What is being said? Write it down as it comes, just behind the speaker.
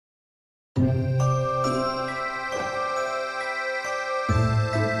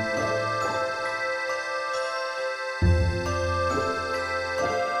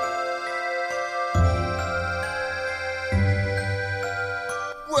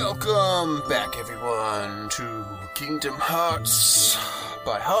Welcome back, everyone, to Kingdom Hearts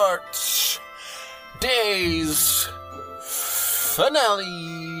by Heart Days Finale.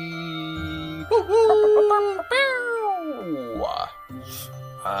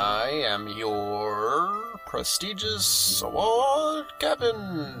 I am your prestigious award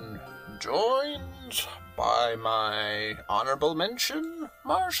captain, joined by my honorable mention,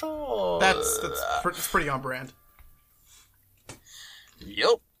 Marshall. That's pretty on brand.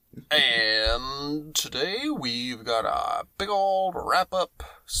 Yep. And today we've got a big old wrap-up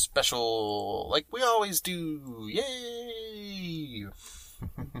special, like we always do. Yay!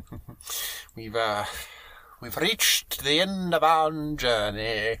 We've reached the end of our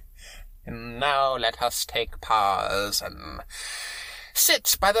journey, and now let us take pause and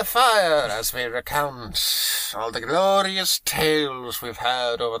sit by the fire as we recount all the glorious tales we've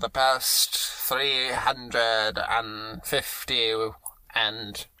had over the past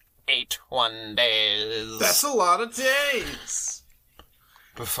 351 days. That's a lot of days.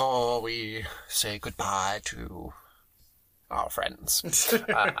 Before we say goodbye to our friends.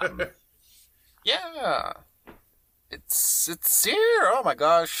 Yeah. It's here. Oh my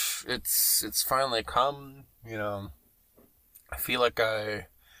gosh. It's finally come, you know. I feel like I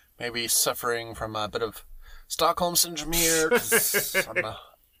may be suffering from a bit of Stockholm Syndrome here, 'cause I'm a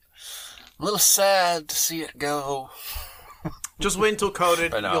little sad to see it go. Just wait until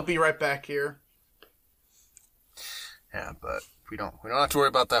coded. You'll be right back here. Yeah, but we don't have to worry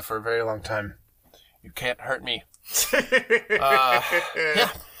about that for a very long time. You can't hurt me. Yeah.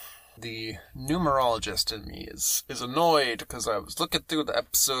 The numerologist in me is annoyed because I was looking through the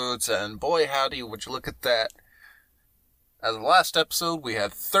episodes, and boy howdy, would you look at that. As the last episode, we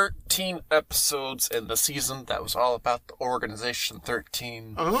had 13 episodes in the season that was all about the Organization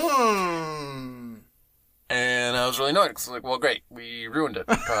 13. And I was really annoyed because I was like, well, great, we ruined it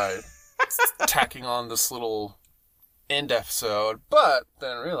by tacking on this little end episode. But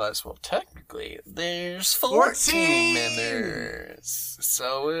then I realized, well, technically, there's 14 members.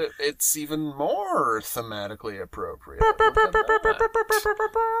 So it's even more thematically appropriate.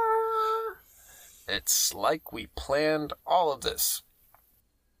 It's like we planned all of this.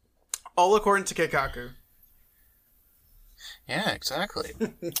 All according to Keikaku. Yeah, exactly.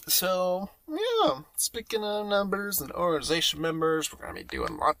 So, yeah, speaking of numbers and organization members, we're going to be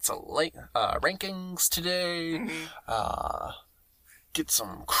doing lots of rankings today. Mm-hmm. Get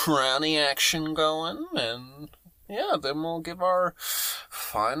some crowny action going, and yeah, then we'll give our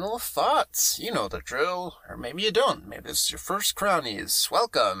final thoughts. You know the drill, or maybe you don't. Maybe this is your first crownies.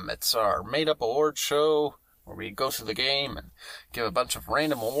 Welcome. It's our made-up award show where we go through the game and give a bunch of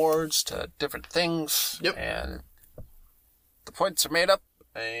random awards to different things. Yep. And the points are made up,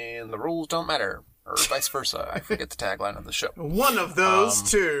 and the rules don't matter, or vice versa. I forget the tagline of the show. One of those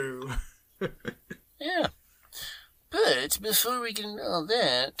two. Yeah. But before we get into all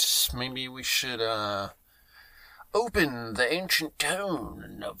that, maybe we should open the ancient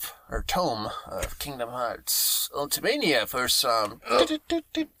tome of Kingdom Hearts Ultimania for some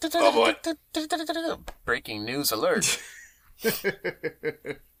breaking news alert.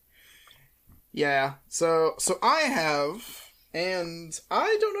 Yeah. So I have. And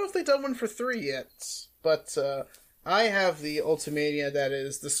I don't know if they've done one for 3 yet, but I have the Ultimania that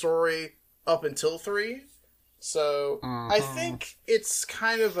is the story up until 3. So I think it's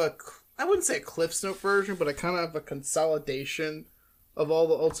kind of I wouldn't say a Cliff's Note version, but I kind of have a consolidation of all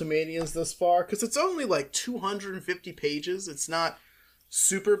the Ultimanias thus far, because it's only like 250 pages. It's not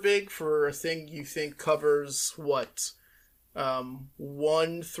super big for a thing you think covers, 1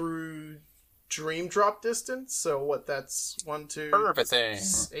 through Dream Drop distance, so that's 1, 2, everything.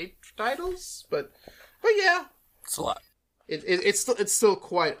 8 titles, but yeah, it's a lot. It's still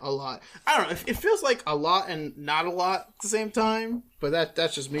quite a lot. I don't know. It feels like a lot and not a lot at the same time, but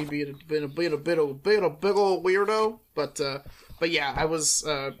that's just me being a big old weirdo. But yeah, I was.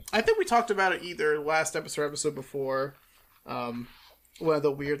 I think we talked about it either last episode or episode before. One of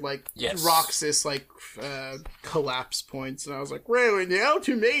the weird Roxas collapse points, and I was like, really, the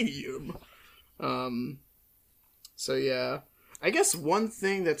Ultimanium. So yeah, I guess one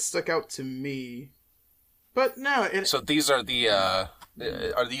thing that stuck out to me, but no. So these are is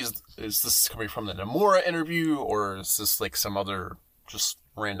this coming from the Nomura interview, or is this like some other just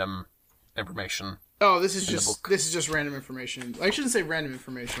random information? Oh, this is just random information. I shouldn't say random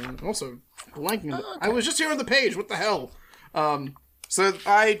information. I'm also blanking. Okay. I was just here on the page. What the hell? So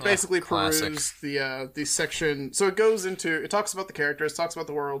I basically perused the section. So it talks about the characters, talks about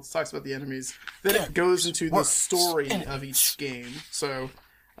the worlds, talks about the enemies. Then it goes into the story of each game. So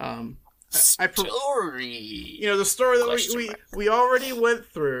Story. The story that we already went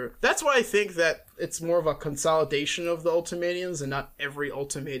through. That's why I think that it's more of a consolidation of the Ultimanians and not every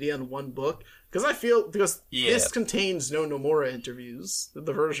Ultimania in one book. Because this contains no Nomura interviews,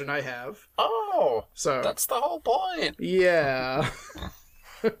 the version I have. Oh, so that's the whole point. Yeah.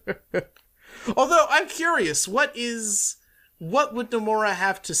 Although I'm curious, what would Nomura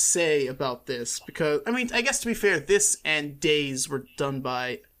have to say about this? Because I guess to be fair, this and Days were done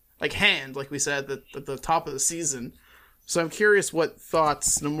by Hand, like we said at the top of the season. So I'm curious what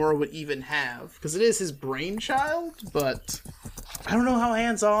thoughts Nomura would even have, because it is his brainchild, but I don't know how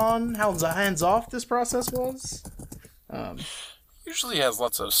hands-off this process was. Usually has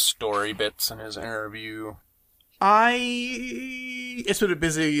lots of story bits in his interview. It's been a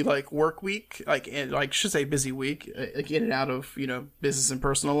busy work week, should say busy week, in and out of business and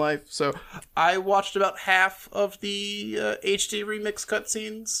personal life. So I watched about half of the HD remix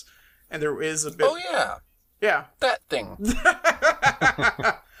cutscenes, and there is a bit. Oh yeah, that thing.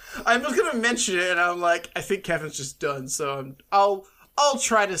 I was gonna mention it, and I'm like, I think Kevin's just done, so I'll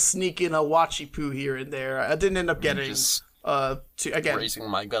try to sneak in a watchy poo here and there. I didn't end up getting. Raising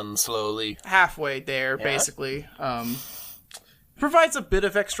my gun slowly. Halfway there, basically. Provides a bit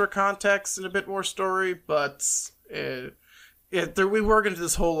of extra context and a bit more story, but we work into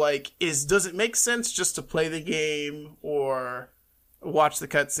this whole, does it make sense just to play the game or watch the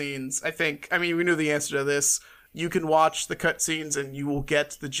cutscenes? We knew the answer to this. You can watch the cutscenes and you will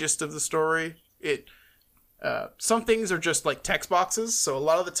get the gist of the story. Some things are just text boxes, so a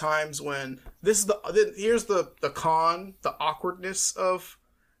lot of the times when here's the the awkwardness of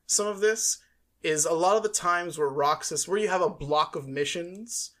some of this is a lot of the times where Roxas, where you have a block of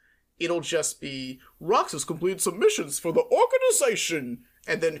missions, it'll just be Roxas completed some missions for the organization,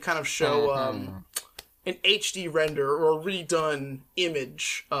 and then kind of show an HD render or a redone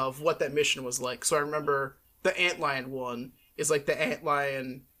image of what that mission was like. So I remember the Antlion one is the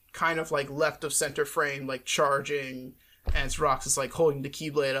Antlion kind of left of center frame, charging, and it's Roxas holding the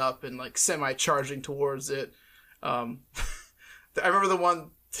Keyblade up and semi-charging towards it. I remember the one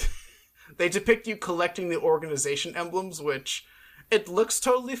they depict you collecting the organization emblems, which it looks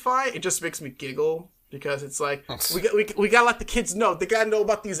totally fine. It just makes me giggle because it's we gotta let the kids know. They gotta know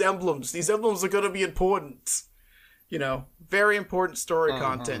about these emblems. These emblems are gonna be important. Very important story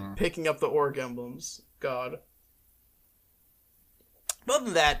content. Picking up the org emblems. God. But other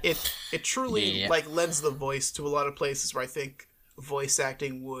than that, it truly lends the voice to a lot of places where I think voice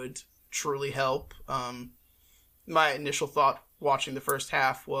acting would truly help. My initial thought watching the first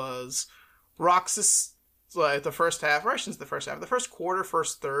half was Roxas, the first half, or I shouldn't say the first half, the first quarter,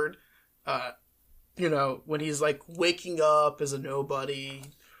 first third, when he's waking up as a nobody,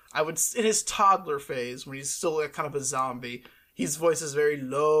 in his toddler phase, when he's still kind of a zombie, his voice is very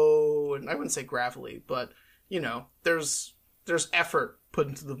low, and I wouldn't say gravelly, but, there's effort put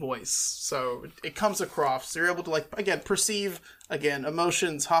into the voice, so it comes across. So you're able to perceive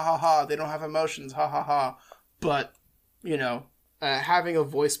emotions. Ha ha ha! They don't have emotions. Ha ha ha! But having a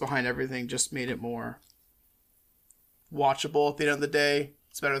voice behind everything just made it more watchable. At the end of the day,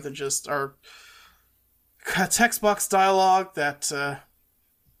 it's better than just our text box dialogue that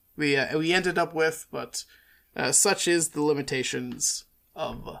we ended up with. But such is the limitations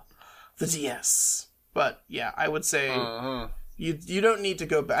of the DS. But yeah, I would say you don't need to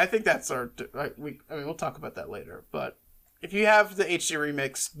go back. I think that's we'll talk about that later. But if you have the HD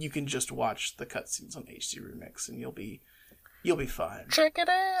remix, you can just watch the cutscenes on HD remix, and you'll be fine. Check it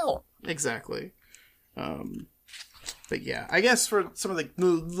out. Exactly. But yeah, I guess for some of the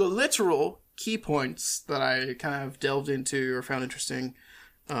literal key points that I kind of delved into or found interesting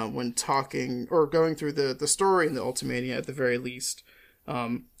when talking or going through the story in the Ultimania at the very least.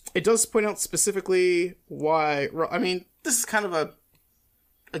 It does point out specifically why. This is kind of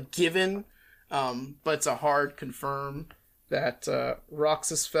a given, but it's a hard confirm that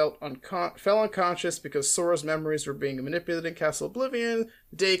Roxas fell unconscious because Sora's memories were being manipulated in Castle Oblivion.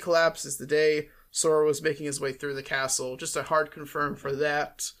 The day collapses the day Sora was making his way through the castle. Just a hard confirm for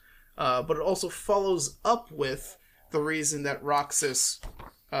that. But it also follows up with the reason that Roxas,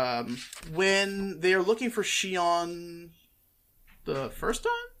 when they are looking for Xion the first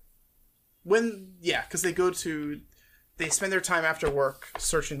time? Because they spend their time after work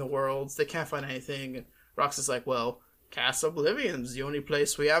searching the worlds. They can't find anything. And Roxas is like, well, Castle Oblivion's the only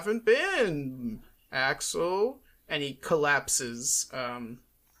place we haven't been, Axel. And he collapses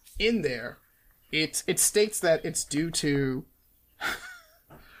in there. It states that it's due to...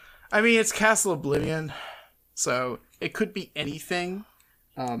 it's Castle Oblivion, so it could be anything.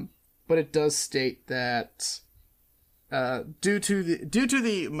 But it does state that Due to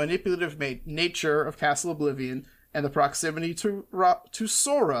the manipulative nature of Castle Oblivion and the proximity to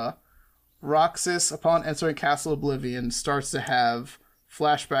Sora, Roxas, upon entering Castle Oblivion, starts to have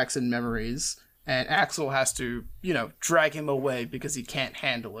flashbacks and memories, and Axel has to, drag him away because he can't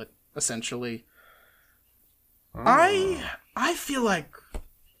handle it, essentially. I feel like,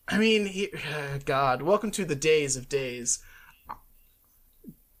 God, welcome to the days of days.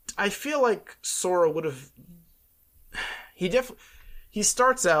 I feel like Sora would have... He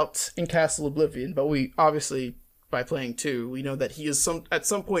starts out in Castle Oblivion, but we obviously, by playing 2, we know that he is at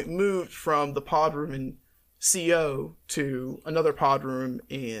some point moved from the pod room in CO to another pod room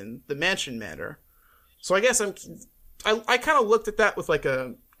in the Mansion Manor. So I guess I kind of looked at that with like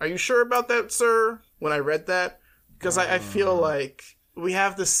are you sure about that, sir? When I read that, because I feel like we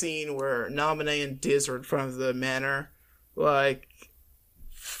have the scene where Naminé and Diz are in front of the manor, like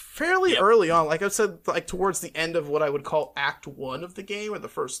fairly early on, like I said, like towards the end of what I would call Act 1 of the game, or the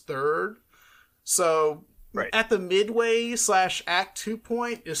first third. So at the midway / Act 2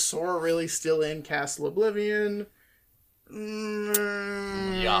 point, is Sora really still in Castle Oblivion?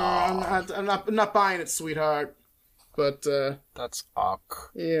 Yeah. I'm not buying it, sweetheart. But that's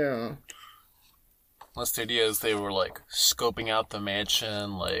awk. Yeah. Unless the idea is they were like scoping out the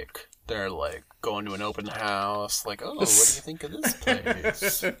mansion, like they're like going to an open house, like, oh, what do you think of this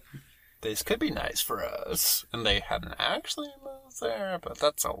place? This could be nice for us. And they hadn't actually moved there, but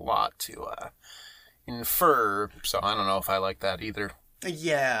that's a lot to infer. So I don't know if I like that either.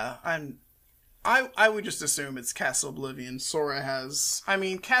 Yeah, I would just assume it's Castle Oblivion. Sora has...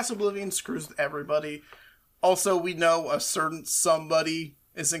 Castle Oblivion screws with everybody. Also, we know a certain somebody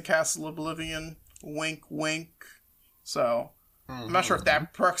is in Castle Oblivion. Wink, wink. So, I'm not sure if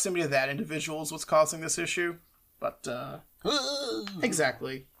that proximity to that individual is what's causing this issue. But,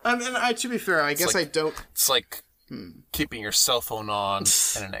 exactly. To be fair, I guess I don't... It's like keeping your cell phone on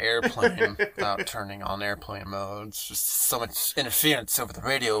in an airplane without turning on airplane mode. It's just so much interference over the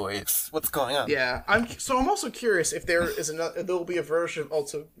radio waves. What's going on? Yeah, I'm also curious if there will be a version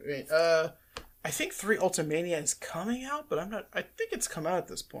of I think 3 Ultimania is coming out, but I think it's come out at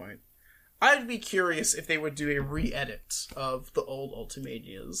this point. I'd be curious if they would do a re-edit of the old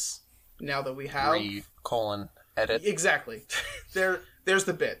Ultimanias, now that we have... Edit. Exactly. There's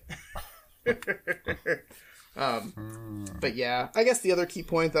the bit. But yeah, I guess the other key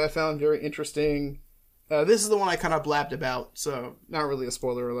point that I found very interesting, this is the one I kind of blabbed about, so not really a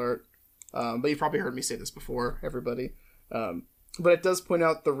spoiler alert, but you probably heard me say this before, everybody. But it does point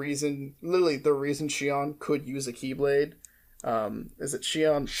out the reason Xion could use a Keyblade. Is it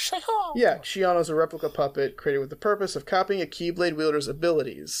Xion? Yeah, Xion is a replica puppet created with the purpose of copying a Keyblade wielder's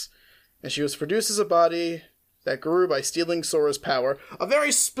abilities. And she was produced as a body that grew by stealing Sora's power. A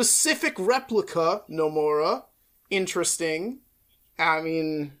very specific replica, Nomura. Interesting.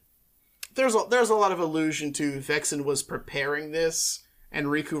 There's a lot of allusion to Vexen was preparing this, and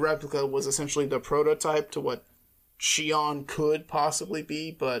Riku Replica was essentially the prototype to what Xion could possibly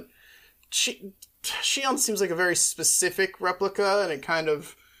be, but Xion seems like a very specific replica, and it kind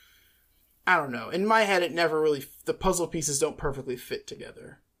of, I don't know. In my head, it never really, the puzzle pieces don't perfectly fit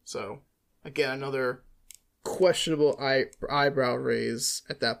together. So, again, another questionable eyebrow raise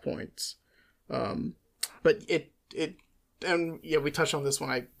at that point. But we touched on this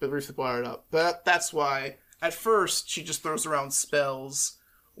when I briefly brought it up. But that's why, at first, she just throws around spells.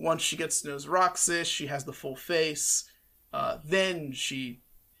 Once she gets to know Roxas, she has the full face. Then she's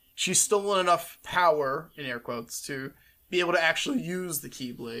stolen enough power, in air quotes, to be able to actually use the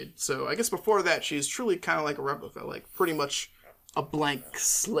Keyblade. So I guess before that, she's truly kind of like a replica, like pretty much a blank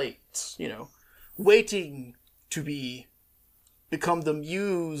slate, waiting to become the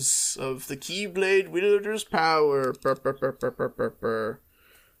muse of the Keyblade wielder's power.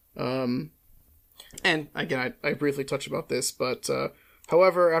 And again, I briefly touched about this, but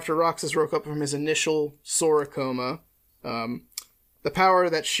however, after Roxas woke up from his initial Sora coma, the power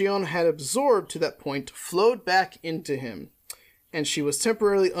that Xion had absorbed to that point flowed back into him, and she was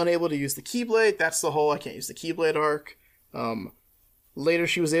temporarily unable to use the Keyblade. That's the whole I can't use the Keyblade arc. Later,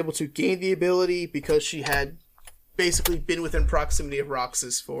 she was able to gain the ability because she had basically been within proximity of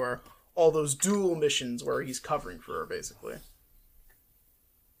Roxas for all those dual missions where he's covering for her, basically.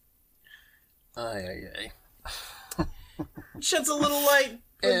 Sheds a little light.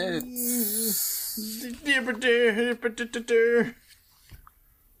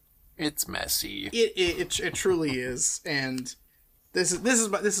 It's messy. It truly is, and this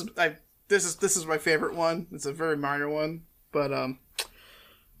is my favorite one. It's a very minor one, but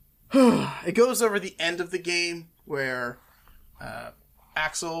it goes over the end of the game where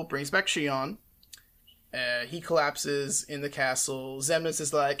Axel brings back Xion, He collapses in the castle. Xemnas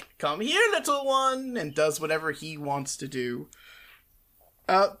is like, "Come here, little one," and does whatever he wants to do.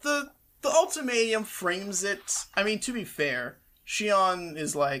 The ultimatum frames it. I mean, to be fair, Shion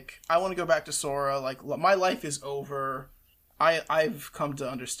is like, "I want to go back to Sora. Like, my life is over. I've come to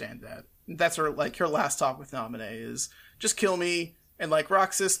understand that." That's her last talk with Naminé is, "Just kill me." And like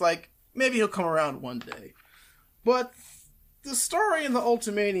Roxas, like, maybe he'll come around one day. But the story in the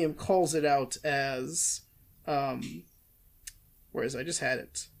ultimatum calls it out as, where is it? I just had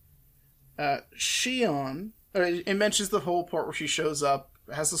it. Shion, it mentions the whole part where she shows up,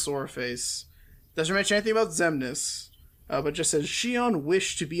 has the Sora face, doesn't mention anything about Xemnas, but just says, "Shion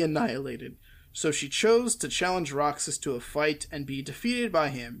wished to be annihilated, so she chose to challenge Roxas to a fight and be defeated by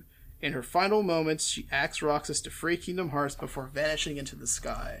him. In her final moments, she asks Roxas to free Kingdom Hearts before vanishing into the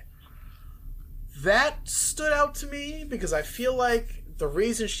sky." That stood out to me because I feel like the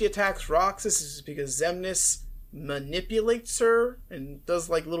reason she attacks Roxas is because Xemnas manipulates her and does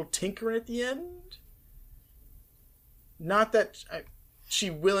like little tinkering at the end. Not that she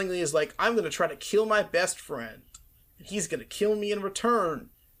willingly is like, "I'm going to try to kill my best friend, and he's going to kill me in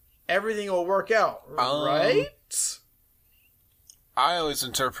return. Everything will work out, right?" I always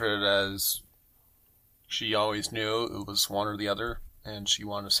interpret it as she always knew it was one or the other, and she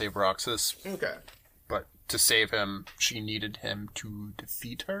wanted to save Roxas. Okay. But to save him, she needed him to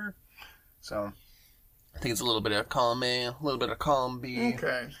defeat her. So, I think it's a little bit of column A, a little bit of column B.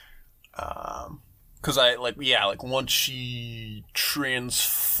 Okay. Because once she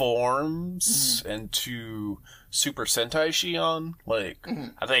transforms into Super Sentai Shion,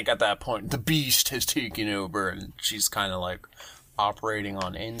 I think at that point, the beast has taken over, and she's kind of like operating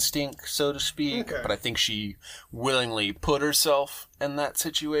on instinct, so to speak. Okay. But I think she willingly put herself in that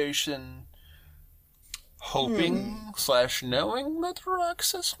situation, hoping / knowing that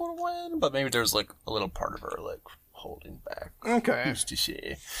Roxas would win. But maybe there's like a little part of her like holding back. Okay. Who's to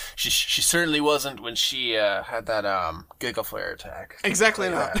say? She certainly wasn't when she had that Giga Flare attack. Exactly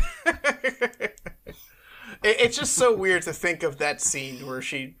not. It's just so weird to think of that scene where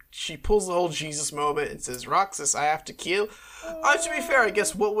she pulls the whole Jesus moment and says, "Roxas, I have to kill." To be fair, I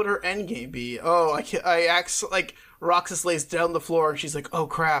guess what would her endgame be? Like Roxas lays down on the floor and she's like, "Oh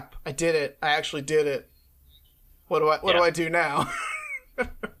crap, I did it. I actually did it. What do I do now?"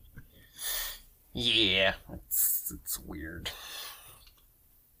 Yeah, it's weird.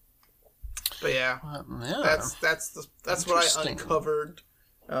 But yeah, that's what I uncovered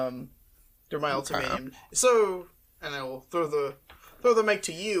through my ultimatum. So, and I will throw the mic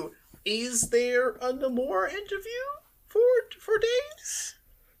to you. Is there a Nomura interview for Days?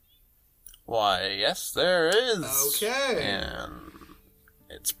 Why, yes, there is. Okay. And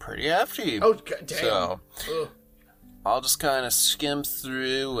it's pretty hefty. Oh, God, damn. So, Ugh. I'll just kind of skim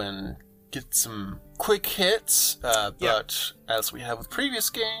through and get some quick hits. But as we have with previous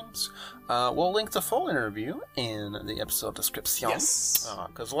games, we'll link the full interview in the episode description. Yes.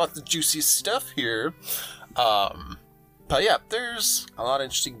 Because lots of juicy stuff here. But yeah, there's a lot of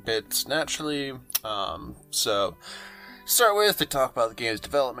interesting bits, naturally. So, start with, they talk about the game's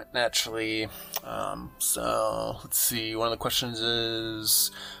development, naturally. So, let's see, one of the questions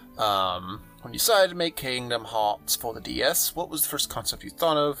is, when you decided to make Kingdom Hearts for the DS, what was the first concept you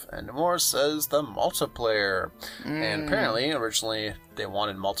thought of? And Nomura says the multiplayer. And apparently, originally, they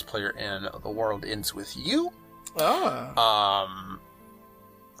wanted multiplayer in The World Ends With You.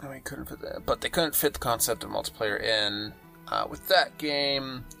 We couldn't fit that, but they couldn't fit the concept of multiplayer in with that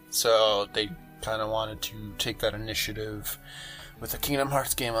game, so they kind of wanted to take that initiative with the Kingdom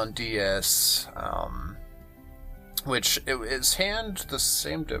Hearts game on DS, which is the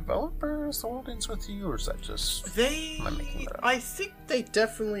same developer as The World Ends With You, or is that just am I making that up? I think they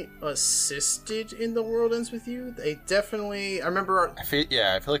definitely assisted in The World Ends With You. They definitely, I remember. I feel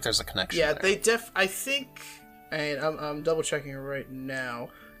like there's a connection. Yeah, there. I think, and I'm double checking it right now.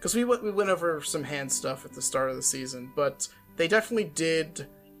 Because we went over some hand stuff at the start of the season, but they definitely did.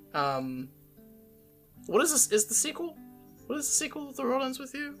 What is this? Is the sequel? What is the sequel of The World Ends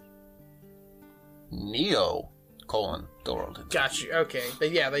With You? Neo: The World Ends. Got you. Okay.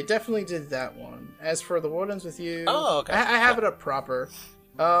 They definitely did that one. As for The World Ends With You, okay. I have it up proper.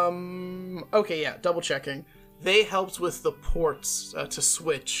 Okay, yeah. Double checking. They helped with the ports to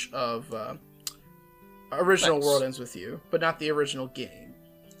Switch of original Nice. World Ends With You, but not the original game.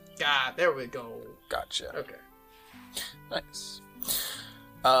 God, there we go. Gotcha. Okay. Nice.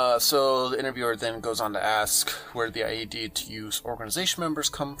 So the interviewer then goes on to ask where the idea to use organization members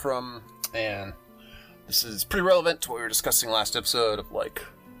come from, and this is pretty relevant to what we were discussing last episode of like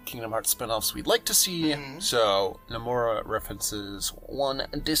Kingdom Hearts spin-offs we'd like to see. So Nomura references one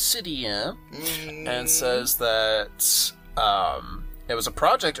Dissidia and says that it was a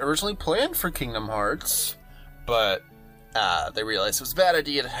project originally planned for Kingdom Hearts, but they realized it was a bad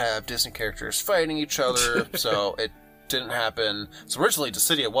idea to have Disney characters fighting each other, so it didn't happen. So originally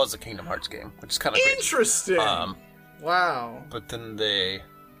Dissidia was a Kingdom Hearts game, which is kind of interesting. Wow. But then they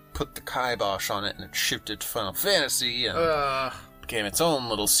put the kibosh on it and it shifted to Final Fantasy and became its own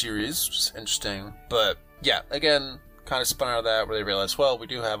little series, which is interesting. But yeah, again, kind of spun out of that where they realized, well, we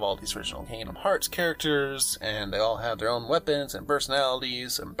do have all these original Kingdom Hearts characters and they all have their own weapons and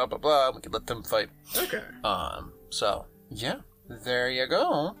personalities and blah blah blah. We could let them fight. Okay. So yeah, there you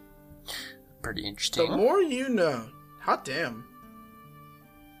go. Pretty interesting. The more you know. Hot damn.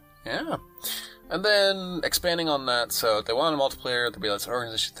 Yeah. And then, expanding on that, so they wanted multiplayer, they realized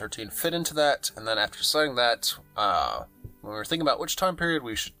Organization 13 fit into that, and then after deciding that, when we were thinking about which time period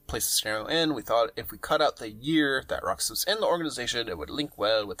we should place the scenario in, we thought if we cut out the year that Roxas was in the organization, it would link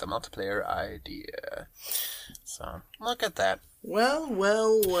well with the multiplayer idea. So, look at that. Well.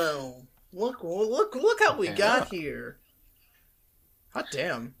 Look how we got here. Hot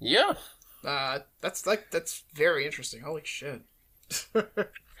damn. Yeah. That's very interesting. Holy shit.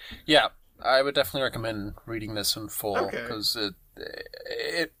 Yeah. I would definitely recommend reading this in full, because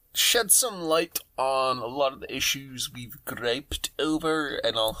it sheds some light on a lot of the issues we've griped over,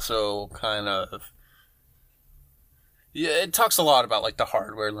 and also kind of... Yeah, it talks a lot about, like, the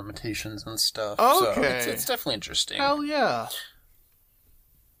hardware limitations and stuff, so it's definitely interesting. Hell yeah.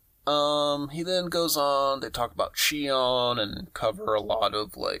 He then goes on, they talk about Shion and cover a lot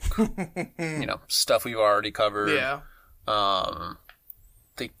of, like, stuff we've already covered. Yeah.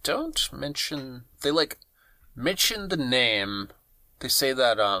 They don't mention... They, like, mention the name. They say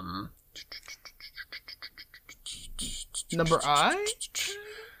that, Number I?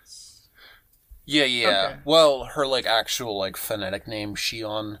 Yeah. Okay. Well, her, like, actual, like, phonetic name,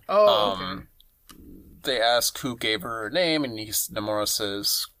 Shion. Okay. They ask who gave her her name, and Nomura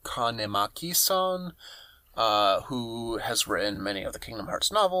says Kanemaki-san, who has written many of the Kingdom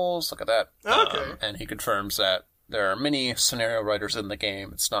Hearts novels. Look at that. Okay. And he confirms that there are many scenario writers in the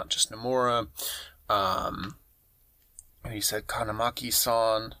game. It's not just Nomura. And he said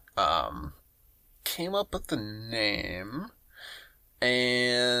Kanemaki-san came up with the name.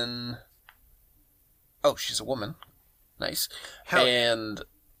 And... Oh, she's a woman. Nice. Hell. And...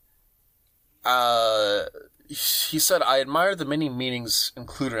 he said, I admire the many meanings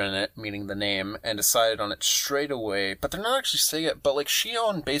included in it, meaning the name, and decided on it straight away. But they're not actually saying it, but, like,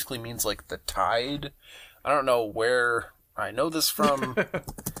 Shion basically means, like, the tide. I don't know where I know this from.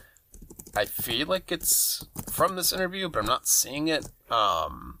 I feel like it's from this interview, but I'm not seeing it.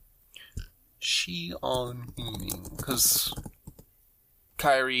 Shion meaning, because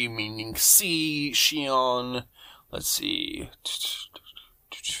Kairi meaning sea, Shion, let's see.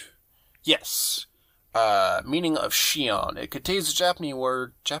 Yes. Meaning of Shion. It contains the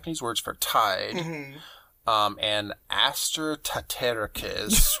Japanese words for tide. Mm-hmm. And Aster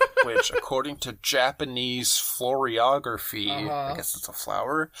Tatericus, which, according to Japanese florography, I guess it's a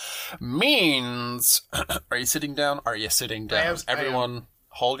flower, means... Are you sitting down? Are you sitting down? Everyone,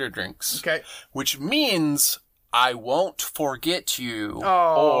 hold your drinks. Okay. Which means, I won't forget you,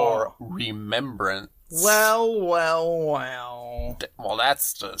 or remembrance. Well. Well,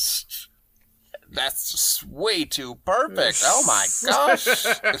 that's just way too perfect. Oh my gosh.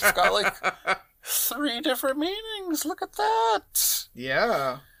 It's got, like... 3 different meanings. Look at that.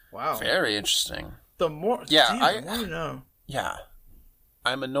 Yeah. Wow. Very interesting. The more... Yeah, the more you know. Yeah.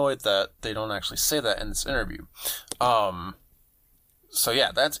 I'm annoyed that they don't actually say that in this interview. So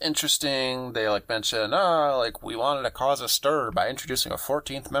yeah, that's interesting. They, like, mention, like, we wanted to cause a stir by introducing a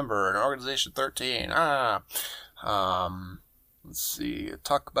 14th member in Organization 13. Let's see.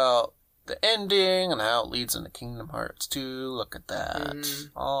 Talk about the ending and how it leads into Kingdom Hearts 2. Look at that.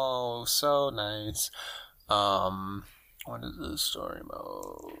 Oh, so nice. What is the story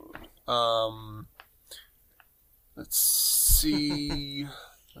mode? Let's see.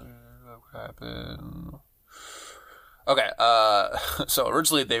 What happened? Okay, so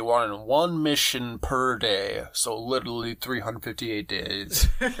originally they wanted 1 mission per day, so literally 358 days.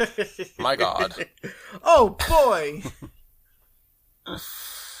 My god. Oh, boy!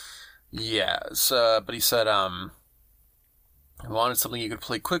 Yeah, but he said, he wanted something you could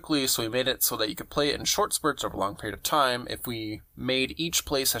play quickly, so he made it so that you could play it in short spurts over a long period of time. If we made each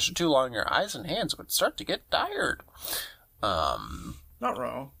play session too long, your eyes and hands would start to get tired. Not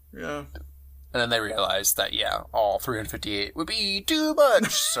wrong. Yeah. And then they realized that, yeah, all 358 would be too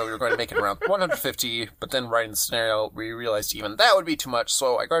much. So we were going to make it around 150. But then writing the scenario, we realized even that would be too much.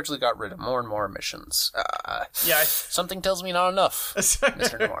 So I gradually got rid of more and more missions. Something tells me not enough,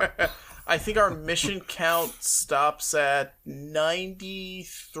 Mr. Noir. I think our mission count stops at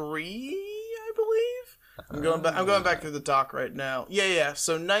 93, I believe. I'm going back through the doc right now. Yeah.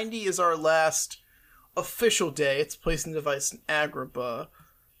 So 90 is our last official day. It's placing the device in Agrabah.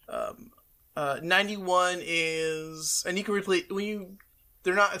 91 is, and you can replay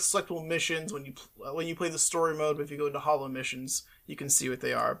they're not selectable missions when you play the story mode, but if you go into hollow missions, you can see what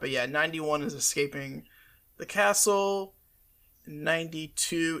they are. But yeah, 91 is escaping the castle.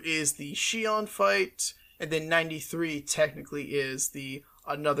 92 is the Shion fight, and then 93 technically is the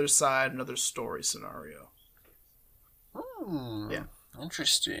another story scenario. Yeah,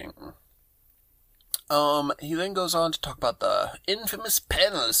 interesting. He then goes on to talk about the infamous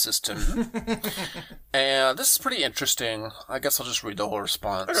panel system. And this is pretty interesting. I guess I'll just read the whole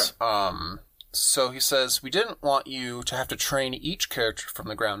response. Okay. So he says, we didn't want you to have to train each character from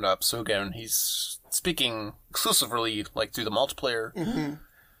the ground up. So again, he's speaking exclusively like through the multiplayer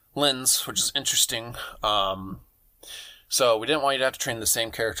lens, which is interesting. So we didn't want you to have to train the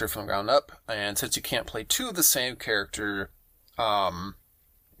same character from the ground up. And since you can't play two of the same character,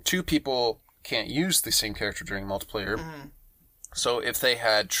 two people can't use the same character during multiplayer. So if they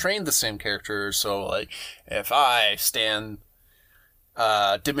had trained the same character, so like if I stand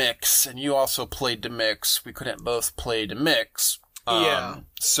Demix and you also played Demix, we couldn't both play Demix.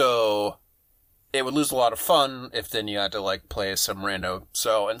 So it would lose a lot of fun if then you had to like play some rando.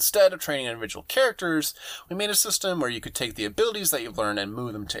 So instead of training individual characters, we made a system where you could take the abilities that you've learned and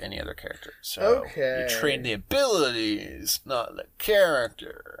move them to any other character. So you train the abilities, not the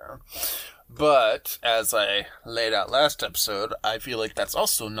character. But, as I laid out last episode, I feel like that's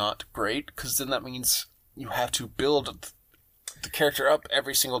also not great, because then that means you have to build the character up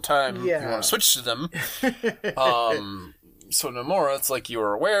every single time you want to switch to them. So Nomura, it's like you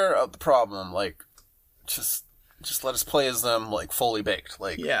are aware of the problem, like, just let us play as them, like, fully baked.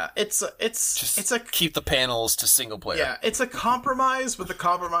 Like, it's a keep the panels to single player. Yeah, it's a compromise, but the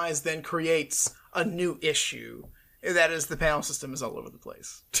compromise then creates a new issue. That is, the panel system is all over the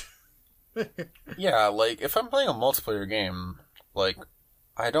place. Yeah, like, if I'm playing a multiplayer game, like,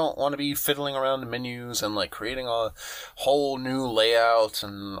 I don't want to be fiddling around the menus and, like, creating a whole new layout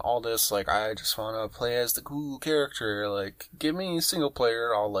and all this. Like, I just want to play as the cool character. Like, give me single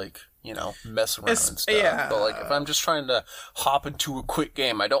player, I'll, like, you know, mess around and stuff. Yeah. But, like, if I'm just trying to hop into a quick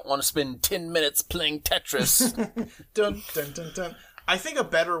game, I don't want to spend 10 minutes playing Tetris. Dun, dun, dun, dun. I think a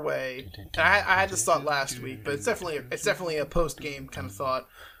better way, and I had this thought last week, but it's definitely a post-game kind of thought,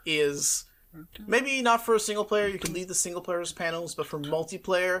 is maybe not for a single player, you can leave the single player's panels, but for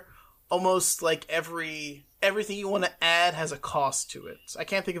multiplayer, almost like everything you want to add has a cost to it. I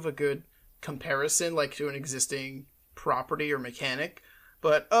can't think of a good comparison, like to an existing property or mechanic,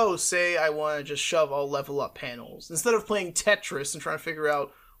 but say I want to just shove all level up panels. Instead of playing Tetris and trying to figure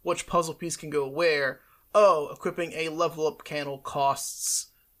out which puzzle piece can go where, equipping a level up panel costs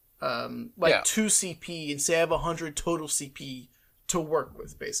 2 CP, and say I have 100 total CP to work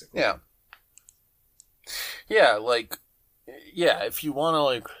with, basically. If you want to,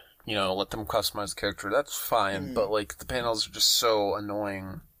 like, you know, let them customize the character, that's fine, but, like, the panels are just so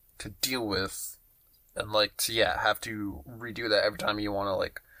annoying to deal with, and, like, to, have to redo that every time you want to,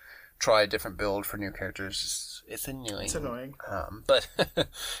 like, try a different build for new characters. It's annoying. It's annoying. But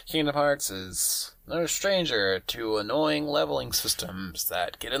Kingdom Hearts is no stranger to annoying leveling systems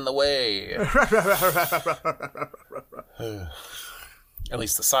that get in the way. At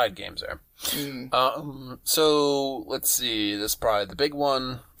least the side games are. So, let's see. This is probably the big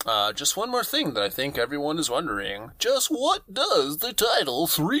one. Just one more thing that I think everyone is wondering. Just what does the title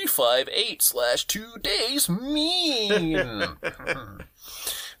 358/2 days mean?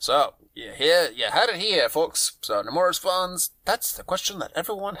 So, you had it here, folks. So, Nomura's Funds, that's the question that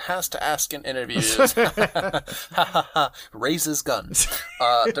everyone has to ask in interviews. Raises guns.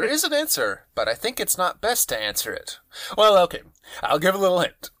 There is an answer, but I think it's not best to answer it. Well, okay, I'll give a little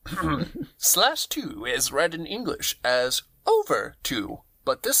hint. /2 is read in English as over 2,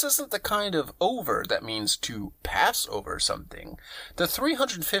 but this isn't the kind of over that means to pass over something. The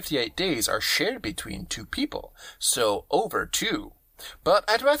 358 days are shared between two people, so over 2. But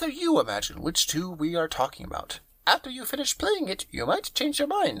I'd rather you imagine which 2 we are talking about. After you finish playing it, you might change your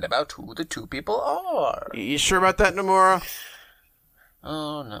mind about who the 2 people are. You sure about that, Nomura?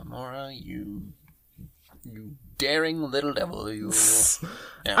 Oh, Nomura, you daring little devil, you.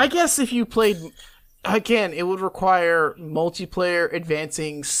 Yeah. I guess if you played... Again, it would require multiplayer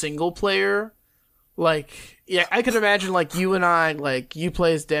advancing single player, Like, yeah, I could imagine, like, you and I, like, you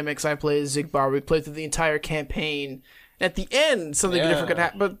play as Demix, I play as Xigbar, we play through the entire campaign. At the end, something different could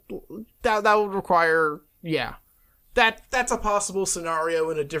happen, but that would require, that's a possible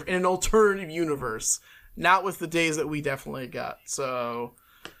scenario in an alternative universe, not with the days that we definitely got. So,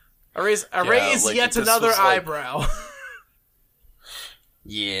 I raise like, yet another eyebrow.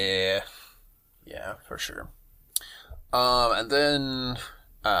 Yeah, for sure. And then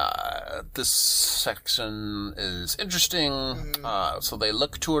this section is interesting. So they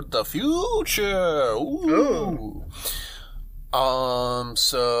look toward the future. Ooh.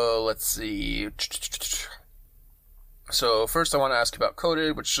 So let's see. So first I want to ask about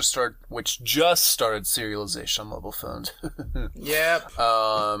Coded, which just started serialization on mobile phones. Yep.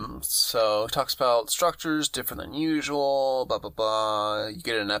 So it talks about structures different than usual, blah blah blah. You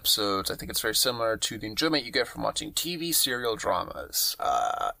get it in episodes. I think it's very similar to the enjoyment you get from watching TV serial dramas.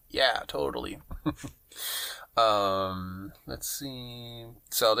 Yeah, totally. Let's see.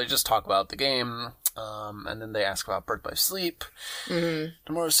 So they just talk about the game, and then they ask about Birth by Sleep.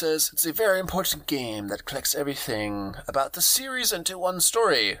 Nomura says, it's a very important game that collects everything about the series into one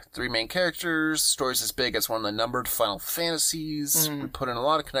story. 3 main characters, stories as big as one of the numbered Final Fantasies. We put in a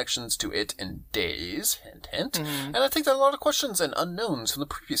lot of connections to it in days, hint, hint. And I think that a lot of questions and unknowns from the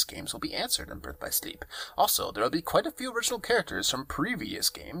previous games will be answered in Birth by Sleep. Also, there will be quite a few original characters from previous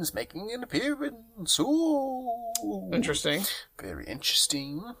games making an appearance. Ooh. Interesting. Very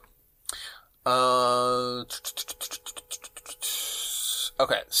interesting.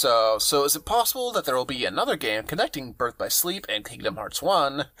 Okay, so is it possible that there will be another game connecting Birth by Sleep and Kingdom Hearts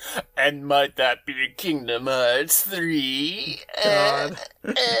 1? And might that be Kingdom Hearts 3? God.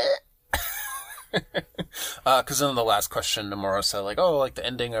 Because then the last question, Nomura said, like, the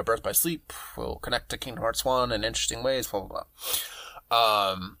ending of Birth by Sleep will connect to Kingdom Hearts 1 in interesting ways, blah, blah,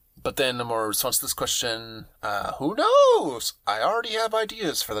 blah. But then Nomura responds to this question, who knows? I already have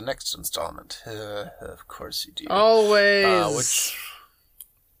ideas for the next installment. Of course you do. Always. Which,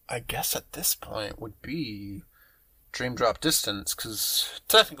 I guess at this point would be Dream Drop Distance, because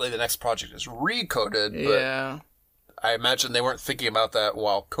technically the next project is Recoded, but I imagine they weren't thinking about that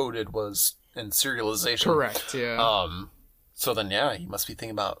while Coded was in serialization. Correct, yeah. So then, he must be thinking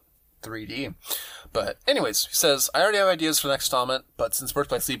about 3D. But anyways, he says, I already have ideas for the next installment, but since Birth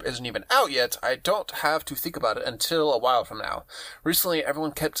by Sleep isn't even out yet, I don't have to think about it until a while from now. Recently,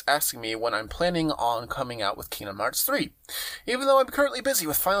 everyone kept asking me when I'm planning on coming out with Kingdom Hearts 3. Even though I'm currently busy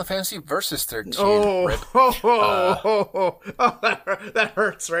with Final Fantasy Versus 13. That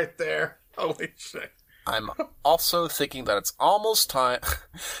hurts right there. Holy shit. I'm also thinking that it's almost time,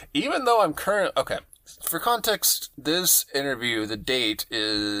 even though I'm okay. For context, this interview, the date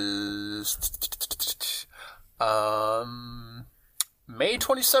is May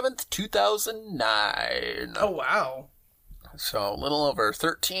 27th, 2009. Oh, wow. So a little over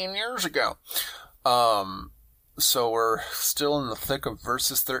 13 years ago. So we're still in the thick of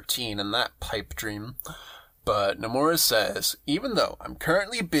Versus 13 and that pipe dream. But Nomura says, even though I'm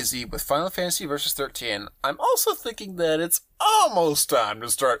currently busy with Final Fantasy Versus 13, I'm also thinking that it's almost time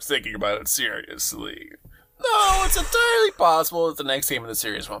to start thinking about it seriously. No, it's entirely possible that the next game in the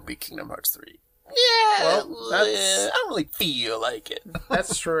series won't be Kingdom Hearts 3. Yeah, well, I don't really feel like it.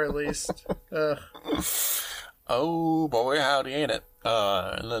 That's true, at least. Oh boy, howdy, ain't it?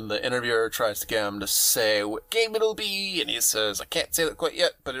 And then the interviewer tries to get him to say what game it'll be, and he says, I can't say that quite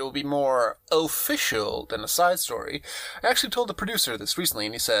yet, but it'll be more official than a side story. I actually told the producer this recently,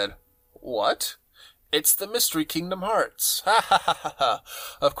 and he said, what? It's the Mystery Kingdom Hearts. Ha ha ha ha ha.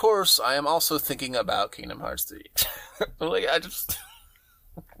 Of course, I am also thinking about Kingdom Hearts 3. Like,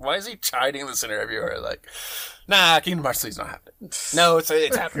 why is he chiding this interviewer? Like, nah, Kingdom Hearts 3 is not happening. No, it's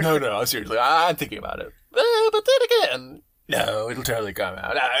happening. No, seriously, I'm thinking about it. But then again, no, it'll totally come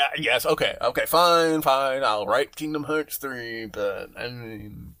out. Yes, okay, fine, I'll write Kingdom Hearts 3, but, I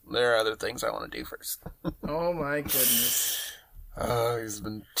mean, there are other things I want to do first. Oh my goodness. He's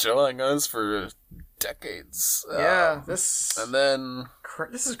been showing us for decades. This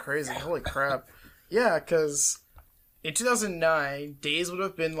is crazy. Holy crap. Yeah, because in 2009, Days would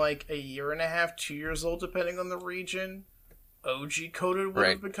have been like a year and a half, 2 years old, depending on the region. OG Coded would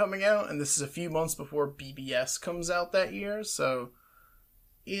have been coming out, and this is a few months before BBS comes out that year, so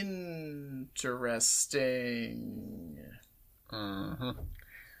interesting.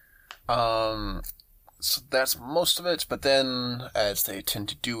 So that's most of it, but then, as they tend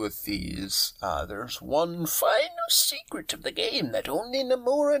to do with these, there's one final secret of the game that only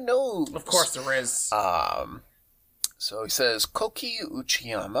Nomura knows. Of course there is. So he says, Koki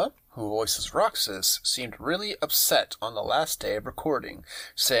Uchiyama, who voices Roxas, seemed really upset on the last day of recording,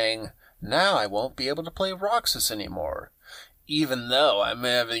 saying, Now I won't be able to play Roxas anymore. Even though I'm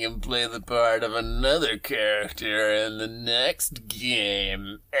having him play the part of another character in the next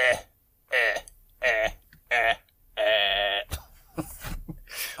game. Wait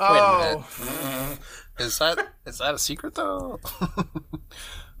a minute. Is that a secret though?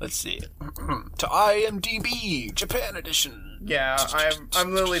 Let's see. To IMDb Japan edition. Yeah,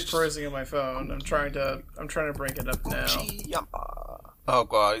 I'm literally perusing on my phone. I'm trying to bring it up now. Oh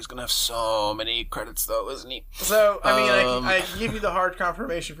god, he's gonna have so many credits though, isn't he? So I mean, I can give you the hard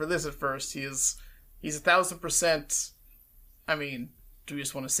confirmation for this at first. He's 1,000%. I mean, do we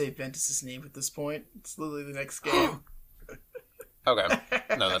just want to say Ventus's name at this point? It's literally the next game. Okay.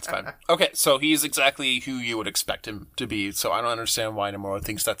 No, that's fine. Okay, so he's exactly who you would expect him to be, so I don't understand why Nomura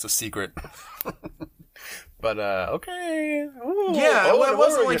thinks that's a secret. But, okay. Ooh, yeah, it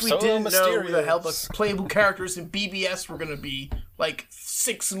wasn't like we didn't know who the hell the playable characters in BBS were going to be, like,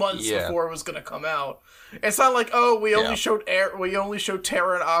 6 months before it was going to come out. It's not like, oh, we only showed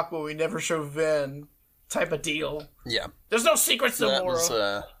Terra and Aqua, we never showed Ven, type of deal. Yeah. There's no secrets no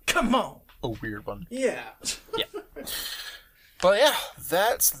more. Come on. A weird one. Yeah. Yeah. But yeah,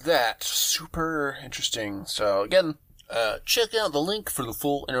 that's that. Super interesting. So again, check out the link for the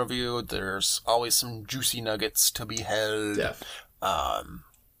full interview. There's always some juicy nuggets to be had. Def.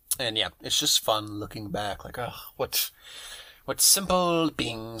 And yeah, it's just fun looking back. Like, oh, what simple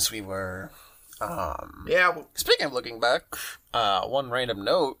beings we were. Yeah. Speaking of looking back, one random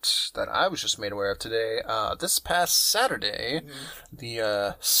note that I was just made aware of today, this past Saturday,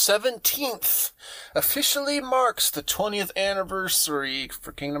 the 17th, officially marks the 20th anniversary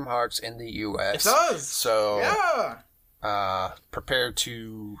for Kingdom Hearts in the US. It does! So, yeah! Prepare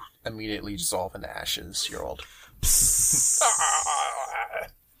to immediately dissolve into ashes, your old.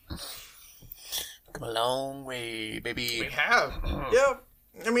 Come a long way, baby. We have. Yeah.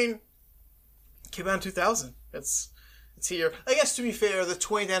 I mean, came out in 2000. It's here. I guess to be fair, the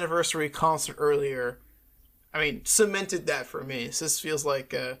 20th anniversary concert earlier, I mean, cemented that for me. So this feels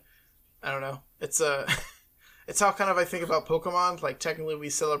like, I don't know. It's it's how kind of I think about Pokemon. Like, technically we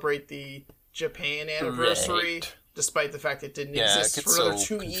celebrate the Japan anniversary, despite the fact it didn't exist for another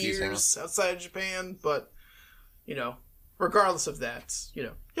 2 years outside of Japan. But, you know, regardless of that, you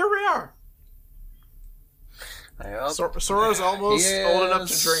know, here we are. Sora's almost old enough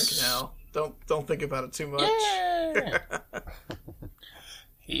to drink now. Don't think about it too much. Yeah.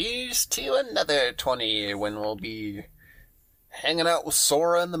 Here's to another 20 when we'll be hanging out with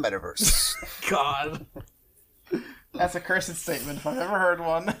Sora in the metaverse. God. That's a cursed statement if I've ever heard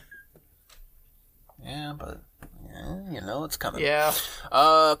one. Yeah, but you know it's coming. Yeah.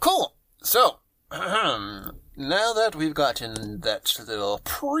 Cool. So, now that we've gotten that little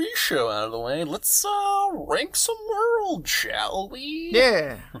pre-show out of the way, let's rank some worlds, shall we?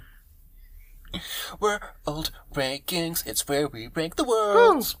 Yeah. World rankings, it's where we rank the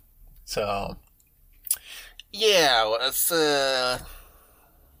worlds. Woo. So, yeah, let's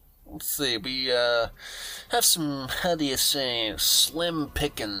see, we have some, how do you say, slim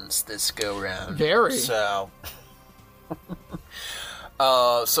pickings this go-round. Very. So,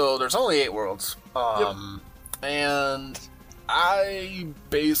 so there's only 8 worlds. And I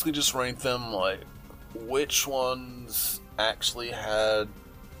basically just ranked them, like, which ones actually have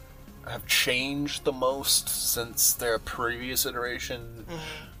changed the most since their previous iteration,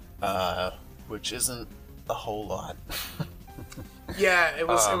 which isn't a whole lot. Yeah, it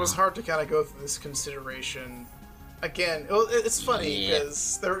was hard to kind of go through this consideration. Again, it's funny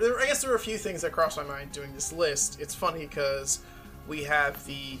because I guess there were a few things that crossed my mind doing this list. It's funny because we have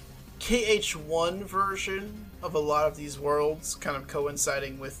the KH1 version of a lot of these worlds kind of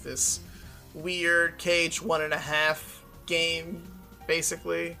coinciding with this weird KH1.5 game,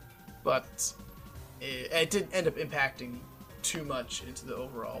 basically. But it didn't end up impacting too much into the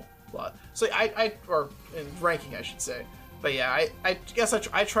overall plot. So or in ranking, I should say. But yeah, I guess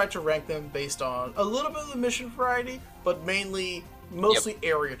I tried to rank them based on a little bit of the mission variety, but mostly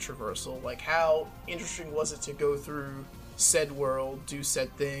area traversal. Like, how interesting was it to go through said world, do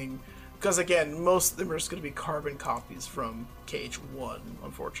said thing? Because again, most of them are just going to be carbon copies from KH1,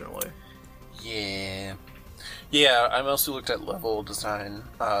 unfortunately. Yeah, I mostly looked at level design,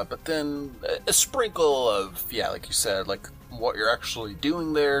 but then a sprinkle of, like you said, like what you're actually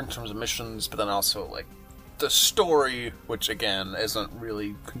doing there in terms of missions, but then also like the story, which again isn't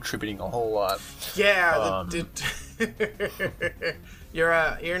really contributing a whole lot. Yeah,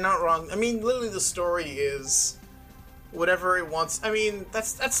 you're not wrong. I mean, literally the story is whatever it wants. I mean,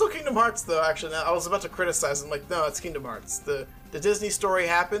 that's still Kingdom Hearts, though. Actually, I was about to criticize. I'm like, no, it's Kingdom Hearts. The Disney story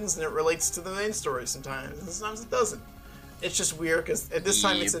happens and it relates to the main story sometimes, and sometimes it doesn't. it's just weird because at this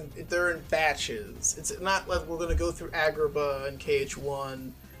time Yep. they're in batches. It's not like we're gonna go through Agrabah and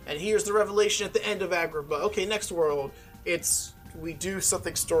KH1, and here's the revelation at the end of Agrabah. Okay, next world. It's we do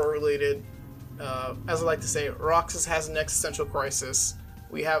something story related. As I like to say, Roxas has an existential crisis.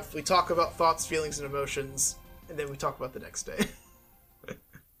 We talk about thoughts, feelings, and emotions, and then we talk about the next day.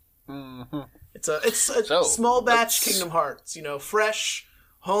 Mm-hmm. It's a So, small batch let's- Kingdom Hearts. Fresh,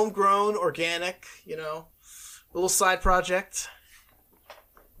 homegrown, organic. Little side project.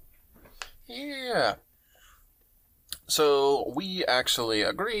 Yeah. So we actually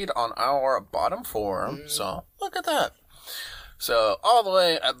agreed on our bottom four. So look at that. So all the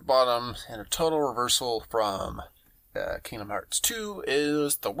way at the bottom, in a total reversal from Kingdom Hearts 2,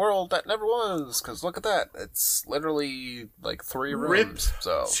 is The World That Never Was. Because look at that. It's literally like 3 Rip rooms.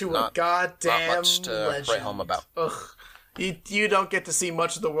 So to a not goddamn much to legend. write home about. Ugh. You don't get to see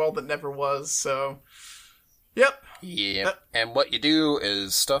much of the world that never was, so... Yep. Yeah, and what you do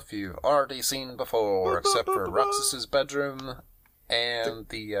is stuff you've already seen before, except for Roxas's bedroom and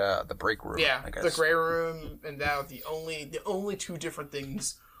the break room. Yeah, I guess. the Grey Room, and now the only 2 different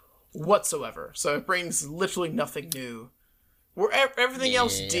things whatsoever. So it brings literally nothing new. Where everything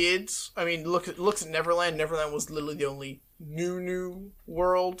else did, I mean, looks at Neverland. Neverland was literally the only new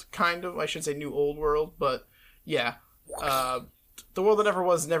world, kind of. I should say new old world, but yeah. The World That Never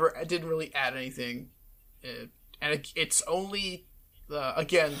Was didn't really add anything. It's only,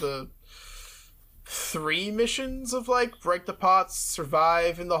 again, the 3 missions of, break the pots,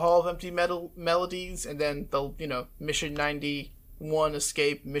 survive in the Hall of Empty Melodies, and then the, Mission 91,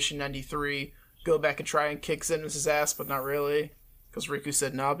 escape, Mission 93, go back and try and kick Zenith's ass, but not really, because Riku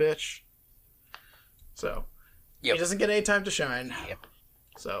said, nah, bitch. So, he doesn't get any time to shine. Yep.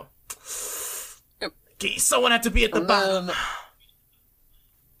 So, Yep. Someone had to be at the And bottom.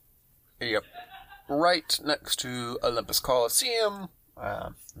 Yep. Right next to Olympus Coliseum.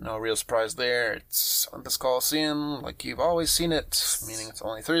 No real surprise there. It's Olympus Coliseum, like you've always seen it, meaning it's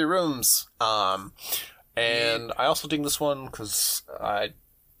only 3 rooms. And I also dig this one because I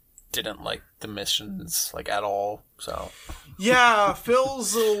didn't like the missions, at all, so... Yeah,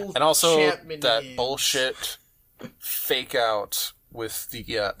 Phil's little And also, champ that minions. bullshit fake out with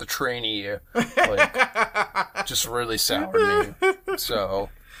the trainee, just really soured me. So...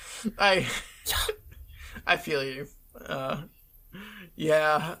 I feel you.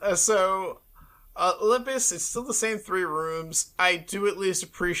 So Olympus, it's still the same 3 rooms. I do at least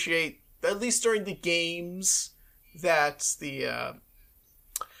appreciate, at least during the games, that the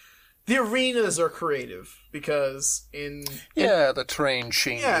arenas are creative, because the terrain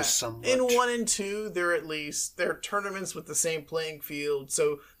changes somewhat. in 1 and 2, they're tournaments with the same playing field,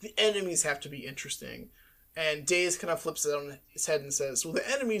 so the enemies have to be interesting. And Days kind of flips it on his head and says, well, the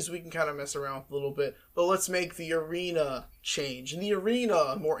enemies we can kind of mess around with a little bit, but let's make the arena change. And the arena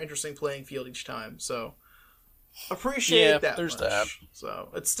a more interesting playing field each time. So, appreciate that there's much. that. So,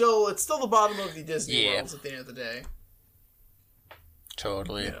 it's still the bottom of the Disney Yeah. worlds at the end of the day.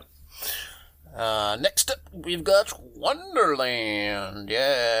 Totally. Yeah. Next up, we've got Wonderland.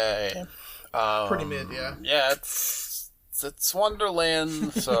 Yay. Pretty mid, yeah. Yeah, it's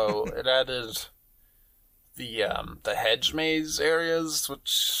Wonderland, so it added the hedge maze areas,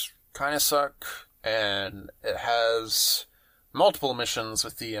 which kind of suck, and it has multiple missions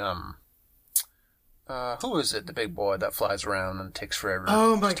with the who is it, the big boy that flies around and takes forever.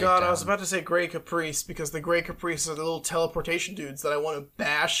 Oh my to take god, I was down. about to say Grey Caprice, because the Grey Caprice are the little teleportation dudes that I want to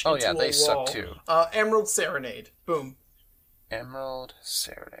bash Oh into yeah, a they wall. suck too. Emerald Serenade. Boom. Emerald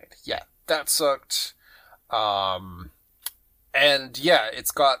Serenade. Yeah, that sucked. And yeah,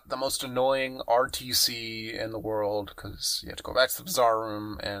 it's got the most annoying RTC in the world, because you have to go back to the Bazaar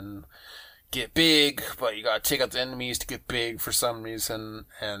Room and get big, but you gotta take out the enemies to get big for some reason,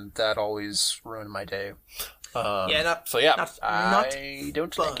 and that always ruined my day. Not I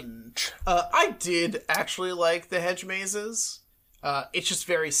don't like fun. it. I did actually like the hedge mazes. It's just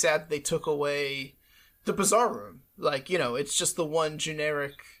very sad that they took away the Bazaar Room. It's just the one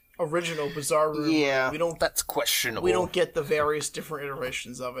generic original Bazaar Room. Yeah, that's questionable. We don't get the various different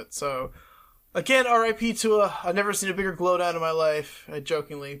iterations of it. So, again, RIP to I've never seen a bigger glow down in my life,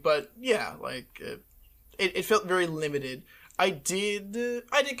 jokingly. But yeah, it felt very limited. I did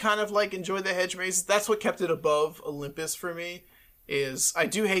kind of enjoy the hedge mazes. That's what kept it above Olympus for me. Is I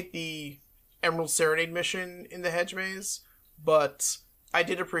do hate the Emerald Serenade mission in the hedge maze, but I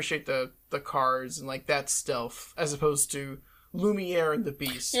did appreciate the cards and that stealth as opposed to Lumiere and the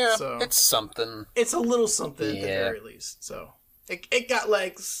Beast. Yeah, so it's something. it's a little something at the Yeah. very least. So it got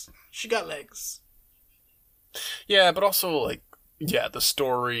legs. She got legs. Yeah, but also yeah, the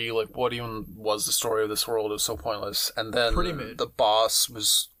story, like, what even was the story of this world is so pointless. And then Pretty mid. the boss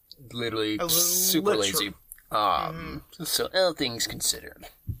was literally super lazy. So, all things considered.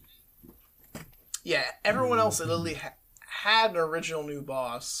 Yeah, everyone else at Lily had an original new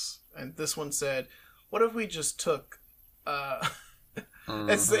boss, and this one said, what if we just took...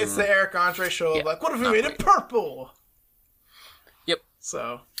 It's the Eric Andre show of, like, what if we made it purple? Yep.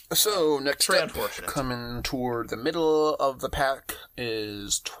 So next up, coming toward the middle of the pack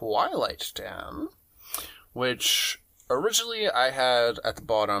is Twilight Town, which originally I had at the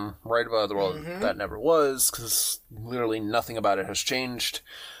bottom, right above the world that never was, because literally nothing about it has changed.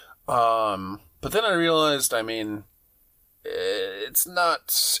 But then I realized, I mean, it's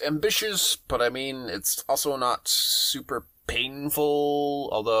not ambitious, but I mean, it's also not super painful,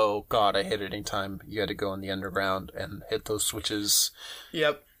 although, God, I hate it anytime you had to go in the underground and hit those switches.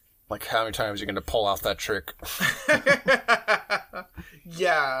 Yep. Like, how many times are you going to pull off that trick?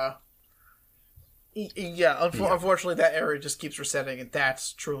 Yeah. Unfortunately, that area just keeps resetting, and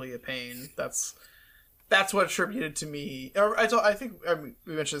that's truly a pain. That's what attributed to me. I think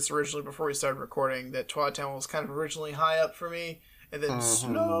we mentioned this originally before we started recording, that Twilight Town was kind of originally high up for me, and then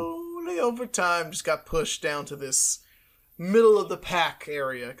slowly over time just got pushed down to this middle of the pack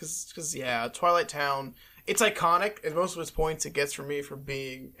area. Because Twilight Town, it's iconic. At most of its points, it gets from me for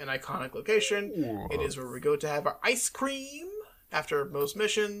being an iconic location. Whoa. It is where we go to have our ice cream after most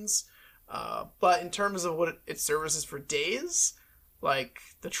missions. But in terms of what it services for days, like,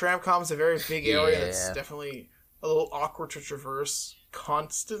 the Tramcom is a very big area that's definitely a little awkward to traverse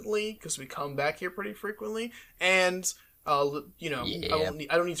constantly, because we come back here pretty frequently. And, I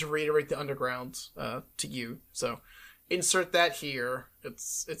don't need to reiterate the underground to you, so insert that here.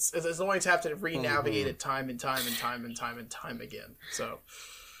 It's only to have to re-navigate it time and time again. So,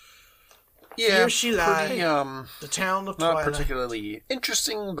 here she lies, the town of Twilight. Not particularly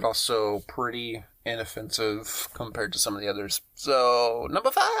interesting, but also pretty inoffensive compared to some of the others. So, number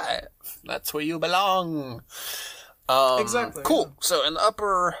 5. That's where you belong. Exactly. Cool. So, in the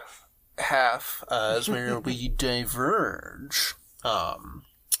upper half is where we diverge.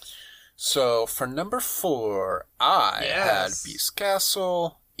 So, for number 4, I had Beast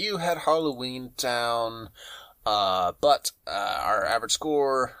Castle. You had Halloween Town. But our average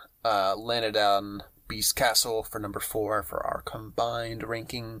score landed on Beast Castle for number 4 for our combined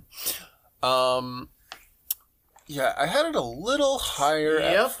ranking. Yeah, I had it a little higher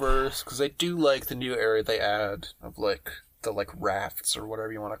at first, because I do like the new area they add of, like, the, like, rafts or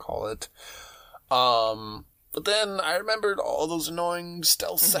whatever you want to call it. But then I remembered all those annoying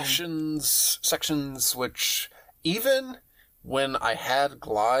stealth sections, which even when I had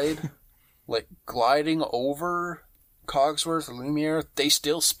glide, like, gliding over Cogsworth or Lumiere, they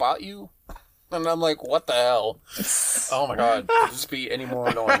still spot you. And I'm like, what the hell? Oh my god, could this be any more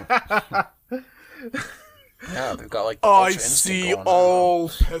annoying? Yeah, they've got, like, I see all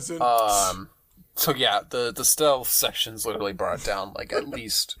peasants. So yeah, the stealth sections literally brought it down, like, at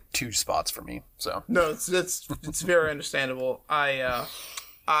least 2 spots for me, so. No, it's very understandable.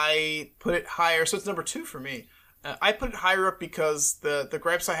 I put it higher, so it's number 2 for me. I put it higher up because the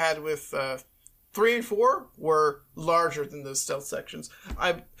gripes I had with 3 and 4 were larger than the stealth sections.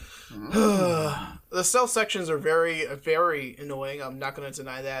 The stealth sections are very, very annoying. I'm not going to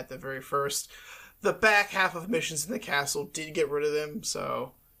deny that. The very first, the back half of missions in the castle did get rid of them.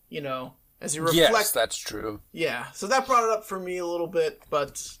 So, as you reflect, yes, that's true. Yeah, so that brought it up for me a little bit,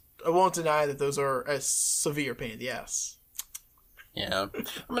 but I won't deny that those are a severe pain in the ass. Yeah,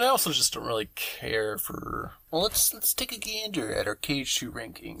 I mean, I also just don't really care for. Well, let's take a gander at our Cage 2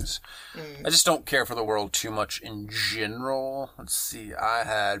 rankings. I just don't care for the world too much in general. Let's see, I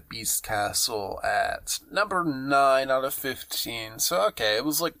had Beast Castle at number 9 out of 15. So okay, it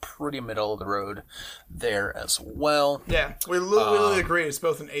was like pretty middle of the road there as well. Yeah, we literally agree. It's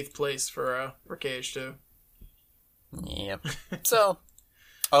both in 8th place for Cage 2. Yeah. So,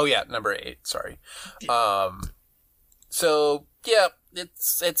 oh yeah, number 8. Sorry. So. Yeah,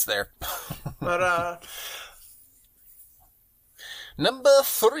 it's there. But, number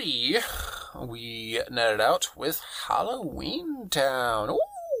 3, we netted out with Halloween Town.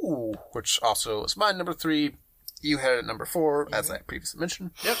 Ooh! Which also is my number 3. You had it at number 4, as I previously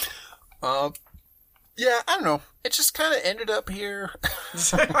mentioned. Yep. Yeah, I don't know. It just kind of ended up here.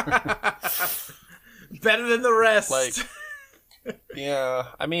 Better than the rest. Like, yeah,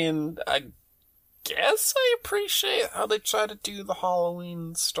 I mean, I guess I appreciate how they try to do the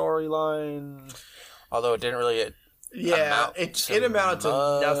Halloween storyline, although it didn't really it amounted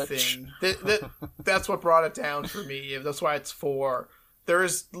to nothing. That's what brought it down for me. That's why it's 4.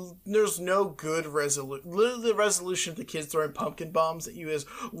 there's no good resolution. Literally, the resolution of the kids throwing pumpkin bombs at you is,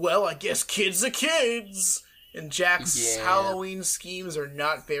 well, I guess kids are kids. And Jack's Halloween schemes are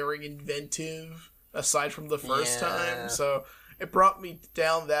not very inventive, aside from the first time. So it brought me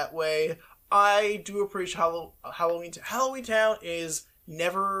down that way. I do appreciate Halloween. Halloween Town is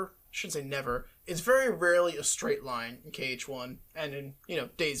never, I shouldn't say never, it's very rarely a straight line in KH1, and in,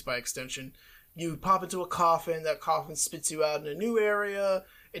 Days by extension. You pop into a coffin, that coffin spits you out in a new area.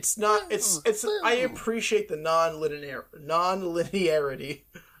 It's not, I appreciate the non-linearity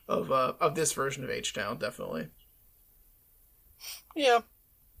of this version of H-Town, definitely. Yeah.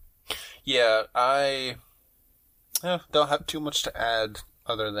 Yeah, I don't have too much to add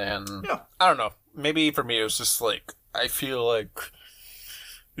other than, I don't know, maybe for me it was just like, I feel like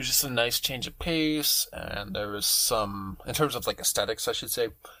it was just a nice change of pace, and there was some, in terms of like aesthetics, I should say,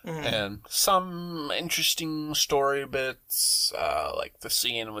 and some interesting story bits, like the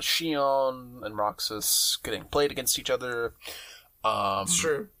scene with Shion and Roxas getting played against each other. It's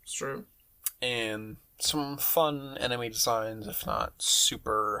true. And some fun enemy designs, if not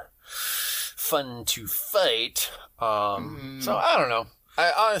super fun to fight. So I don't know.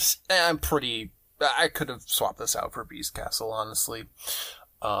 I could have swapped this out for Beast Castle, honestly.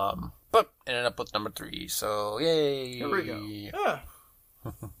 But ended up with number 3, so yay! Here we go.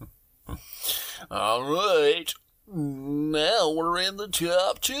 Alright. Now we're in the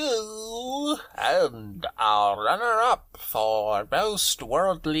top 2, and our runner-up for most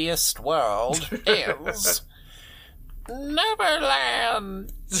worldliest world is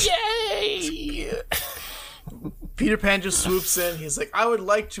Neverland! Yay! Peter Pan just swoops in. He's like, I would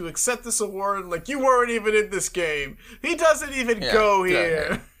like to accept this award. Like, you weren't even in this game. He doesn't even go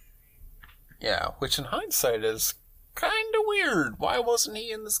here. Yeah, which in hindsight is kind of weird. Why wasn't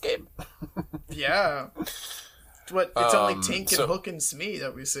he in this game? Yeah. But it's only Tink and Hook and Smee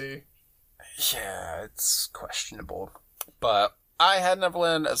that we see. Yeah, it's questionable. But I had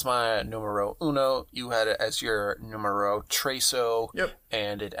Neverland as my numero uno. You had it as your numero treso. Yep.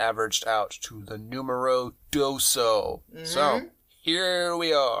 And it averaged out to the numero doso. Mm-hmm. So, here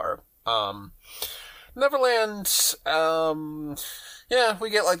we are. Neverland, yeah, we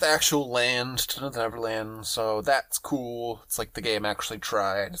get like the actual land to Neverland, so that's cool. It's like the game actually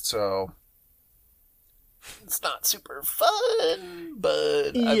tried, so it's not super fun,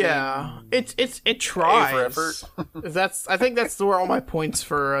 but it tries. A for effort. I think that's where all my points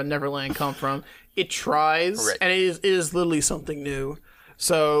for Neverland come from. It tries, right. And it is literally something new.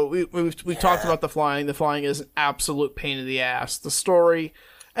 So we've talked about the flying. The flying is an absolute pain in the ass. The story,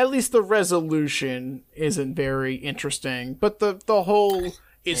 at least the resolution, isn't very interesting. But the whole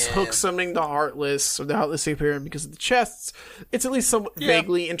is Hook summoning the Heartless, or the Heartless appearing because of the chests. It's at least somewhat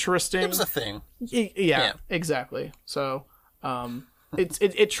vaguely interesting. It was a thing. Yeah, exactly. So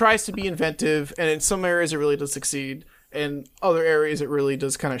it tries to be inventive, and in some areas it really does succeed. In other areas it really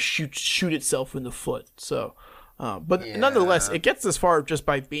does kind of shoot itself in the foot. So, but nonetheless, it gets this far just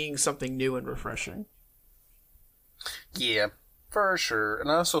by being something new and refreshing. Yeah, for sure. And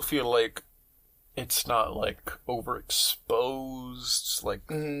I also feel like it's not, like, overexposed, like,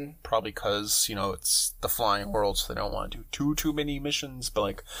 probably because, it's the flying world, so they don't want to do too many missions, but,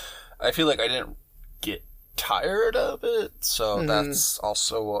 like, I feel like I didn't get tired of it, so that's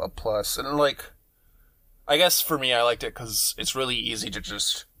also a plus. And, like, I guess for me, I liked it because it's really easy to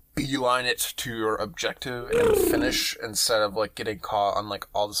just beeline it to your objective and finish instead of like getting caught on like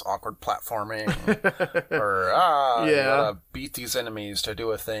all this awkward platforming or you gotta beat these enemies to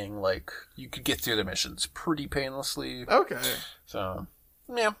do a thing. Like you could get through the missions pretty painlessly. Okay. So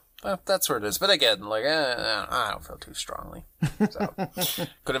yeah, that's where it is. But again, like I don't feel too strongly. So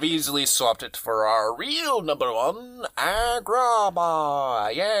could have easily swapped it for our real number 1,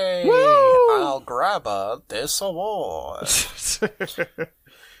 Agrabah. Yay! Woo! I'll grab this award.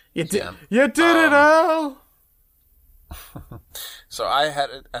 You did it, Al! So I had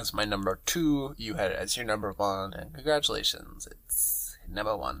it as my number 2, you had it as your number 1, and congratulations, it's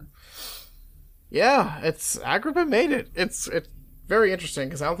number 1. Yeah, Agrabah made it. It's very interesting,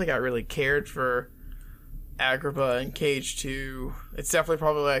 because I don't think I really cared for Agrabah and KH2. It's definitely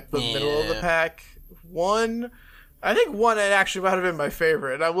probably like the middle of the pack. I think 1 had actually might have been my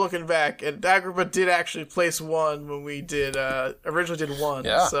favorite. And I'm looking back, and Agrabah did actually place 1 when we did originally did 1.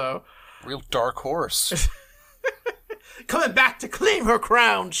 Yeah. So real dark horse. Coming back to claim her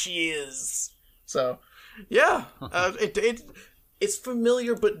crown, she is. So, yeah, it's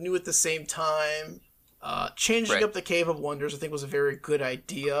familiar but new at the same time. Changing up the Cave of Wonders, I think, was a very good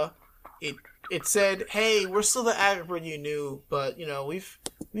idea. It said, "Hey, we're still the Agrabah you knew, but we've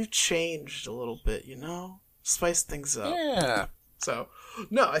changed a little bit, spice things up." Yeah. So,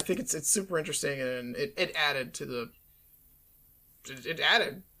 No, I think it's super interesting, and it added to the. It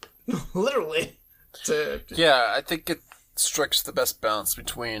added, literally, to. Yeah, I think it strikes the best balance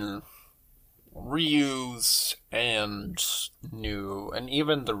between reuse and new, and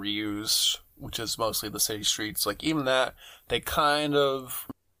even the reuse, which is mostly the city streets, like even that, they kind of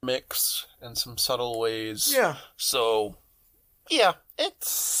mix in some subtle ways. Yeah. So, yeah,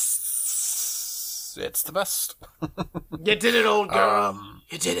 it's the best. You did it, old girl.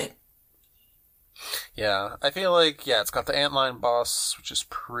 You did it. Yeah, I feel like, yeah, it's got the antlion boss, which is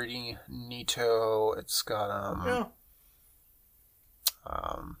pretty neato. It's got,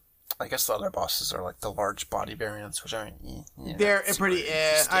 I guess the other bosses are like the large body variants, which aren't, they're pretty,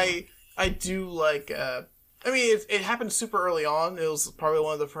 I do like, I mean, it happened super early on. It was probably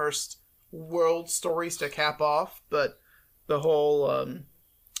one of the first world stories to cap off, but the whole,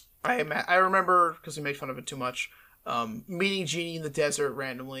 I remember, because we made fun of it too much, meeting Genie in the desert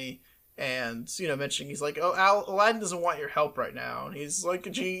randomly, and, mentioning, he's like, oh, Aladdin doesn't want your help right now, and he's like,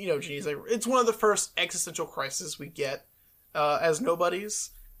 Genie's like, it's one of the first existential crises we get, as nobodies,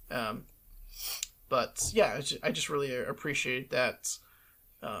 but, yeah, I just really appreciate that,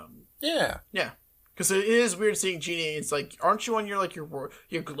 Yeah. Because it is weird seeing Genie. It's like, aren't you on your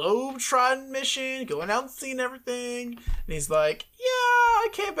globe-trotting mission, going out and seeing everything? And he's like, yeah, I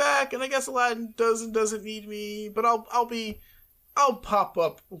came back, and I guess Aladdin doesn't need me, but I'll pop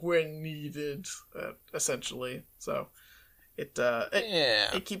up when needed, essentially. So it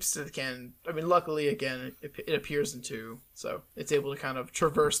keeps to the canon. I mean, luckily, again, it appears in 2, so it's able to kind of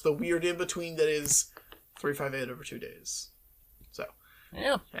traverse the weird in between that is 358 over 2 days. So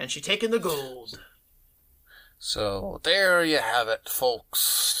yeah, and she taken the gold. So, there you have it,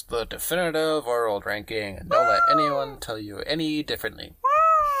 folks. The definitive world ranking, and don't let anyone tell you any differently.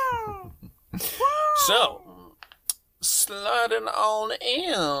 So, sliding on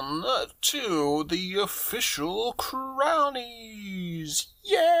in to the official crownies.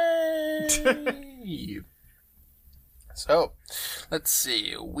 Yay! So, let's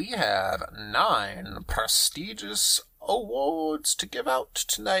see. We have 9 prestigious awards to give out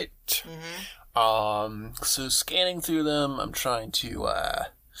tonight. Mm-hmm. So scanning through them, I'm trying to,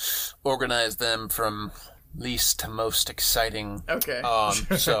 organize them from least to most exciting. Okay.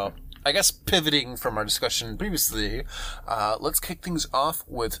 So, I guess pivoting from our discussion previously, let's kick things off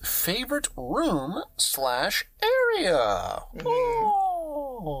with favorite room / area. Mm-hmm.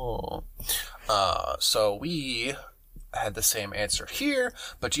 Oh. So we had the same answer here,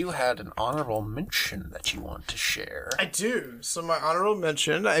 but you had an honorable mention that you want to share. I do. So my honorable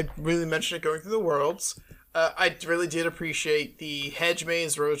mention, I really mentioned it going through the worlds. I really did appreciate the hedge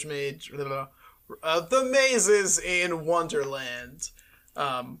maze, road maze, the mazes in Wonderland.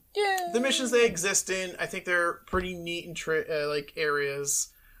 The missions they exist in, I think they're pretty neat and areas.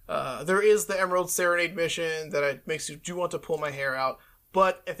 There is the Emerald Serenade mission that makes you do want to pull my hair out.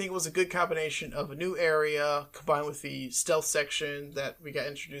 But I think it was a good combination of a new area combined with the stealth section that we got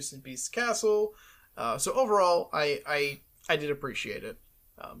introduced in Beast's Castle. So overall, I did appreciate it.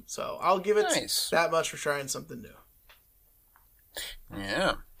 So I'll give it that much for trying something new.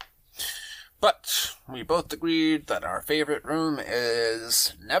 Yeah. But we both agreed that our favorite room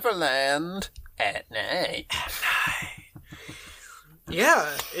is Neverland at night.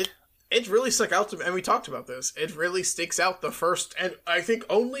 Yeah, it really stuck out to me, and we talked about this. It really sticks out the first, and I think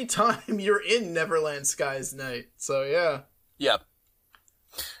only time you're in Neverland Skies Night. So, yeah. Yeah.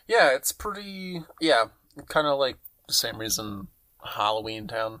 Yeah, it's pretty, kind of like the same reason Halloween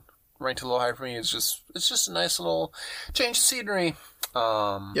Town ranked a little high for me. It's just a nice little change of scenery.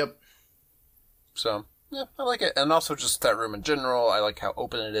 Yep. So, yeah, I like it. And also just that room in general, I like how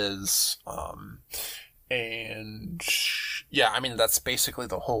open it is. And yeah, I mean, that's basically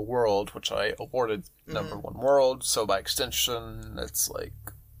the whole world, which I awarded number 1 world. So by extension, it's like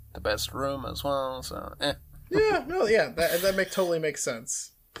the best room as well. So, Yeah, no, yeah, that totally makes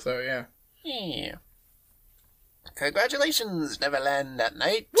sense. So, yeah. Yeah. Congratulations, Neverland at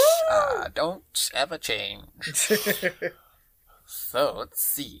night. Don't ever change. So, let's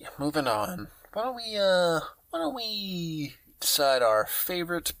see. Moving on. Why don't we decide our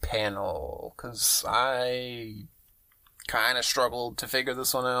favorite panel? Because I kind of struggled to figure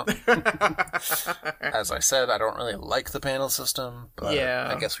this one out. As I said, I don't really like the panel system, but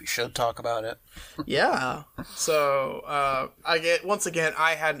I guess we should talk about it. Yeah. So, once again,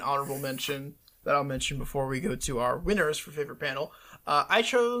 I had an honorable mention that I'll mention before we go to our winners for favorite panel. I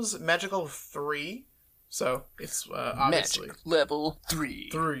chose Magical 3. So it's obviously Magic level 3.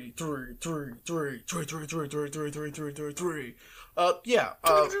 Three. Yeah.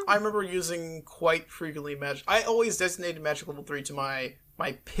 I remember using quite frequently magic. I always designated magic level 3 to my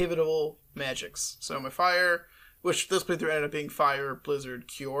pivotal magics. So my fire, which this playthrough ended up being fire, blizzard,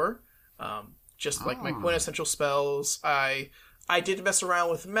 cure. Just like my quintessential spells. I did mess around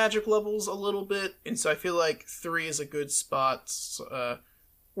with magic levels a little bit, and so I feel like 3 is a good spot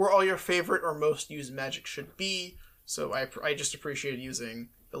where all your favorite or most used magic should be. So I just appreciated using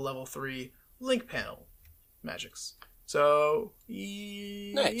the level 3 link panel magics. So,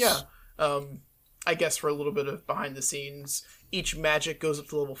 nice. Yeah. I guess for a little bit of behind the scenes, each magic goes up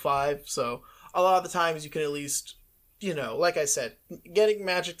to level 5, so a lot of the times you can at least, like I said, getting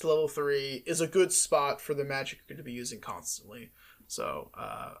magic to level 3 is a good spot for the magic you're going to be using constantly. So,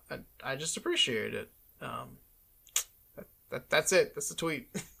 I just appreciate it. That's it. That's the tweet.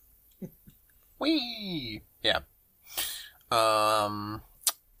 Whee! Yeah.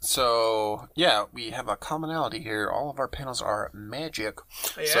 So, yeah, we have a commonality here. All of our panels are magic.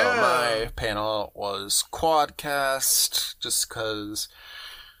 Yeah. So my panel was Quadcast, just because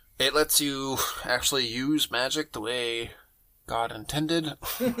it lets you actually use magic the way God intended,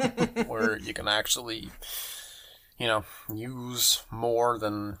 where you can actually, use more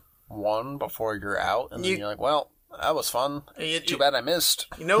than one before you're out, and then you're like, well, that was fun. Too bad I missed.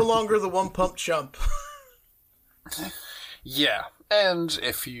 You're no longer the one pump chump. Yeah, and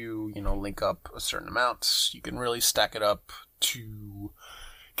if you, link up a certain amount, you can really stack it up to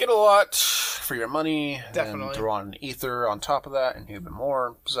get a lot for your money. Definitely. And throw on an ether on top of that and even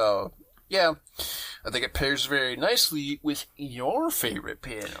more. So, yeah, I think it pairs very nicely with your favorite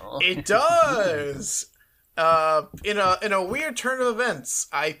panel. It does! In a weird turn of events,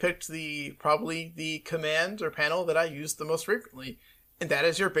 I picked probably the command or panel that I used the most frequently, and that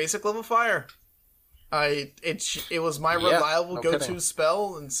is your basic level fire. It was my reliable go-to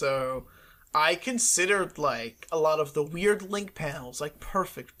spell, and so I considered like a lot of the weird link panels, like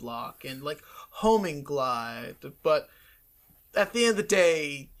Perfect Block and like Homing Glide, but at the end of the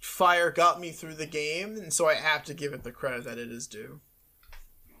day, fire got me through the game, and so I have to give it the credit that it is due.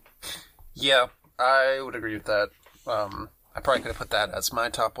 Yeah, I would agree with that. I probably could have put that as my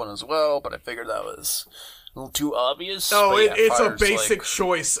top one as well, but I figured that was a little too obvious. Oh, yeah, it's a basic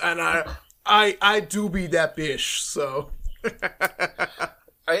choice, and I do be that bish, so.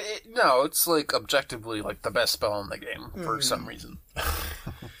 No, it's like objectively like the best spell in the game for some reason.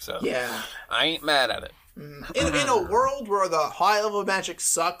 So yeah, I ain't mad at it. In a world where the high level magic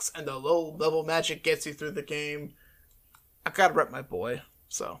sucks and the low level magic gets you through the game, I gotta rep my boy.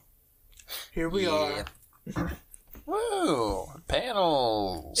 So here we are. Woo!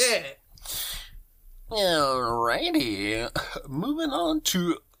 Panels. Yeah. Alrighty, moving on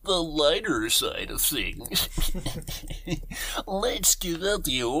to the lighter side of things. Let's give out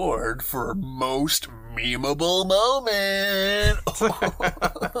the award for most memeable moment.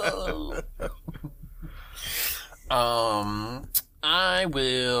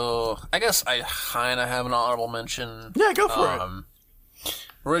 I guess I kind of have an honorable mention. Yeah, go for it.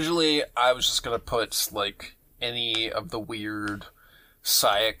 Originally, I was just gonna put like any of the weird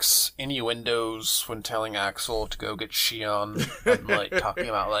Sayek's innuendos when telling Axel to go get Shion, and like talking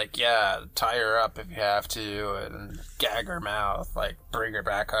about like, yeah, tie her up if you have to, and gag her mouth, like bring her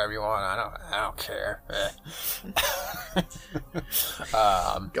back however you want. I don't care.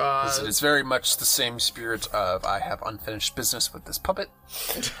 God. It's very much the same spirit of I have unfinished business with this puppet.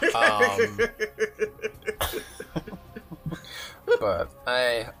 But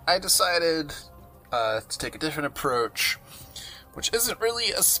I decided to take a different approach, which isn't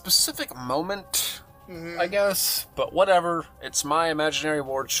really a specific moment, I guess, but whatever. It's my imaginary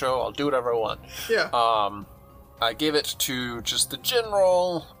award show. I'll do whatever I want. Yeah. I gave it to just the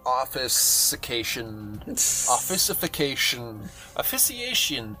general officiation,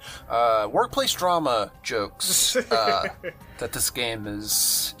 workplace drama jokes that this game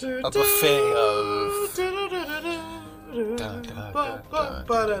is a buffet of.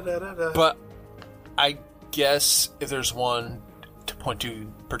 But I guess if there's one to point to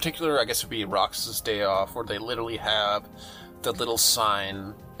in particular, I guess it would be Roxas' Day Off, where they literally have the little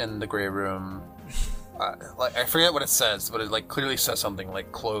sign in the gray room. Like I forget what it says, but it like clearly says something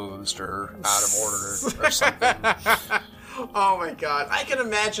like closed or out of order or something. Oh my god, I can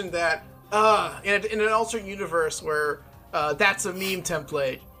imagine that in an alternate universe where that's a meme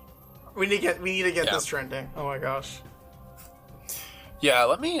template. We need to get this trending. Oh my gosh. Yeah,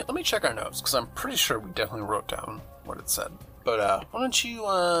 let me check our notes, because I'm pretty sure we definitely wrote down what it said. But why don't you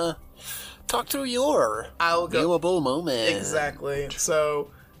talk through your memeable moment? Exactly.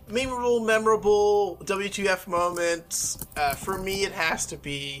 So memorable WTF moment. For me, it has to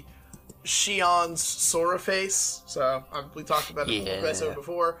be Shion's Sora face. So we talked about it in the episode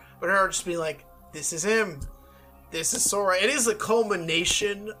before, but her just being like, "This is him. This is Sora." It is a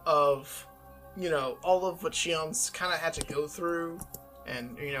culmination of, all of what Shion's kind of had to go through,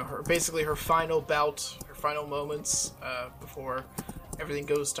 and her final bout, her final moments before everything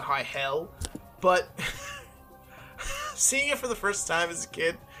goes to high hell. But seeing it for the first time as a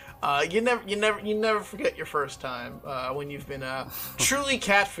kid, you never forget your first time when you've been truly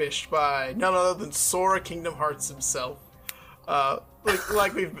catfished by none other than Sora Kingdom Hearts himself.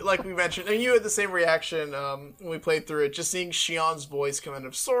 Like we mentioned, and you had the same reaction when we played through it. Just seeing Shion's voice come out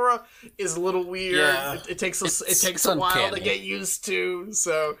of Sora is a little weird. Yeah, it takes a while to get used to.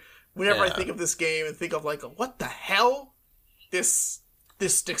 So whenever I think of this game and think of what the hell, this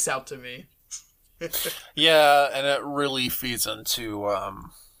sticks out to me. Yeah, and it really feeds into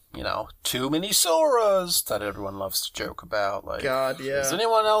too many Soras that everyone loves to joke about. Like, God, yeah. Is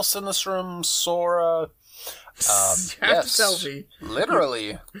anyone else in this room Sora? Yes, to tell me.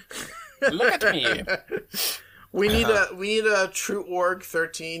 Literally. Look at me. We need a True Org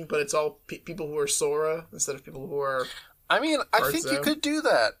 13, but it's all people who are Sora instead of people who are. I mean, I think you could do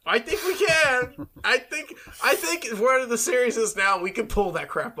that. I think we can. I think where the series is now, we could pull that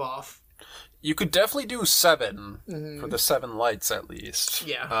crap off. You could definitely do 7 for the 7 lights at least.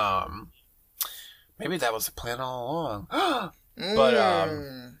 Yeah. Maybe that was the plan all along. But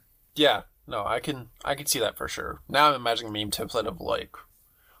yeah. No, I can see that for sure. Now I'm imagining a meme template of like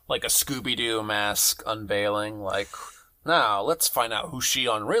a Scooby-Doo mask unveiling. Like, now let's find out who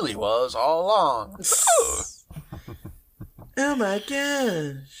Shion really was all along. Oh my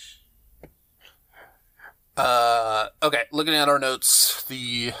gosh. Okay, looking at our notes,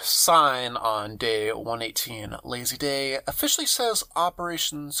 the sign on day 118, Lazy Day, officially says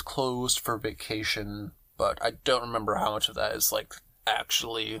operations closed for vacation, but I don't remember how much of that is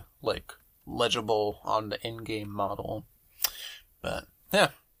actually legible on the in-game model. But yeah,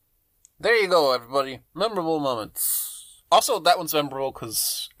 there you go, everybody. Memorable moments. Also, that one's memorable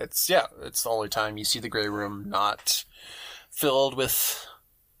because it's the only time you see the Grey Room not filled with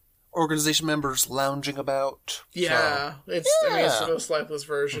organization members lounging about. Yeah, so, it's the most lifeless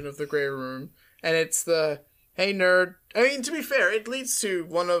version of the Grey Room, and it's the hey nerd. I mean, to be fair, it leads to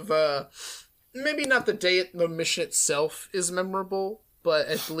one of maybe not the mission itself is memorable, but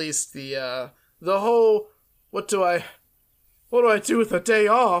at least the whole what do I do with a day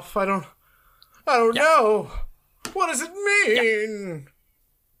off? I don't know. What does it mean?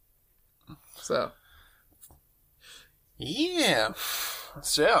 Yeah. So yeah.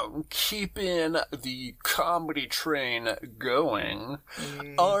 So, keeping the comedy train going,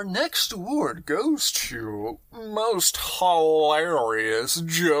 our next award goes to Most Hilarious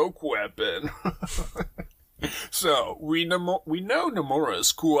Joke Weapon. So, we know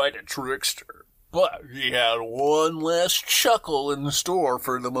Nomura's quite a trickster, but he had one last chuckle in the store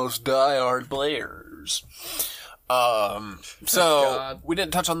for the most diehard players. So, we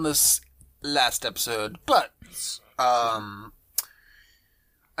didn't touch on this last episode, but,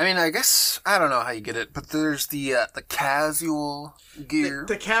 I mean, I guess, I don't know how you get it, but there's the casual gear.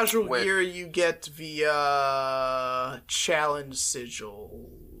 The casual gear you get via challenge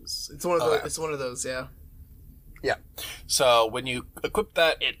sigils. It's one of those, yeah. Yeah. So when you equip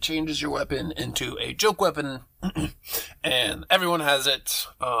that, it changes your weapon into a joke weapon, and everyone has it.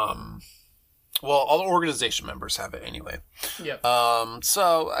 Well, all the organization members have it anyway. Yeah.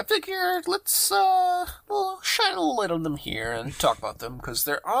 So I figured let's we'll shine a little light on them here and talk about them because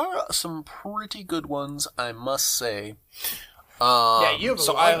there are some pretty good ones, I must say. Yeah, you have a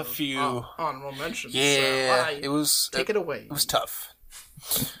so lot I have a few honorable mentions. Yeah, so it was take it away. It was tough.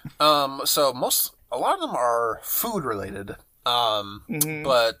 So a lot of them are food related.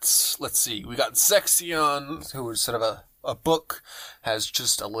 But let's see. We got Zexion, who instead of a book has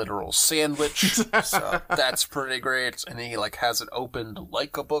just a literal sandwich. So that's pretty great. And he has it opened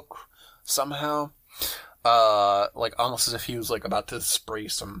like a book somehow. Almost as if he was about to spray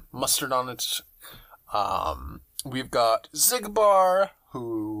some mustard on it. We've got Zigbar,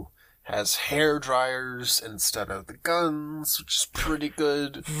 who has hair dryers instead of the guns, which is pretty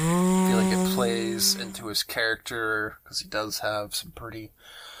good. I feel like it plays into his character because he does have some pretty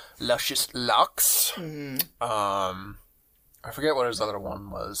luscious locks. I forget what his other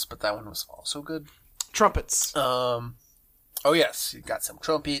one was, but that one was also good. Trumpets. Oh yes, you got some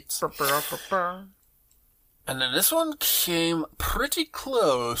trumpets. And then this one came pretty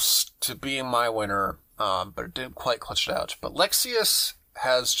close to being my winner, but it didn't quite clutch it out. But Lexaeus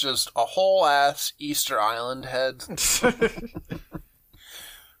has just a whole ass Easter Island head.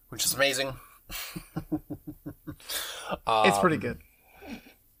 which is amazing. It's pretty good.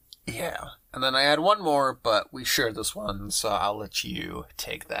 Yeah. And then I had one more, but we shared this one, so I'll let you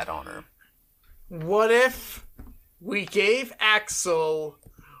take that honor. What if we gave Axel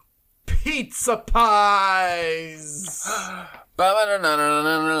pizza pies? Yeah,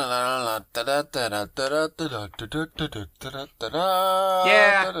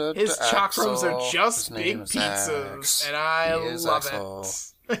 his chakrams are just big pizzas, and I love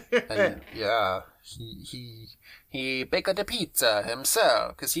it. And, yeah, he baked a pizza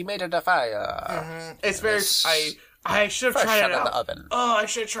himself because he made it a fire. Mm-hmm. It's very. I should have tried it out. The oven. Oh, I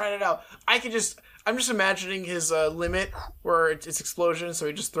should have tried it out. I'm just imagining his limit where it's explosion, so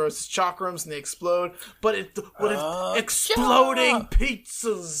he just throws his chakrams and they explode. But exploding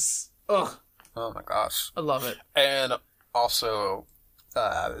pizzas. Ugh. Oh my gosh. I love it. And also,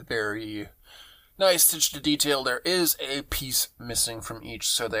 very nice attention to detail. There is a piece missing from each,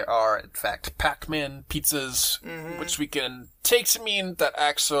 so they are, in fact, Pac-Man pizzas, which we can take to mean that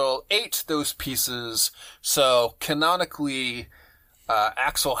Axel ate those pieces. So, canonically,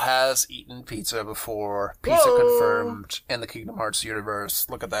 Axel has eaten pizza before. Pizza confirmed in the Kingdom Hearts universe.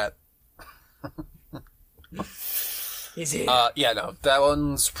 Look at that. Is it? Yeah, no, that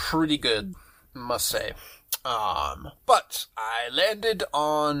one's pretty good, must say. But I landed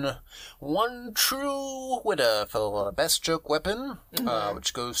on one true winner for Best Joke Weapon,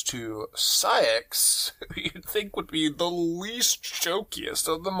 which goes to Saïx, who you'd think would be the least jokiest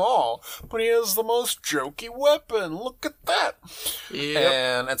of them all, but he has the most jokey weapon. Look at that. Yep.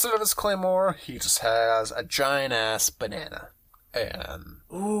 And instead of his claymore, he just has a giant-ass banana. And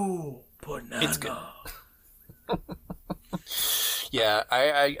ooh, banana. it's good. Yeah,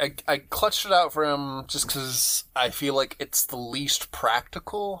 I clutched it out for him just because I feel like it's the least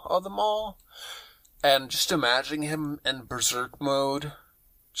practical of them all. And just imagining him in berserk mode,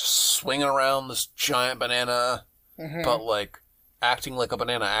 just swinging around this giant banana, but, like, acting like a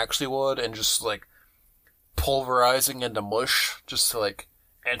banana actually would, and just, like, pulverizing into mush, just, like,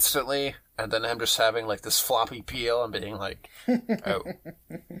 instantly, and then him just having, like, this floppy peel and being like, oh,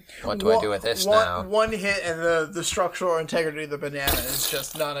 what do I do with this now? One hit and the structural integrity of the banana is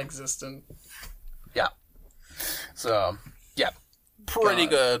just non-existent. Yeah. So, yeah, pretty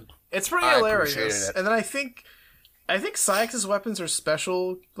good. It's pretty hilarious. And then I think Saïx's weapons are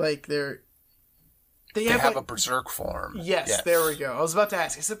special, like, they have like, a berserk form. Yes, there we go. I was about to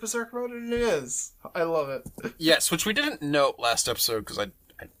ask, is it berserk mode? And it is. I love it. Yes, which we didn't note last episode because I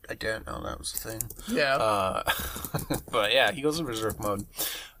didn't know that was a thing. Yeah. But yeah, he goes in berserk mode.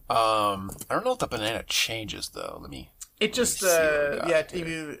 I don't know if the banana changes though. Let me. It just if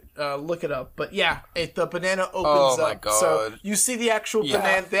you look it up, but yeah, the banana opens my up. God. So you see the actual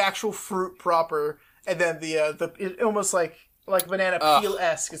banana, the actual fruit proper, and then it almost like banana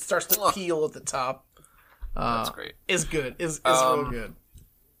peel-esque. It starts to peel at the top. That's great. Is good. Is real good.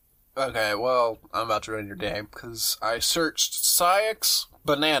 Okay, well, I'm about to ruin your day because I searched Saïx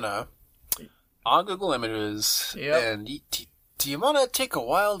banana on Google Images, and do you want to take a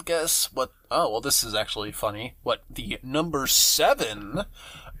wild guess what... Oh, well, this is actually funny. What the number 7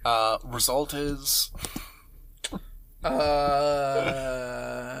 result is?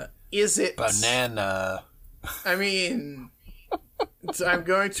 Is it... Banana. I mean... I'm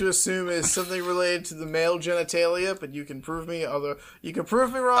going to assume it's something related to the male genitalia, but you can prove me wrong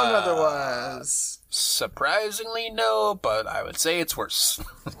otherwise. Surprisingly, no, but I would say it's worse.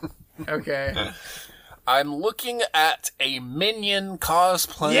 Okay. I'm looking at a minion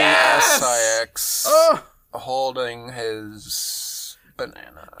cosplay as Saïx holding his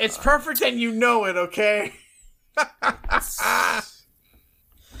banana. It's perfect and you know it, okay?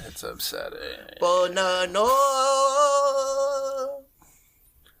 It's upsetting. Banana.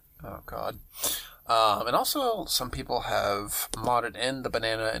 Oh, God. And also, some people have modded in the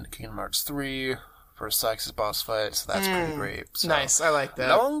banana in Kingdom Hearts 3 for Saïx's boss fight, so that's pretty great. So, nice, I like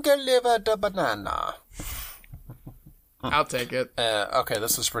that. Longer live the banana. I'll take it. Okay,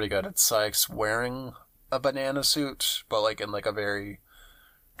 this is pretty good. It's Saïx wearing a banana suit, but like in like a very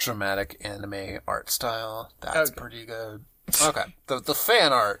dramatic anime art style. That's pretty good. Okay, the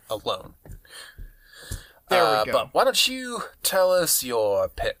fan art alone. There we go. But why don't you tell us your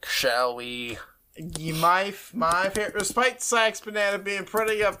pick, shall we? My favorite, despite Saïx banana being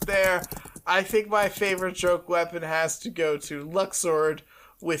pretty up there, I think my favorite joke weapon has to go to Luxord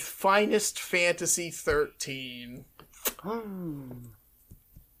with Finest Fantasy 13.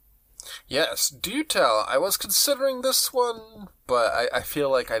 Yes, do tell. I was considering this one, but I feel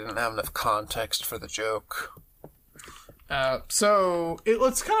like I didn't have enough context for the joke. So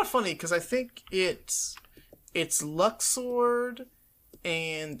it's kind of funny because I think it's Luxord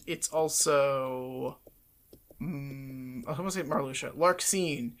and it's also I was gonna say Marluxia,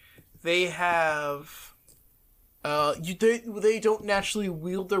 Larxene. They have they don't naturally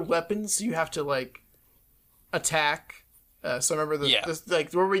wield their weapons. So you have to like attack. So remember this,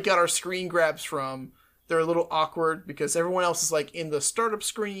 like where we got our screen grabs from. They're a little awkward because everyone else is like in the startup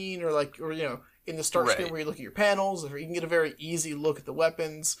screen or in the start screen where you look at your panels, or you can get a very easy look at the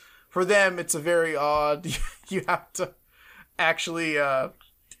weapons. For them, it's a very odd. You have to actually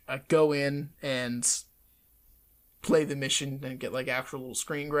go in and play the mission and get like actual little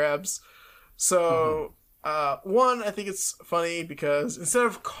screen grabs. So, one, I think it's funny because instead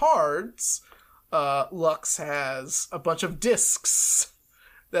of cards, Lux has a bunch of discs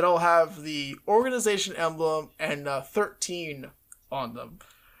that all have the organization emblem and 13 on them.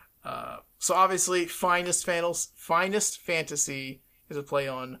 So obviously, Finest Fantasy is a play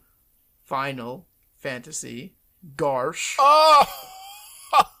on Final Fantasy Garsh. Oh!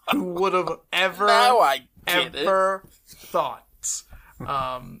 Who would have ever thought?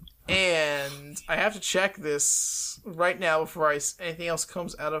 And I have to check this right now before anything else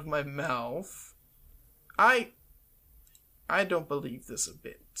comes out of my mouth. I don't believe this a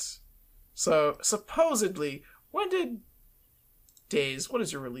bit. So supposedly, when did Days? What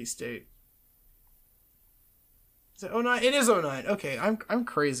is your release date? Is it 09? It is 09. Okay, I'm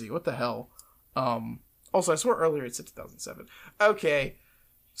crazy. What the hell? Also, I swore earlier it said 2007. Okay,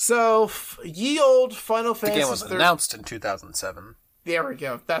 so ye old Final Fantasy. The game was announced in 2007. There we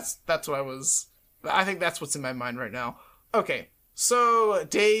go. That's what I was. I think that's what's in my mind right now. Okay, so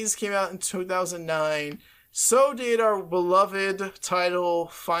Days came out in 2009. So did our beloved title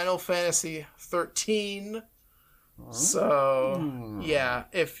Final Fantasy 13. So yeah,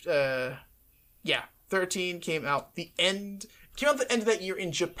 13 came out the end of that year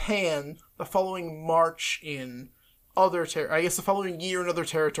in Japan. The following March in the following year in other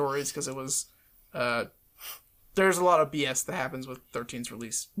territories, because it was there's a lot of BS that happens with 13's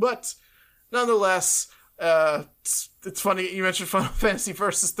release. But nonetheless, it's funny you mentioned Final Fantasy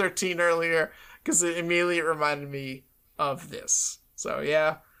Versus 13 earlier, because it immediately reminded me of this. So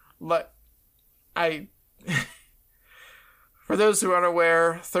yeah, for those who aren't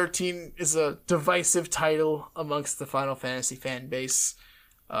aware, 13 is a divisive title amongst the Final Fantasy fan base.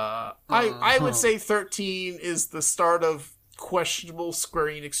 I would say 13 is the start of questionable Square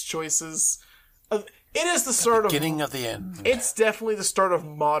Enix choices. It is the start of beginning of the end. It's definitely the start of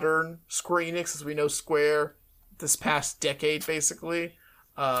modern Square Enix, as we know Square this past decade, basically.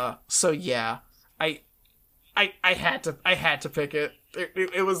 So yeah, I had to pick it.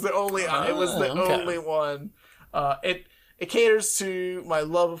 It was the only only one. It caters to my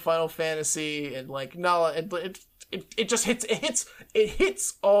love of Final Fantasy and like knowledge. It just hits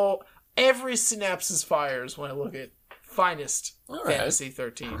every synapses fires when I look at Finest Fantasy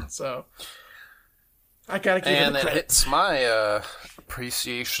 13. So I gotta give it a credit. And it hits my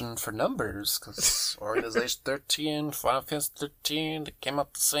appreciation for numbers, because Organization 13, Final Fantasy 13, they came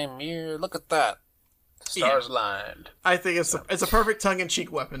out the same year. Look at that. Stars aligned. I think it's a perfect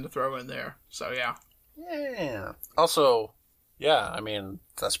tongue-in-cheek weapon to throw in there. So yeah. Yeah. Also, yeah, I mean,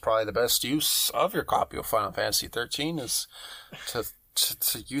 that's probably the best use of your copy of Final Fantasy 13 is to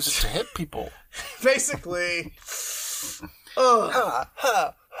use it to hit people. Basically. Ha,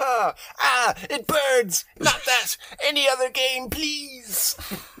 ha, ha. Ah, it burns! Not that! Any other game, please!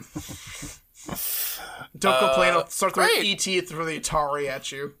 Don't complain, I'll start throwing E.T. through the Atari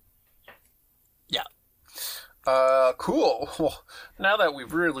at you. Yeah. Cool. Well, now that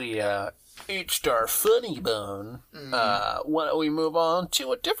we've really, itched our funny bone, why don't we move on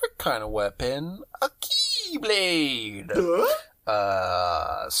to a different kind of weapon, a Keyblade.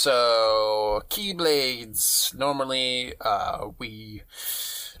 So Keyblades, normally, we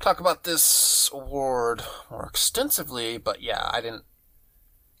talk about this award more extensively, but yeah, I didn't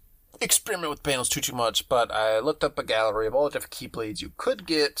experiment with panels too much, but I looked up a gallery of all the different Keyblades you could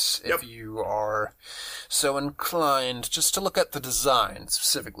get if you are so inclined, just to look at the design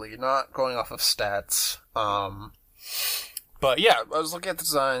specifically, not going off of stats. But yeah, I was looking at the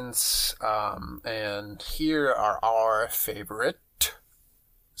designs, and here are our favorite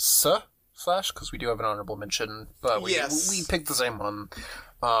Flash, because we do have an honorable mention, but we picked the same one.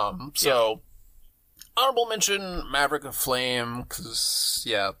 Honorable mention, Maverick of Flame, because,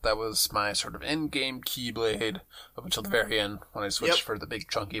 yeah, that was my sort of end-game Keyblade up until the very end when I switched for the big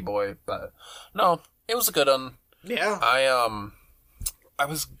chunky boy, but no, it was a good one. Yeah. I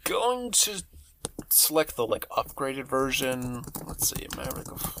was going to select the, upgraded version. Let's see,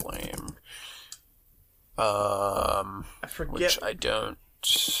 Maverick of Flame. I forget. Which I don't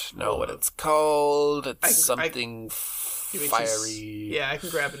know what it's called. It's something fiery. Yeah, I can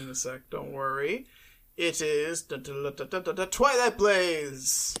grab it in a sec. Don't worry. It is Twilight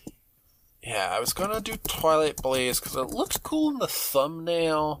Blaze. Yeah, I was gonna do Twilight Blaze because it looked cool in the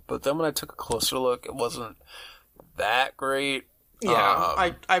thumbnail, but then when I took a closer look, it wasn't that great.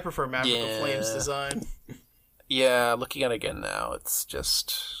 Yeah, I prefer Maverick of Flame's design. Yeah, looking at it again now, it's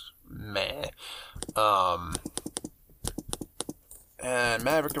just meh. And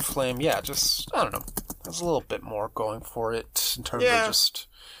Maverick of Flame, yeah, just, I don't know. There's a little bit more going for it in terms of just...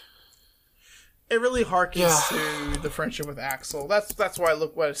 It really harkens to the friendship with Axel. That's why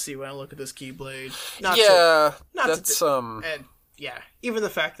what I see when I look at this Keyblade. And even the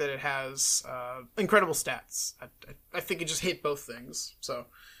fact that it has incredible stats. I think it just hit both things. So,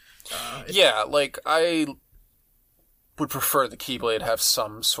 I would prefer the Keyblade have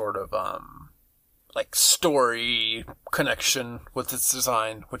some sort of story connection with its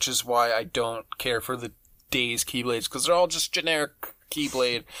design, which is why I don't care for the Days Keyblades, because they're all just generic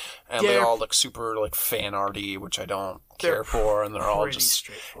Keyblade, and they all look super fan arty, which I don't care for, and they're all just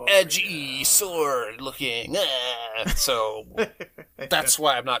edgy sword looking. So that's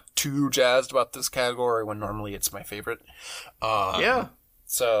why I'm not too jazzed about this category when normally it's my favorite.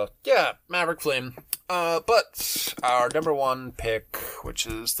 So yeah, Maverick Flame. But our number one pick, which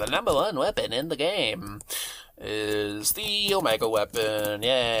is the number one weapon in the game, is the Omega weapon.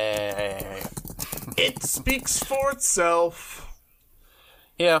 Yay! It speaks for itself.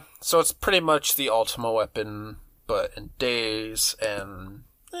 Yeah, so it's pretty much the Ultima weapon, but in Days, and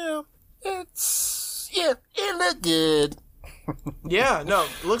it looked good.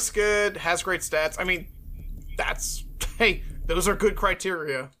 It looks good, has great stats. I mean, those are good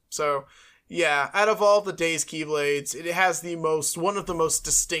criteria. So, yeah, out of all the Days Keyblades, it has one of the most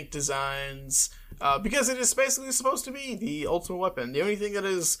distinct designs, because it is basically supposed to be the Ultima weapon. The only thing that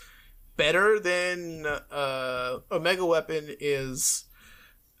is better than Omega weapon is...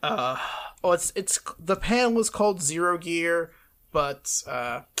 it's the panel was called Zero Gear, but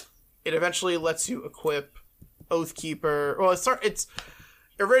it eventually lets you equip Oathkeeper. Well,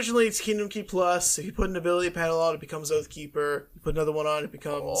 originally it's Kingdom Key Plus. If you put an ability panel on, it becomes Oathkeeper. You put another one on, it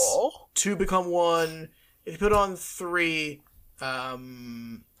becomes 2 become 1. If you put on 3,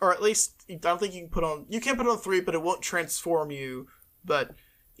 or at least I don't think you can't put on 3, but it won't transform you. But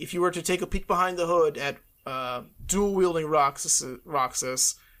if you were to take a peek behind the hood at dual wielding Roxas,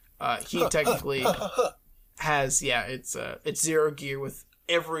 he technically has it's Zero Gear with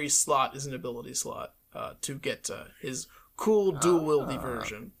every slot is an ability slot to get his cool dual wieldy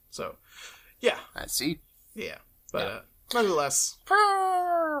version. So yeah, I see. Yeah, but nonetheless,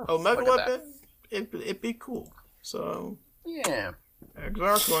 Omega weapon it'd be cool. So yeah,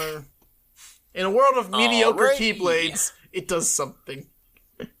 exactly. In a world of mediocre Keyblades, it does something.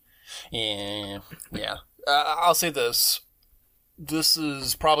 Yeah. I'll say this. This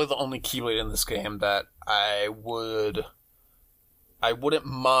is probably the only Keyblade in this game that I wouldn't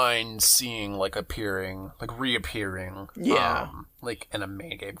mind seeing reappearing. Yeah. In a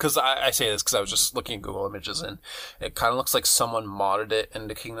main game. Because I say this because I was just looking at Google Images and it kind of looks like someone modded it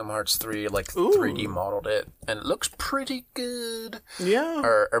into Kingdom Hearts 3, 3D modeled it, and it looks pretty good. Yeah.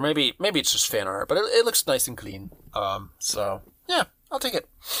 Or maybe it's just fan art, but it looks nice and clean. So yeah, I'll take it.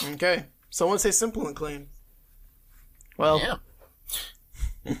 Okay. Someone say simple and clean. Well. Yeah.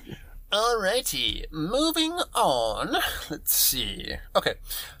 Alrighty, moving on. Let's see. Okay,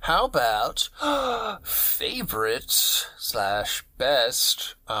 how about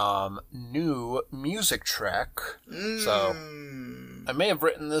favorite/best new music track? So, I may have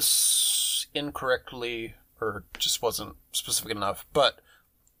written this incorrectly or just wasn't specific enough, but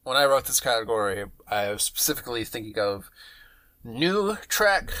when I wrote this category, I was specifically thinking of new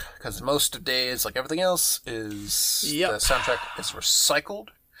track, because most of Days, like everything else, is the soundtrack is recycled.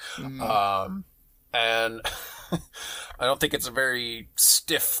 And I don't think it's a very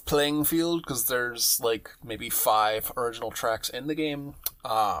stiff playing field, because there's maybe 5 original tracks in the game.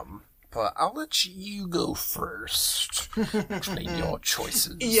 But I'll let you go first. Make your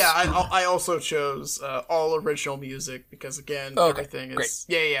choices. Yeah, I also chose all original music, because again, everything is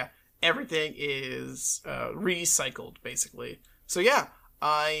everything is recycled basically. So yeah,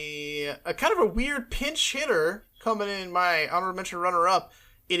 I kind of a weird pinch hitter coming in my honorable mention runner-up.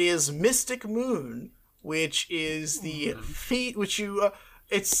 It is Mystic Moon, which is the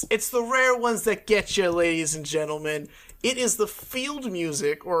it's the rare ones that get you, ladies and gentlemen. It is the field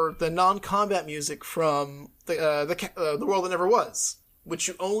music or the non-combat music from the World That Never Was, which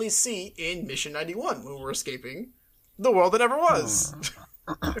you only see in Mission 91 when we're escaping the World That Never Was.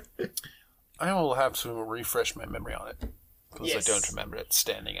 I will have to refresh my memory on it, because I don't remember it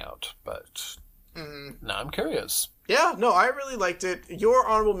standing out, but now I'm curious. Yeah, no, I really liked it. Your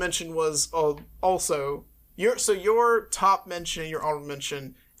honorable mention was also your top mention, your honorable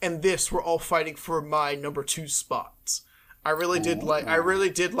mention, and this were all fighting for my number 2 spots. I really did like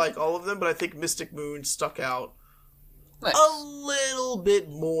all of them, but I think Mystic Moon stuck out a little bit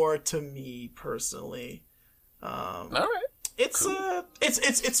more to me personally. All right. It's cool.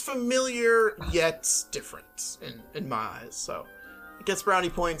 It's familiar yet different in my eyes, so it gets brownie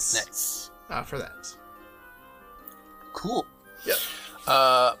points. Nice. For that. Cool. Yep.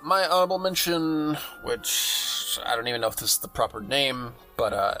 My honorable mention, which I don't even know if this is the proper name,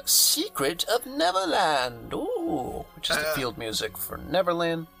 but Secret of Neverland. Ooh, which is the field music for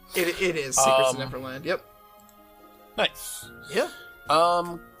Neverland. It is Secrets of Neverland. Yep. Nice. Yeah.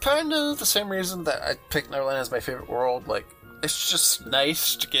 Kind of the same reason that I picked Neverland as my favorite world. Like, it's just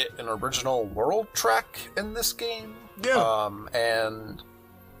nice to get an original world track in this game. Yeah. And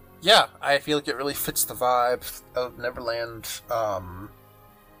yeah, I feel like it really fits the vibe of Neverland. And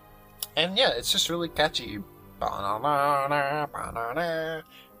yeah, it's just really catchy. Like,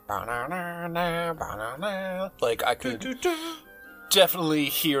 I could definitely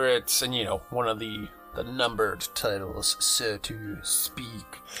hear it in, one of the numbered titles, so to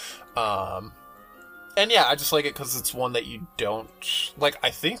speak. And yeah, I just like it because it's one that you don't... Like,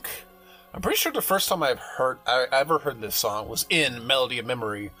 I'm pretty sure the first time I ever heard this song was in Melody of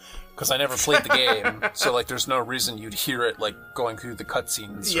Memory, because I never played the game, so, like, there's no reason you'd hear it, like, going through the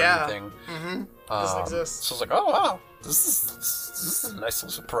cutscenes or anything. Mm-hmm. Doesn't exist. So I was like, oh, wow, this is a nice little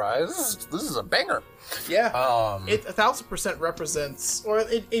surprise. This is a banger. Yeah. It 1000% represents, or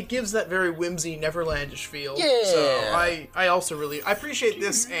it gives that very whimsy Neverlandish feel. Yeah. So I also really, I appreciate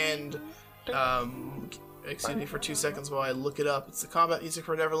this, and, excuse me for 2 seconds while I look it up. It's the combat music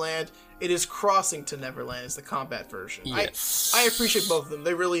for Neverland. It is Crossing to Neverland is the combat version. Yes. I appreciate both of them.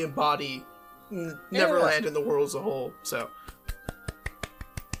 They really embody Neverland and the world as a whole. So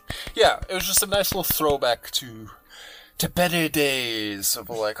yeah, it was just a nice little throwback to better days of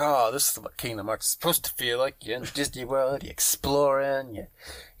like, oh, this is what Kingdom Hearts is supposed to feel like. You're in Disney World, you're exploring,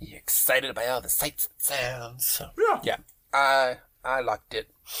 you're excited by all the sights and sounds. So yeah, I liked it.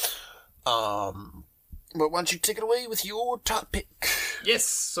 But why don't you take it away with your top pick? Yes,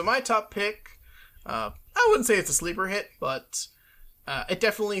 so my top pick, I wouldn't say it's a sleeper hit, but it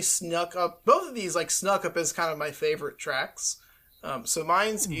definitely snuck up. Both of these snuck up as kind of my favorite tracks. So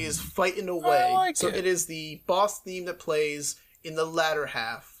mine's is Fightin' Away. It is the boss theme that plays in the latter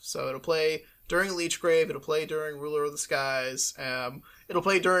half. So it'll play during Leechgrave, it'll play during Ruler of the Skies, it'll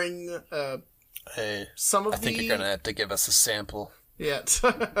play during some of the... I think you're gonna have to give us a sample. Yeah.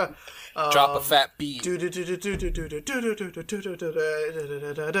 Drop a fat beat.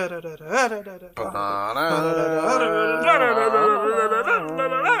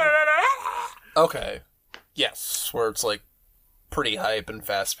 Okay. Yes, where it's like pretty hype and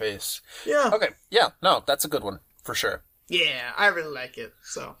fast paced. Yeah. Okay. Yeah. No, that's a good one for sure. Yeah, I really like it.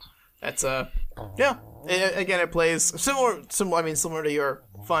 So that's yeah. Again, it plays similar to your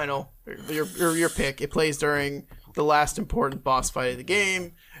final your pick. It plays during the last important boss fight of the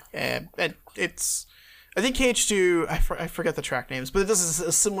game, and it's, I think KH2, I forget the track names, but it does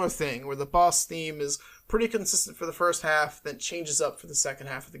a similar thing where the boss theme is pretty consistent for the first half, then changes up for the second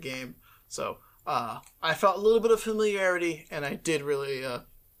half of the game. So I felt a little bit of familiarity, and I did really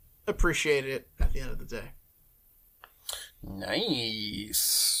appreciate it at the end of the day.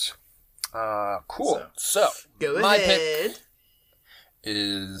 Nice. Cool. So my pick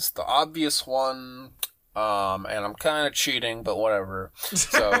is the obvious one. And I'm kind of cheating, but whatever.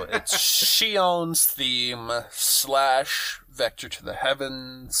 So it's Shion's theme / Vector to the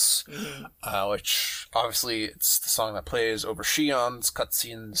Heavens, which obviously it's the song that plays over Shion's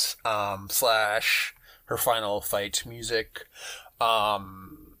cutscenes / her final fight music. I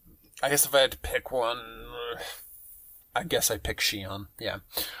guess if I had to pick one, I guess I'd pick Shion. Yeah.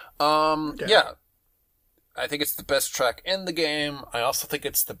 Okay. Yeah. I think it's the best track in the game. I also think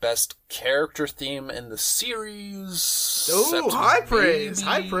it's the best character theme in the series. Oh, high praise!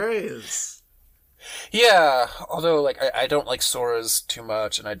 High praise! Yeah, although I don't like Sora's too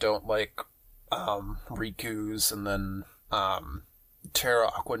much, and I don't like Riku's, and then Terra,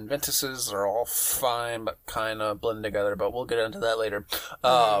 Aqua, and Ventus's are all fine, but kind of blend together. But we'll get into that later.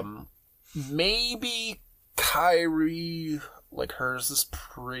 Maybe Kairi. Hers is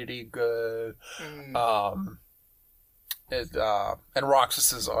pretty good. And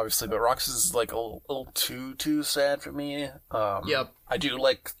Roxas is obviously, but Roxas is a little too sad for me. Yep. I do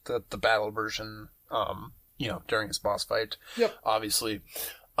like the battle version, during his boss fight. Yep. Obviously.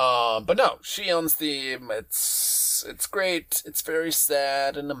 But no, Shion's theme, it's great. It's very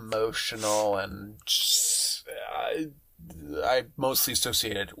sad and emotional, and just, I mostly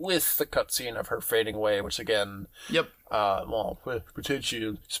associated with the cutscene of her fading away, which again, Yep. well,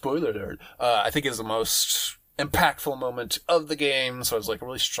 potential spoiler alert, I think is the most impactful moment of the game. So it's like a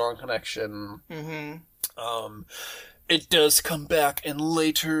really strong connection. Mm-hmm. It does come back in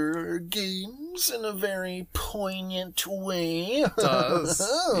later games in a very poignant way. It does.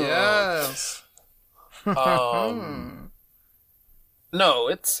 Yes. No,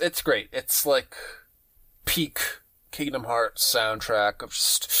 it's great. It's like peak Kingdom Hearts soundtrack of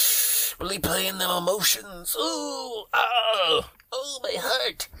just really playing them emotions. Ooh, oh, my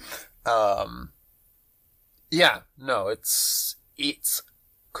heart. Yeah, no, it's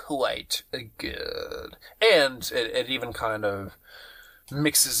quite good. And it even kind of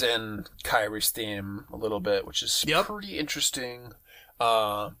mixes in Kyrie's theme a little bit, which is pretty interesting.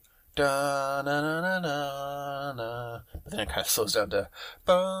 Da na na na na na. But then it kind of slows down to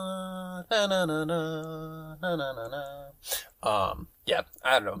ba na na na na na na na. Yeah,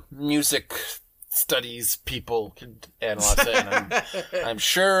 I don't know. Music studies people can analyze it, and I'm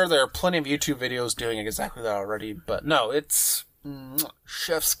sure there are plenty of YouTube videos doing exactly that already. But no, it's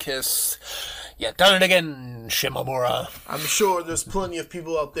chef's kiss. Yeah, done it again, Shimomura. I'm sure there's plenty of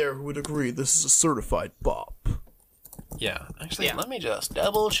people out there who would agree this is a certified bop. Yeah, actually, let me just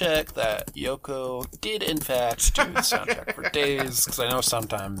double check that Yoko did in fact do the soundtrack for Days, because I know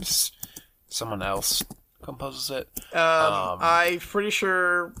sometimes someone else composes it. I'm pretty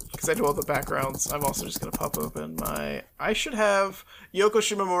sure, because I do all the backgrounds, I'm also just going to pop open my... I should have... Yoko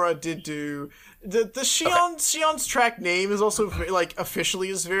Shimomura did do... The Shion's track name is also, like, officially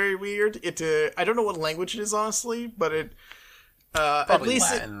is very weird. I don't know what language it is, honestly, but it... at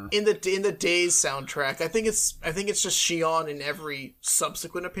least in the Days soundtrack, I think it's just Shion in every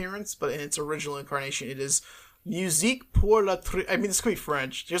subsequent appearance, but in its original incarnation, it is Musique pour la I mean, this could be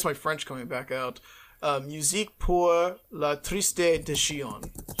French. Here's my French coming back out. Musique pour la triste de Shion.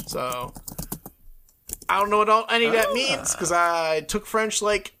 So I don't know what any of that means because I took French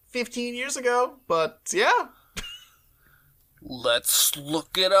like 15 years ago, but yeah. Let's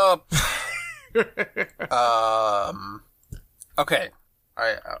look it up. Okay,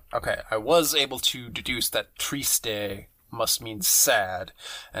 I was able to deduce that triste must mean sad,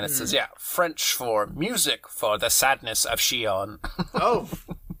 and it says, French for music for the sadness of Shion. Oh,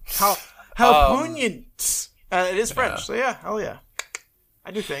 how poignant! It is French, so yeah, hell yeah.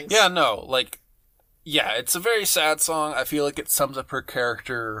 I do things. Yeah, no, it's a very sad song. I feel like it sums up her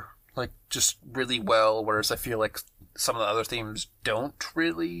character, just really well, whereas I feel like some of the other themes don't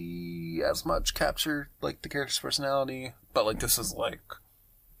really as much capture, the character's personality. But, this is,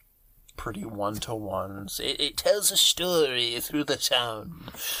 pretty one-to-one. It tells a story through the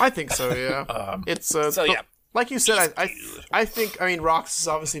sound. I think so, yeah. It's, yeah. Like you said, I think, Rox is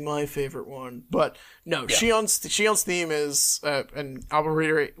obviously my favorite one. But, no, Shion's theme is, and I'll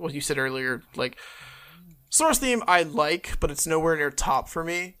reiterate what you said earlier, Sora's theme I like, but it's nowhere near top for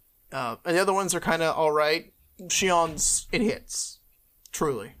me. And the other ones are kind of alright. Shion's, it hits.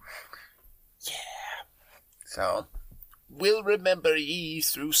 Truly. Yeah. So, we'll remember ye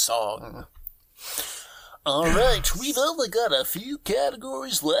through song. Alright, we've only got a few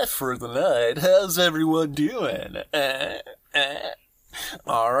categories left for the night. How's everyone doing?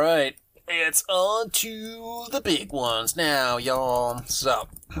 Alright, it's on to the big ones now, y'all. So,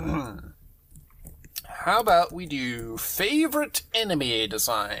 how about we do favorite enemy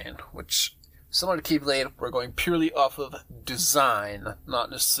design, which... Similar to Keyblade, we're going purely off of design,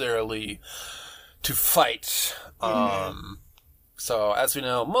 not necessarily to fight. So, as we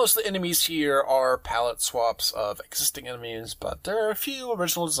know, most of the enemies here are palette swaps of existing enemies, but there are a few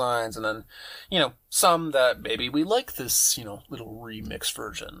original designs, and then, some that maybe we like this, little remix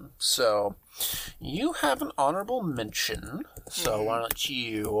version. So, you have an honorable mention, so why don't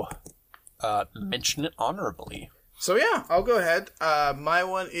you mention it honorably? So, yeah, I'll go ahead. My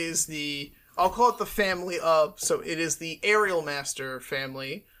one is I'll call it the family of, so it is the Aerial Master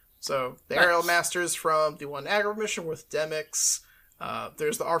family. So, the Aerial Masters from the one Agrabah mission with Demyx.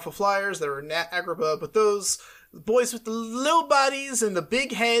 There's the Artful Flyers that are Nat Agrabah, but those boys with the little bodies and the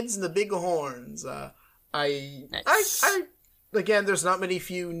big heads and the big horns. Again, there's not many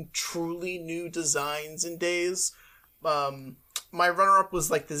few truly new designs in Days. My runner-up was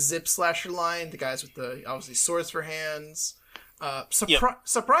the Zip Slasher line, the guys with the, obviously, swords for hands.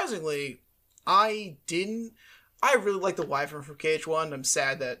 Surprisingly, I really like the Wyvern from KH1. I'm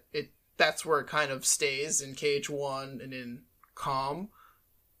sad that that's where it kind of stays in KH1 and in Calm.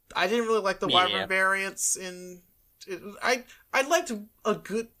 I didn't really like the Wyvern variants I liked a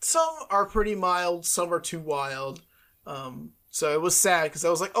good, some are pretty mild, some are too wild. So it was sad because I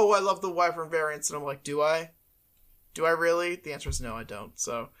was like, oh, I love the Wyvern variants, and I'm like, do I? Do I really? The answer is no, I don't.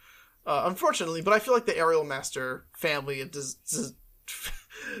 So, unfortunately, but I feel like the Aerial Master family of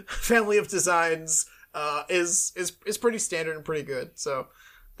family of designs is pretty standard and pretty good. So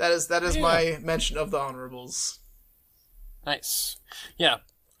that is my mention of the honorables. Nice. Yeah,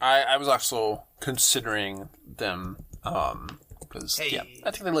 I was also considering them because I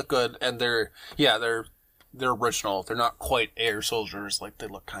think they look good, and they're original. They're not quite air soldiers, like they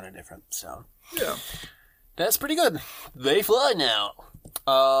look kind of different. So yeah, that's pretty good. They fly now.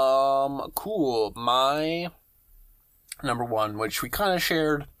 Cool. My number one, which we kind of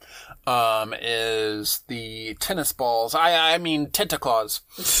shared, is the tennis balls. I mean Tentaclaws.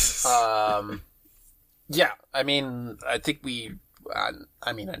 Yeah, I mean, I think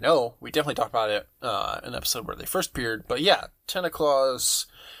I know we definitely talked about it in an episode where they first appeared, but yeah, Tentaclaws,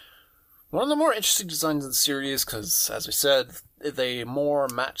 one of the more interesting designs in the series, because, as we said, they more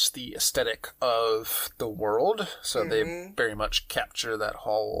match the aesthetic of the world, so they very much capture that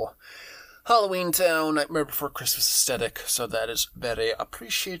whole Halloween Town, Nightmare Before Christmas aesthetic, so that is very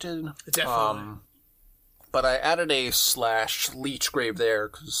appreciated. Definitely. But I added a / Leech Grave there,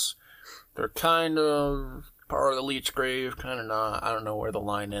 because they're kind of part of the Leech Grave, kind of not. I don't know where the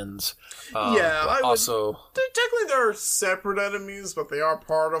line ends. Technically, they're separate enemies, but they are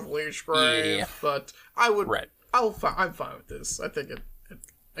part of Leech Grave. Yeah. But I'm fine with this. I think it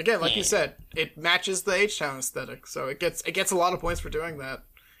again, like you said, it matches the H-Town aesthetic, so it gets a lot of points for doing that.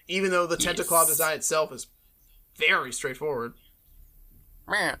 Even though the Tentaclaw design itself is very straightforward.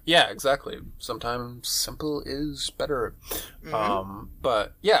 Yeah, exactly. Sometimes simple is better.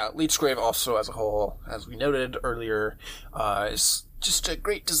 But yeah, Leech Grave also as a whole, as we noted earlier, is just a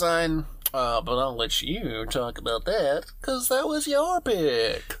great design. But I'll let you talk about that, because that was your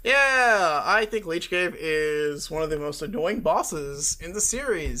pick. Yeah, I think Leech Grave is one of the most annoying bosses in the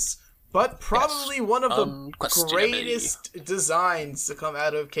series. But probably one of the greatest designs to come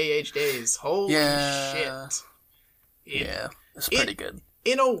out of KH days. Holy shit. It's pretty good.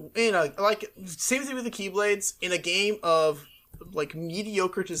 In a like, same thing with the Keyblades, in a game of like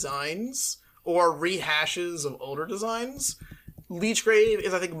mediocre designs or rehashes of older designs, Leech Grave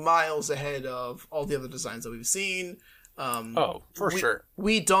is, I think, miles ahead of all the other designs that we've seen. Sure.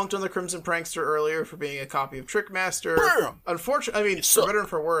 We dunked on the Crimson Prankster earlier for being a copy of Trickmaster. Bam! Unfortunately, I mean, for better and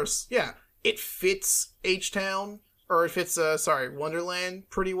for worse, yeah, it fits H-Town, or it fits,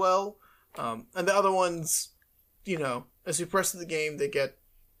 Wonderland pretty well. And the other ones, you know, as you press the game, they get,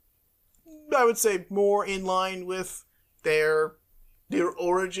 I would say, more in line with their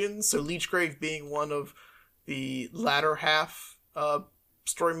origins. So Leech Grave being one of the latter half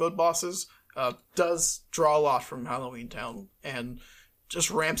story mode bosses does draw a lot from Halloween Town and just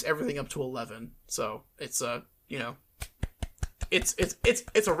ramps everything up to 11. So it's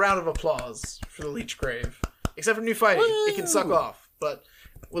it's a round of applause for the Leech Grave. Except for new fighting, it can suck off. But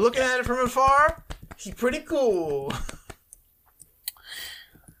we're looking at it from afar. He's pretty cool.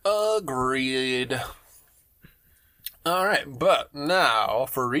 Agreed. Alright, but now,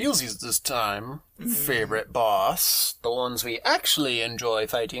 for realsies this time, favorite boss, the ones we actually enjoy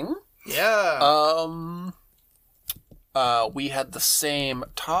fighting. Yeah. We had the same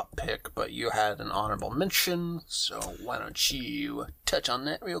top pick, but you had an honorable mention, so why don't you touch on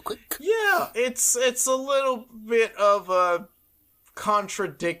that real quick? Yeah, it's a little bit of a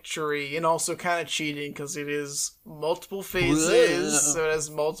contradictory and also kind of cheating because it is multiple phases, so it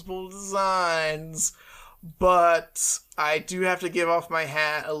has multiple designs. But I do have to give off my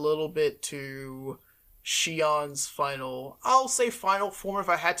hat a little bit to Shion's final form if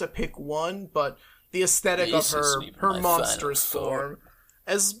I had to pick one, but the aesthetic of her monstrous form.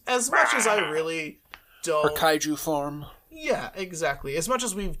 As much as I really don't... Her kaiju form. Yeah, exactly. As much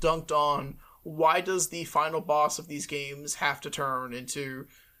as we've dunked on why does the final boss of these games have to turn into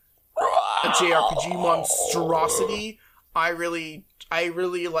a JRPG monstrosity, I really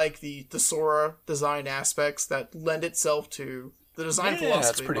like the Sora design aspects that lend itself to the design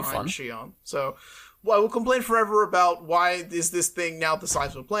philosophy behind Shion. So, I will complain forever about why is this thing now the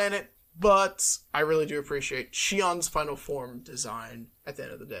size of a planet, but I really do appreciate Shion's final form design at the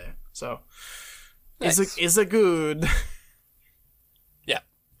end of the day. So, nice. is a good...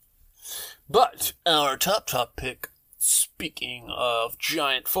 But our top pick, speaking of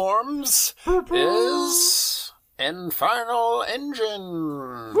giant forms, is Infernal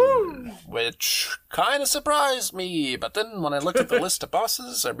Engine, which kind of surprised me. But then when I looked at the list of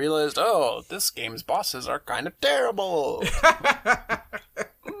bosses, I realized, this game's bosses are kind of terrible.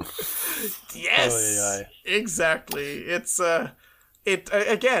 Yes, exactly. It's the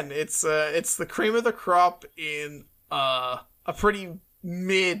cream of the crop in a pretty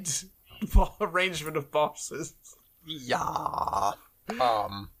mid arrangement of bosses. Yeah.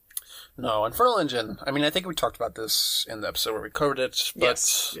 No, Infernal Engine. I mean, I think we talked about this in the episode where we covered it, but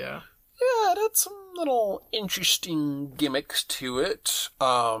Yes. Yeah. yeah, it had some little interesting gimmicks to it.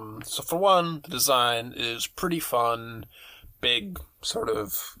 So for one, the design is pretty fun. Big sort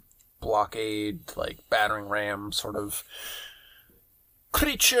of blockade, like battering ram sort of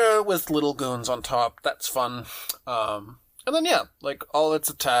creature with little goons on top. That's fun. And then yeah, like all its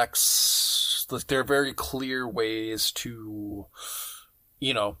attacks, like there are very clear ways to,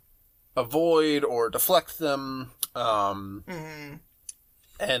 you know, avoid or deflect them. And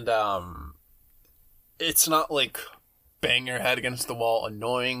it's not like bang your head against the wall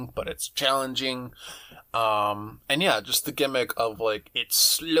annoying, but it's challenging. And yeah, just the gimmick of like it's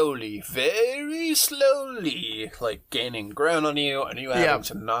slowly, very slowly, like gaining ground on you, and you having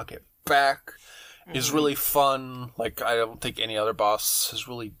to knock it back is really fun. Like I don't think any other boss has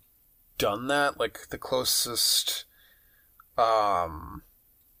really done that. Like the closest I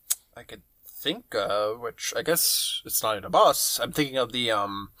could think of, which I guess it's not even a boss. I'm thinking of the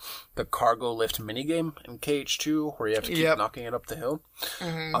cargo lift minigame in KH2 where you have to keep knocking it up the hill.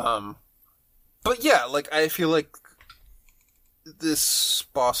 But yeah, like I feel like this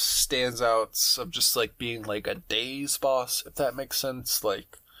boss stands out of just like being like a Days boss, if that makes sense.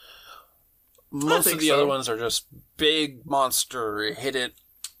 Like most of the other ones are just big monster, hit it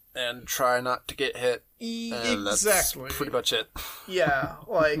and try not to get hit. And exactly. That's pretty much it. Yeah,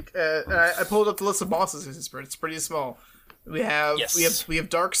 like and I pulled up the list of bosses. It's pretty small. We have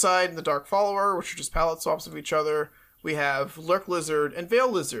Dark Side and the Dark Follower, which are just palette swaps of each other. We have Lurk Lizard and Veil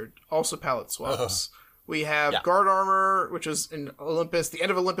Lizard, also palette swaps. We have Guard Armor, which is in Olympus, the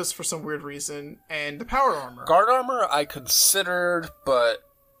end of Olympus for some weird reason, and the Power Armor. Guard Armor I considered, but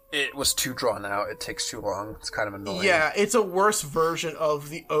it was too drawn out. It takes too long. It's kind of annoying. Yeah, it's a worse version of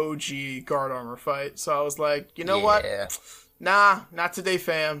the OG Guard Armor fight. So I was like, you know what? Nah, not today,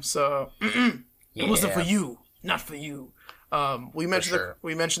 fam. So it wasn't for you, not for you. We mentioned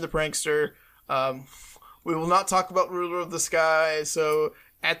the prankster. We will not talk about Ruler of the Sky. So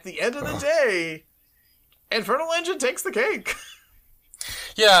at the end of the day, Infernal Engine takes the cake.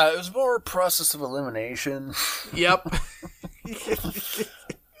 Yeah, it was more a process of elimination. Yep.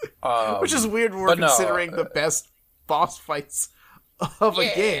 Which is weird when we're considering the best boss fights of a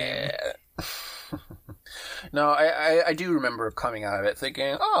game. No, I do remember coming out of it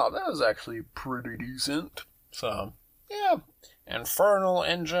thinking, oh, that was actually pretty decent. So, yeah. Infernal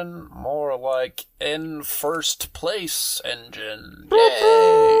Engine, more like in first place engine.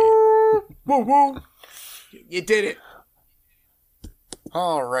 Yay! Woo woo! You did it.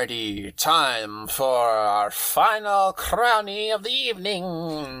 Alrighty, time for our final crownie of the evening.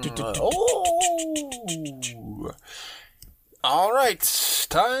 Alright,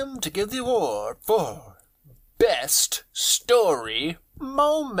 time to give the award for Best Story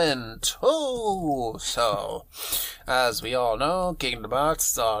Moment. So, as we all know, Kingdom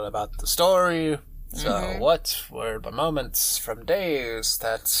Hearts is all about the story. So, what were the moments from Days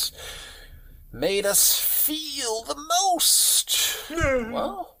that made us feel the most?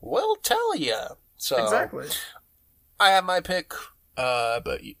 Well, we'll tell you. So, exactly. I have my pick,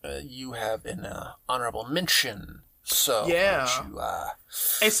 but you have an honorable mention. So, yeah.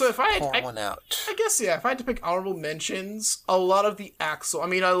 Hey, so if I pour one out. I guess if I had to pick honorable mentions, a lot of the Axel. I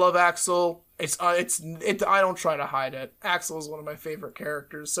mean, I love Axel. I don't try to hide it. Axel is one of my favorite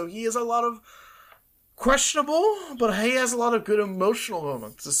characters. So he has a lot of questionable, but he has a lot of good emotional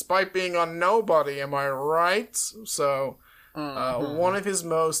moments, despite being on Nobody. Am I right? So, one of his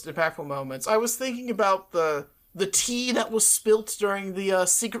most impactful moments. I was thinking about the tea that was spilt during the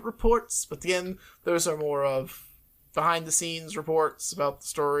secret reports, but again, those are more of behind-the-scenes reports about the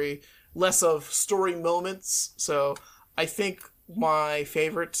story, less of story moments. So I think my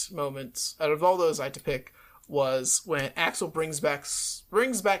favorite moment out of all those I had to pick was when Axel brings back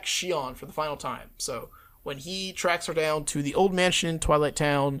Xion for the final time. So when he tracks her down to the old mansion in Twilight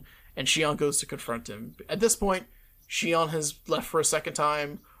Town, and Xion goes to confront him. At this point, Xion has left for a second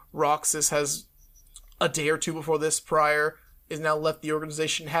time. Roxas has, a day or two before this prior, is now left the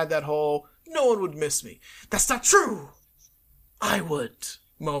organization, had that whole "no one would miss me. That's not true. I would"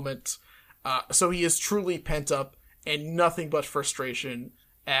 moment. So he is truly pent up and nothing but frustration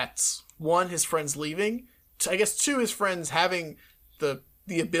at, one, his friends leaving, I guess two, his friends having the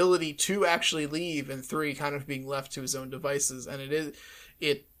ability to actually leave, and three, kind of being left to his own devices. And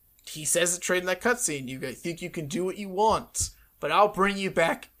he says it straight in that cutscene. You think you can do what you want, but I'll bring you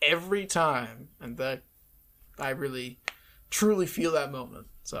back every time. And that, I really, truly feel that moment.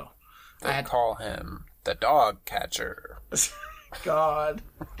 So They call him the dog catcher. God.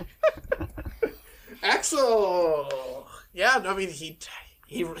 Axel! Yeah, I mean, he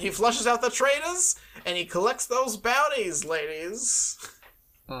flushes out the traitors, and he collects those bounties, ladies.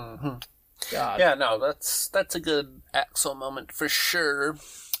 Mm-hmm. God. Yeah, no, that's a good Axel moment for sure.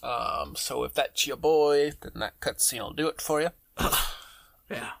 So if that's your boy, then that cutscene will do it for you.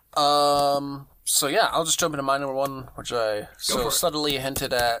 Yeah. So yeah, I'll just jump into my number one, which I subtly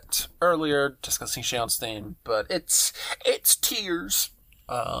hinted at earlier, discussing Shion's name, but it's Tears.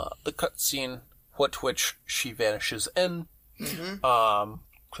 The cutscene, which she vanishes in. Mm-hmm.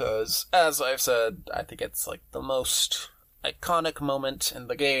 Because as I've said, I think it's like the most iconic moment in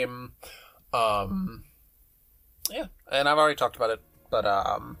the game. Yeah, and I've already talked about it, but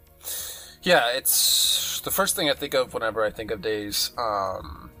yeah, it's the first thing I think of whenever I think of Days.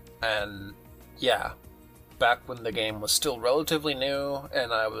 And yeah, back when the game was still relatively new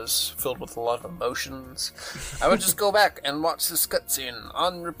and I was filled with a lot of emotions, I would just go back and watch this cutscene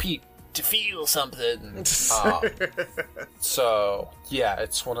on repeat to feel something. So yeah,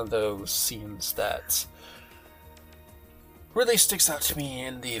 it's one of those scenes that really sticks out to me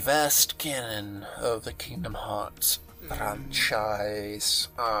in the vast canon of the Kingdom Hearts franchise.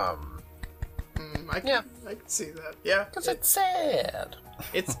 I can see that. Yeah, because it's sad.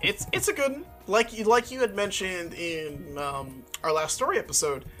 It's a good one. Like you had mentioned in our last story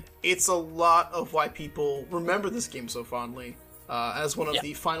episode. It's a lot of why people remember this game so fondly as one of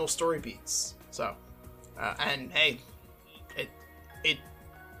the final story beats. So, and hey, it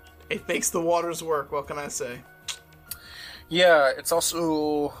makes the waters work. What can I say? Yeah, it's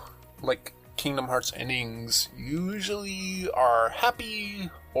also like Kingdom Hearts endings usually are happy,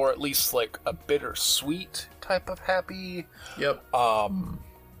 or at least like a bittersweet type of happy. Yep.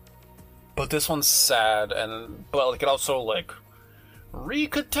 But this one's sad, but like it also like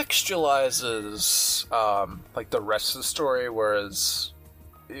recontextualizes like the rest of the story, whereas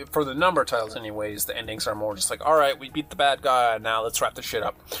for the number titles anyways, the endings are more just like, alright, we beat the bad guy, now let's wrap the shit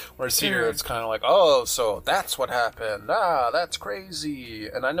up. Whereas here, it's kind of like, oh, so that's what happened. That's crazy.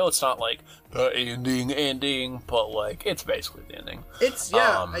 And I know it's not like the ending, but like, it's basically the ending. It's,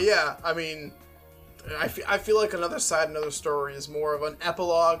 yeah, I mean, I feel like Another Side, Another Story is more of an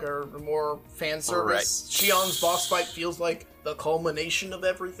epilogue or more fan service. Right. Shion's boss fight feels like the culmination of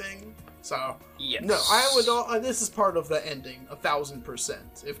everything. So, yes. No, I would. This is part of the ending,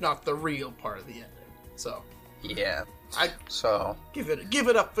 1,000%, if not the real part of the ending. So, yeah. Give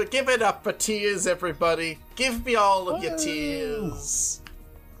it up for Tears, everybody. Give me all of your tears.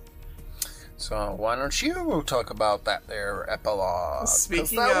 So why don't you talk about that there epilogue?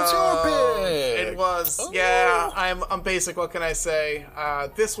 Speaking that was your pick. It was. Oh. Yeah, I'm basic. What can I say?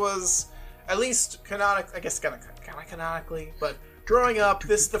 This was at least canonic. I guess kind of canonically, but. Growing up,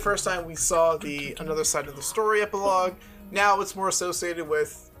 this is the first time we saw the Another Side of the Story epilogue. Now it's more associated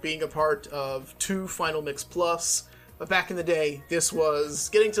with being a part of 2 Final Mix Plus. But back in the day, this was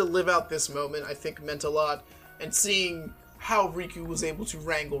getting to live out this moment, I think meant a lot. And seeing how Riku was able to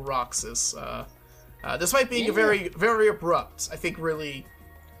wrangle Roxas. Despite being very, very abrupt, I think it really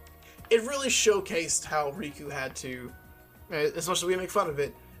showcased how Riku had to, as much as we make fun of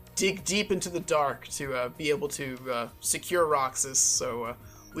it, dig deep into the dark to be able to secure Roxas so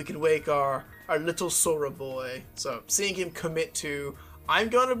we can wake our little Sora boy. So seeing him commit to, I'm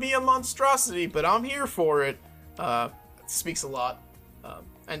gonna be a monstrosity, but I'm here for it, speaks a lot.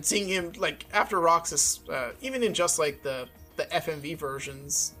 And seeing him, like, after Roxas, even in just, like, the FMV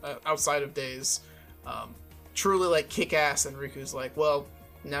versions outside of Days, truly, like, kick ass, and Riku's like, well,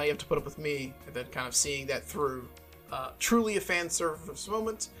 now you have to put up with me, and then kind of seeing that through. Truly a fan service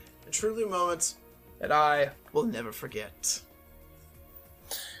moment, and truly a moment that I will never forget.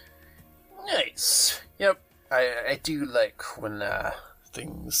 Nice. Yep. I do like when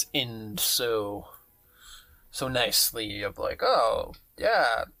things end so nicely, of like, oh,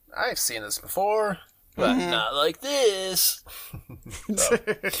 yeah, I've seen this before, but not like this. So,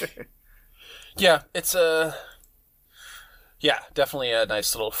 yeah, it's definitely a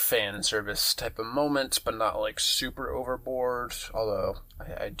nice little fan service type of moment, but not like super overboard. Although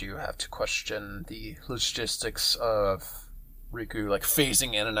I do have to question the logistics of Riku like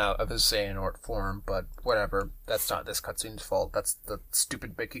phasing in and out of his Xehanort form, but whatever. That's not this cutscene's fault. That's the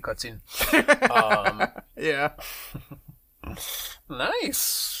stupid Mickey cutscene. Yeah.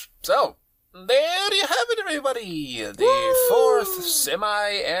 Nice. So, there you have it, everybody. The 4th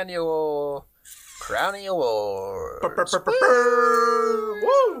semi-annual Crowny Awards.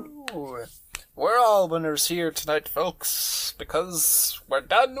 Woo! We're all winners here tonight, folks, because we're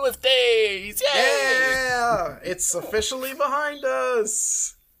done with Days. Yay! Yeah! It's officially behind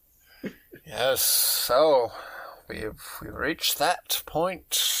us. Yes, so we've reached that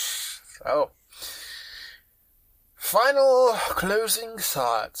point. So Final closing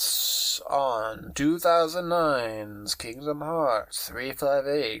thoughts on 2009's Kingdom Hearts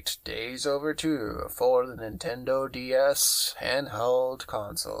 358 Days Over 2 for the Nintendo DS handheld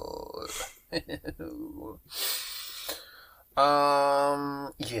console.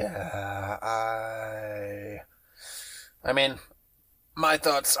 Yeah, I mean, my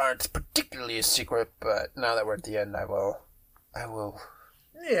thoughts aren't particularly a secret, but now that we're at the end, I will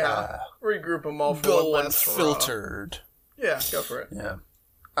regroup them all for go one last unfiltered. Yeah, go for it. Yeah.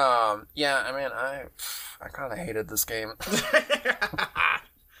 Yeah, I mean, I kind of hated this game.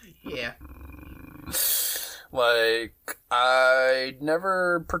 Yeah. Like, I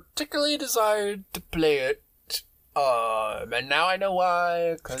never particularly desired to play it. And now I know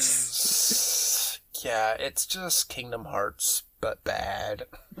why, because, yeah, it's just Kingdom Hearts, but bad.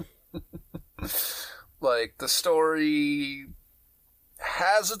 Like, the story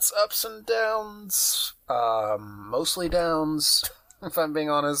has its ups and downs, mostly downs, if I'm being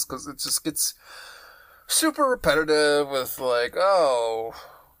honest, because it just gets super repetitive with, like, oh,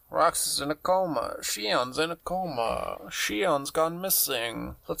 Roxas in a coma, Shion's in a coma, Shion's gone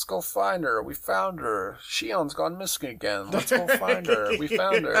missing, let's go find her, we found her, Shion's gone missing again, let's go find her, we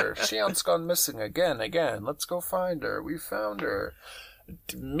found her, Shion's gone missing again, let's go find her, we found her.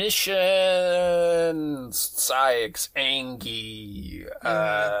 Missions, Sykes, Angie,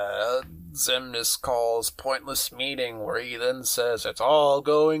 Xemnas calls pointless meeting where he then says it's all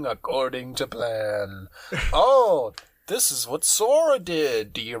going according to plan. Oh, this is what Sora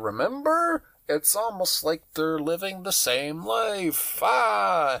did. Do you remember? It's almost like they're living the same life.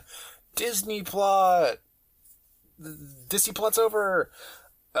 Disney plot. Disney plot's over.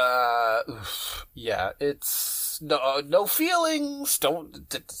 Yeah, it's no feelings.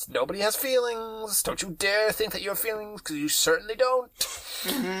 Nobody has feelings. Don't you dare think that you have feelings, because you certainly don't.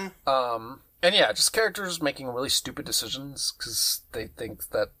 Mm-hmm. And yeah, just characters making really stupid decisions because they think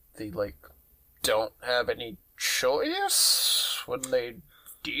that they don't have any choice when they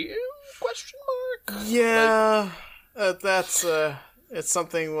do? Question mark. Yeah, that's it's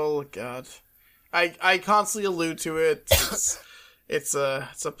something. Well, God, I constantly allude to it. It's a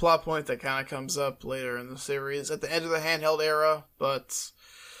plot point that kind of comes up later in the series at the end of the handheld era, but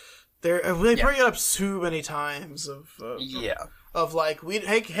they bring it up too many times of like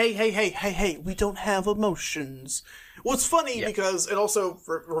hey, we don't have emotions. Well, it's funny because, and also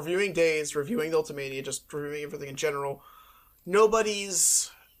for reviewing Days, reviewing the Ultimania, just reviewing everything in general,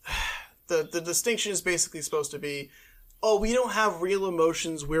 nobody's the distinction is basically supposed to be, oh, we don't have real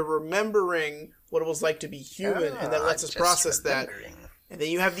emotions, we're remembering what it was like to be human, and that lets us process that. And then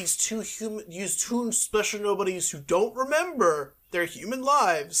you have these two special nobodies who don't remember their human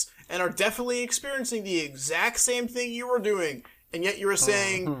lives and are definitely experiencing the exact same thing you were doing, and yet you're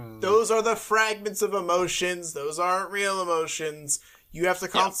saying those are the fragments of emotions, those aren't real emotions. You have to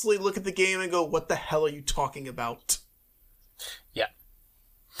constantly look at the game and go, what the hell are you talking about?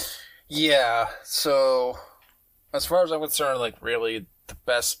 Yeah, so as far as I'm concerned, really the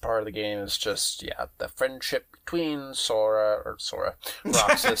best part of the game is just, the friendship between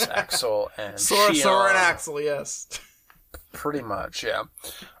Roxas, Axel, and Shion. Sora and Axel, yes. Pretty much, yeah.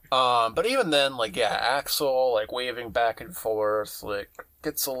 But even then, Axel, waving back and forth,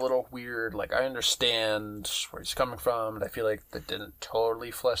 gets a little weird. I understand where he's coming from, and I feel like they didn't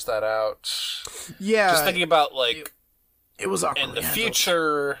totally flesh that out. Yeah. Just thinking about, it was awkward. In the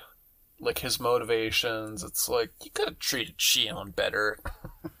future, his motivations, it's you could have treated Shion better.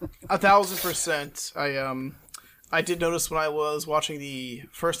 1,000%. I did notice when I was watching the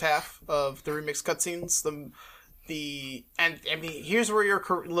first half of the remix cutscenes, here's where your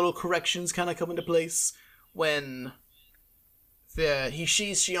little corrections kind of come into place when he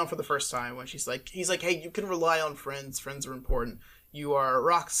sees Shion for the first time, when he's like, hey, you can rely on friends. Friends are important. You are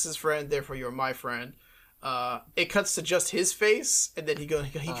Roxas's friend, therefore you're my friend. It cuts to just his face, and then he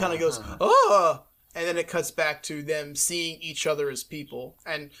kind of goes, oh! And then it cuts back to them seeing each other as people,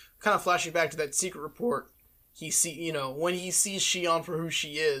 and kind of flashing back to that secret report. When he sees Shion for who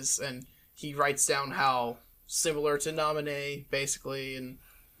she is, and he writes down how similar to Naminé, basically, and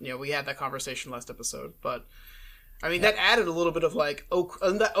we had that conversation last episode. But I mean, that added a little bit of that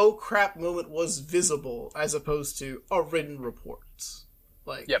oh crap moment was visible as opposed to a written report.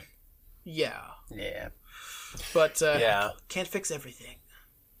 Yeah. But can't fix everything.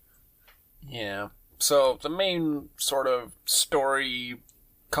 Yeah. So the main sort of story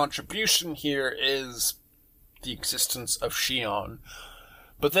contribution here is the existence of Shion.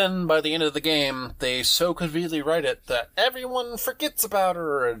 But then, by the end of the game, they so conveniently write it that everyone forgets about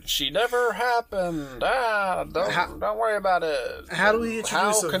her, and she never happened. Don't worry about it. How do we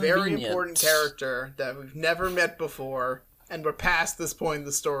introduce a very important character that we've never met before, and we're past this point in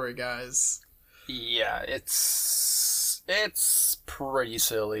the story, guys? Yeah, it's pretty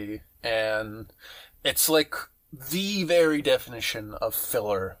silly, and it's like the very definition of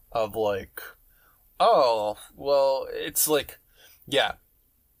filler of like, oh, well, it's like, yeah,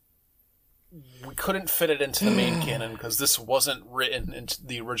 we couldn't fit it into the main canon because this wasn't written into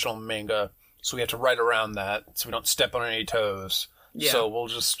the original manga, so we have to write around that so we don't step on any toes. Yeah. So we'll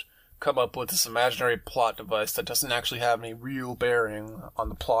just come up with this imaginary plot device that doesn't actually have any real bearing on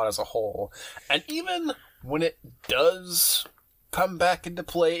the plot as a whole. And even when it does come back into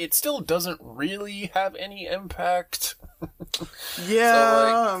play, it still doesn't really have any impact.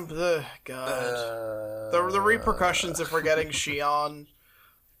 Yeah, so, God. The repercussions of forgetting Shion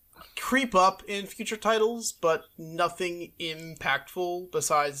creep up in future titles, but nothing impactful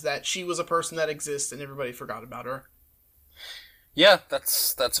besides that she was a person that exists and everybody forgot about her. Yeah,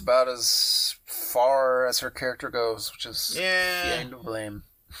 that's about as far as her character goes, which is to blame.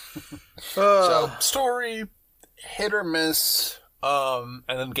 So, story, hit or miss, and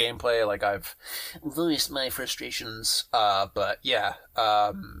then gameplay, like, I've voiced my frustrations, but yeah,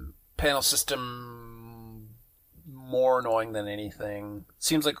 panel system, more annoying than anything.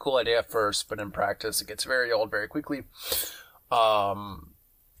 Seems like a cool idea at first, but in practice it gets very old very quickly. The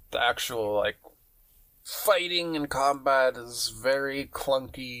actual, like, fighting and combat is very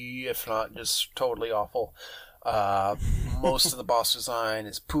clunky, if not just totally awful. Most of the boss design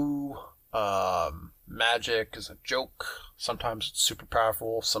is poo. Magic is a joke. Sometimes it's super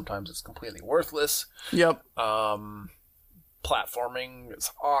powerful, sometimes it's completely worthless. Yep. Platforming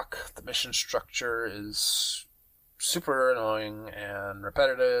is awk. The mission structure is super annoying and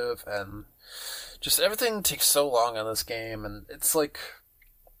repetitive, and just everything takes so long on this game, and it's like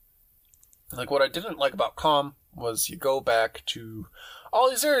what I didn't like about Calm was you go back to all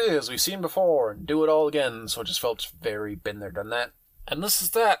these areas we've seen before and do it all again, so it just felt very been there, done that. And this is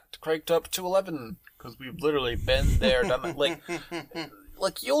that, cranked up to 11, because we've literally been there, done that.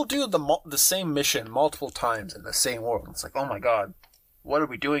 Like you'll do the same mission multiple times in the same world. It's like, oh my god, what are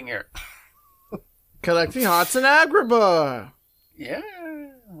we doing here? Collecting hearts and Agrabah! Yeah.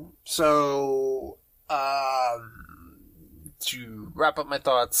 So, to wrap up my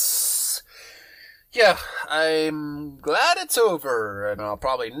thoughts, yeah, I'm glad it's over, and I'll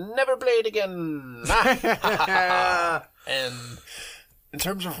probably never play it again. And in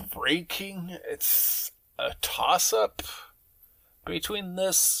terms of ranking, it's a toss-up between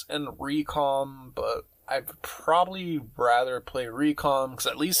this and Recom, but I'd probably rather play Recom, because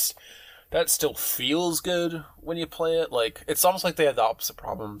at least that still feels good when you play it. Like, it's almost like they have the opposite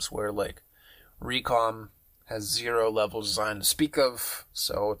problems, where, like, Recom has zero level design to speak of,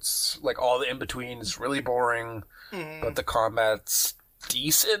 so it's, like, all the in-between is really boring, but the combat's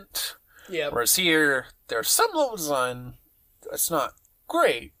decent. Yeah. Whereas here, there's some level design that's not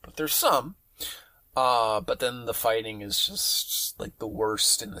great, but there's some. But then the fighting is just, like, the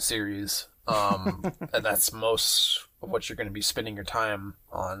worst in the series. And that's most of what you're going to be spending your time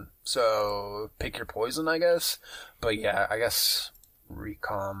on. So, pick your poison, I guess. But yeah, I guess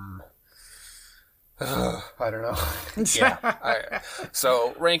Recom... I don't know. Yeah.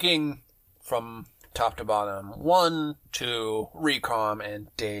 So, ranking from top to bottom. 1, 2, Recom,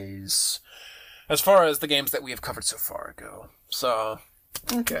 and Days. As far as the games that we have covered so far go. So...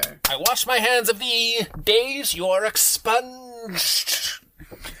 Okay. I wash my hands of thee, Days, you are expunged.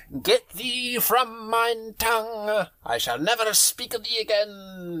 Get thee from mine tongue, I shall never speak of thee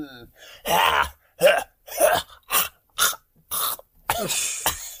again.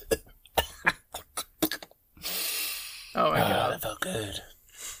 Oh my god. That felt good.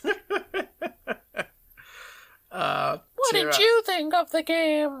 What did you think of the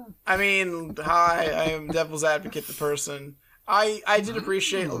game? I mean, hi, I am Devil's Advocate, the person. I did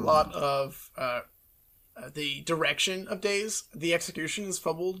appreciate a lot of the direction of Days. The execution is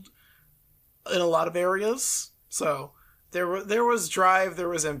fumbled in a lot of areas. So there was drive, there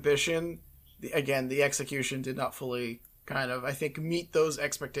was ambition. Again, the execution did not fully kind of, I think, meet those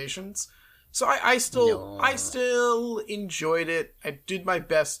expectations. So I still enjoyed it. I did my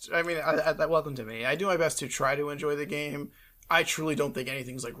best. I mean, welcome to me. I do my best to try to enjoy the game. I truly don't think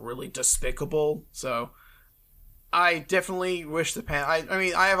anything's like really despicable. So I definitely wish the I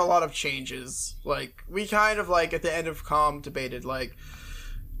mean, I have a lot of changes. Like, we kind of, like, at the end of Calm debated, like,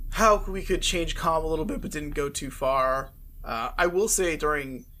 how we could change Calm a little bit, but didn't go too far. I will say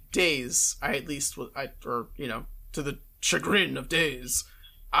during Days, I at least, to the chagrin of Days,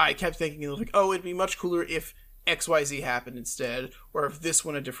 I kept thinking, like, oh, it'd be much cooler if XYZ happened instead, or if this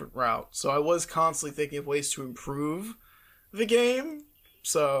went a different route. So I was constantly thinking of ways to improve the game.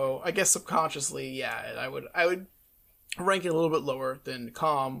 So I guess subconsciously, yeah, I would rank it a little bit lower than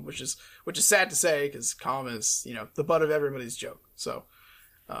Calm, which is sad to say because Calm is, you know, the butt of everybody's joke. So,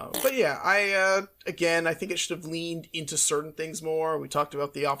 but yeah, I think it should have leaned into certain things more. We talked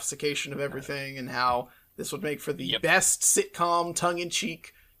about the obfuscation of everything and how this would make for the best sitcom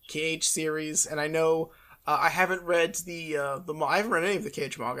tongue-in-cheek KH series. And I know I haven't read I haven't read any of the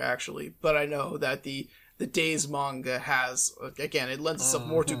KH manga actually, but I know that the Days manga has, again, it lends itself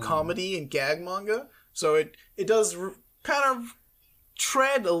more to comedy and gag manga, so it does kind of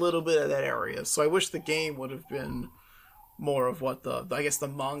tread a little bit of that area. So I wish the game would have been more of what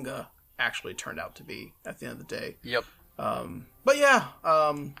the manga actually turned out to be at the end of the day. Yep. But yeah,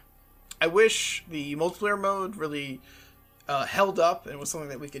 I wish the multiplayer mode really held up and was something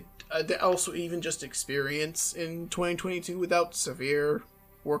that we could also even just experience in 2022 without severe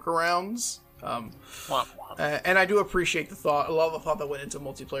workarounds. And I do appreciate a lot of the thought that went into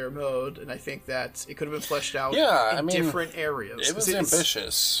multiplayer mode, and I think that it could have been fleshed out in different areas. It was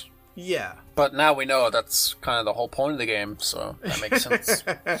ambitious. Yeah. But now we know that's kind of the whole point of the game, so that makes sense.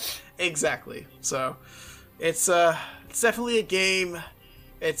 Exactly. So it's definitely a game.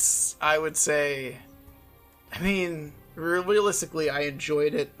 I would say, I mean, realistically, I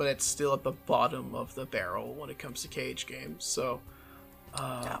enjoyed it, but it's still at the bottom of the barrel when it comes to KH games. So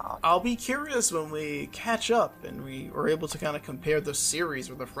I'll be curious when we catch up and we are able to kind of compare the series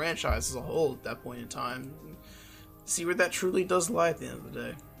or the franchise as a whole at that point in time. See where that truly does lie at the end of the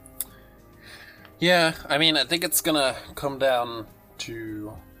day. Yeah, I mean, I think it's gonna come down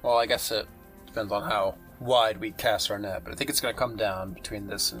to, well, I guess it depends on how wide we cast our net, but I think it's gonna come down between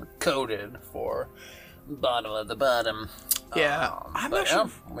this and Coded for bottom of the bottom. Yeah, I'm not sure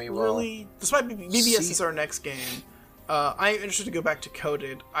really, despite BBS is our next game, I'm interested to go back to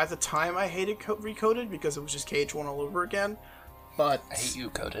Coded. At the time, I hated Recoded because it was just KH1 all over again. But I hate you,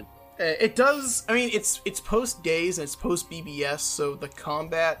 Coded. It does. I mean, it's post Days and it's post BBS, so the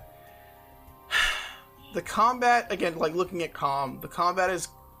combat again, like looking at the combat is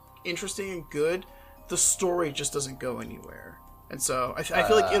interesting and good. The story just doesn't go anywhere, and so I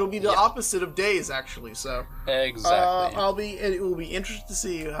feel like it'll be the opposite of Days, actually. So exactly, it will be interesting to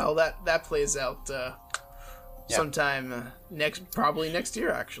see how that plays out. Sometime probably next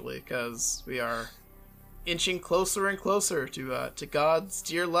year, actually, because we are inching closer and closer to God's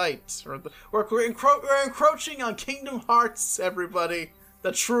dear light. We're encroaching on Kingdom Hearts, everybody.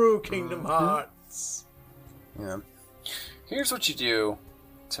 The true Kingdom Hearts. Yeah. Here's what you do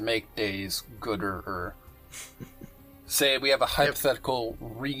to make Days gooder. Say we have a hypothetical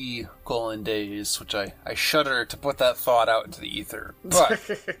re-colon Days, which I shudder to put that thought out into the ether. But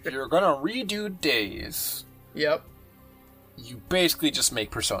if you're gonna redo Days... Yep. You basically just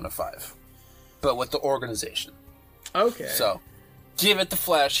make Persona 5, but with the organization. Okay. So, give it the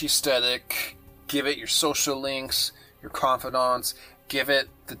flashy aesthetic, give it your social links, your confidants, give it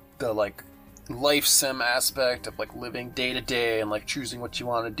the like life sim aspect of like living day to day and like choosing what you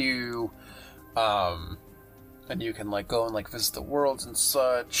want to do, and you can like go and like visit the worlds and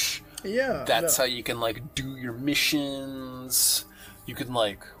such. Yeah. That's how you can like do your missions. You can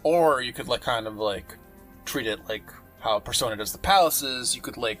like, or you could like kind of like treat it like how Persona does the palaces. You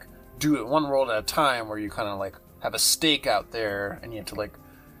could like do it one world at a time where you kind of like have a stake out there and you have to like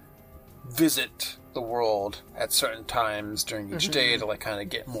visit the world at certain times during each day to like kind of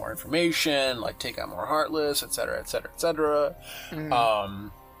get more information, like take out more Heartless, etc., etc., etc.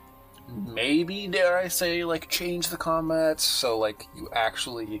 Maybe, dare I say, like change the combat so like you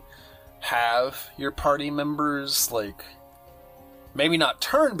actually have your party members like maybe not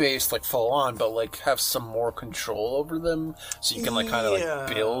turn-based, like full-on, but, like, have some more control over them, so you can, like, kind of,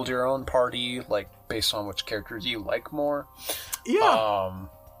 like, build your own party, like, based on which characters you like more. Yeah.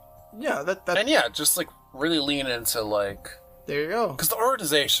 That... And, yeah, just, like, really lean into, like... There you go. Because the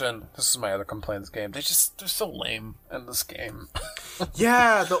organization, this is my other complaint in this game, they're so lame in this game.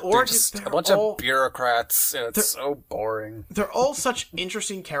 Yeah, the org is a bunch of bureaucrats, and it's so boring. They're all such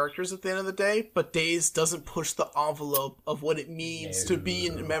interesting characters at the end of the day, but Days doesn't push the envelope of what it means to be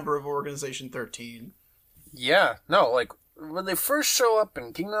a member of Organization 13. Yeah, no, like, when they first show up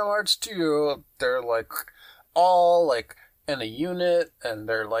in Kingdom Hearts 2, they're, like, all, like, in a unit, and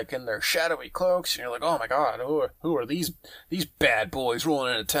they're like in their shadowy cloaks, and you're like, oh my god, who are these bad boys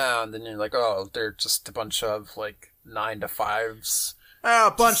rolling into town? Then you're like, oh, they're just a bunch of like 9-to-5s.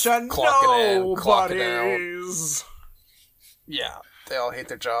 A bunch of nobodies. Yeah, they all hate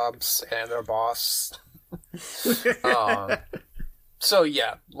their jobs and their boss. So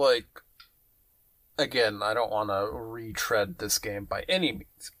yeah, like, again, I don't want to retread this game by any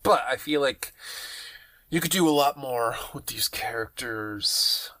means, but I feel like you could do a lot more with these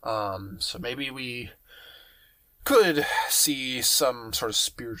characters. So maybe we could see some sort of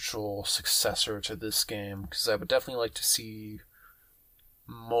spiritual successor to this game, because I would definitely like to see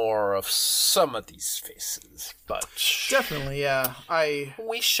more of some of these faces, but Definitely, yeah.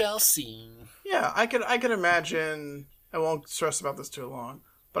 we shall see. Yeah, I could imagine. I won't stress about this too long,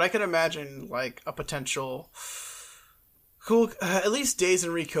 but I could imagine like a potential cool, at least Days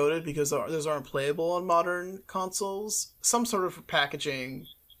and Recoded, because those aren't playable on modern consoles. Some sort of packaging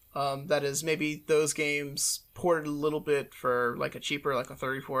that is maybe those games ported a little bit for like a cheaper, like a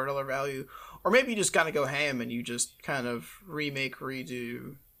 $34 value, or maybe you just gotta go ham and you just kind of remake,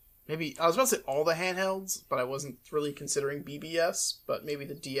 redo. Maybe I was about to say all the handhelds, but I wasn't really considering BBS. But maybe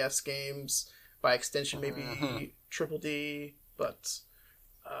the DS games, by extension, maybe Triple D. But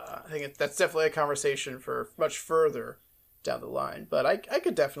I think that's definitely a conversation for much further down the line. But I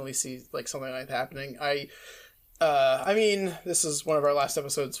could definitely see like something like that happening. I mean, this is one of our last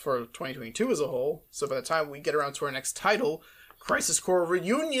episodes for 2022 as a whole. So by the time we get around to our next title, Crisis Core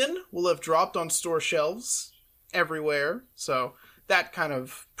Reunion will have dropped on store shelves everywhere. So that kind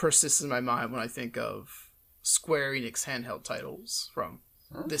of persists in my mind when I think of Square Enix handheld titles from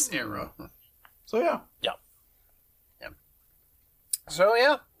this era. So yeah. Yeah. So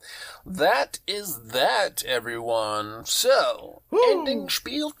yeah, that is that, everyone. So, ending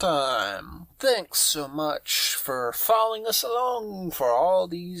spiel time. Thanks so much for following us along for all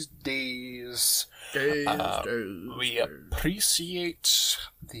these days. We appreciate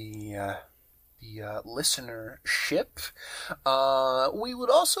the listenership. We would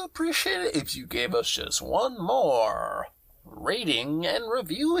also appreciate it if you gave us just one more rating and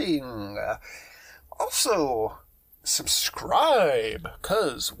reviewing. Also, subscribe,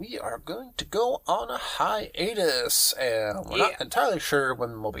 because we are going to go on a hiatus, and we're not entirely sure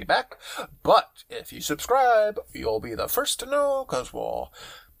when we'll be back, but if you subscribe, you'll be the first to know, because we'll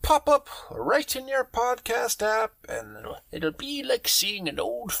pop up right in your podcast app, and it'll be like seeing an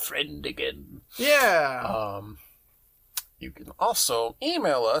old friend again. Yeah. You can also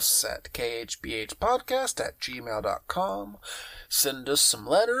email us at khbhpodcast@gmail.com. Send us some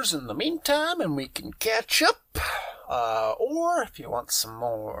letters in the meantime, and we can catch up. Or if you want some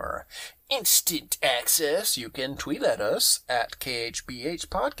more instant access, you can tweet at us at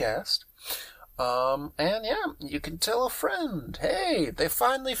khbhpodcast. And yeah, you can tell a friend, hey, they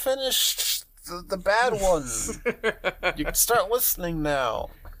finally finished the bad one. You can start listening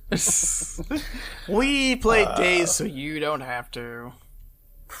now. We played Days so you don't have to.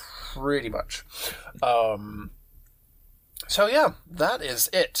 Pretty much. So yeah, that is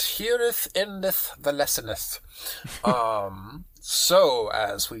it. Hereth endeth the lessoneth. So,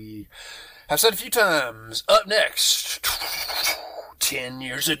 as we have said a few times, up next, 10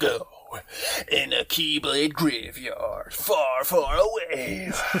 years ago, in a Keyblade graveyard far, far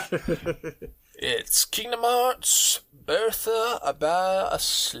away, it's Kingdom Hearts Bertha About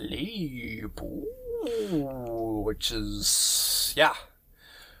Asleep. Ooh, which is, yeah.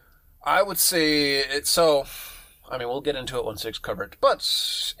 I would say it's so. I mean, we'll get into it once it's covered,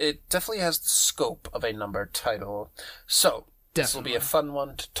 but it definitely has the scope of a numbered title. So, this will be a fun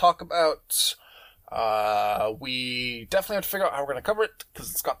one to talk about. We definitely have to figure out how we're going to cover it,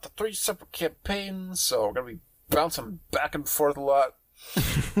 because it's got the 3 separate campaigns, so we're going to be bouncing back and forth a lot.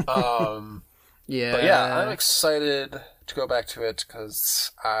 Yeah. But yeah, I'm excited to go back to it,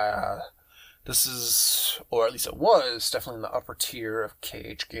 because this is, or at least it was, definitely in the upper tier of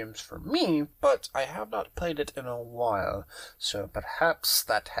KH games for me, but I have not played it in a while, so perhaps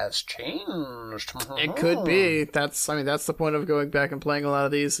that has changed. It could be. That's the point of going back and playing a lot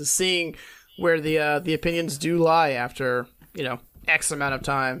of these, is seeing where the opinions do lie after, X amount of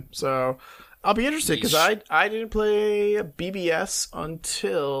time. So I'll be interested, because I didn't play BBS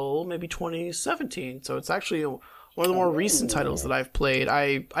until maybe 2017, so it's actually one of the more recent titles that I've played.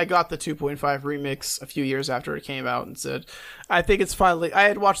 I got the 2.5 remix a few years after it came out and said, I think it's finally... I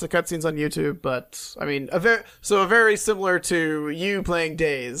had watched the cutscenes on YouTube, but, I mean, very similar to you playing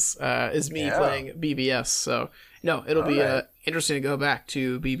Days is me playing BBS. So, it'll be interesting to go back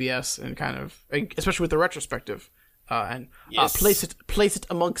to BBS and kind of... especially with the retrospective. And place it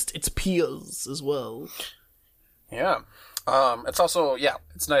amongst its peers as well. Yeah. It's also,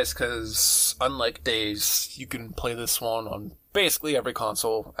 it's nice because unlike Days, you can play this one on basically every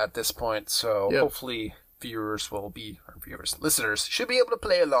console at this point, so hopefully listeners should be able to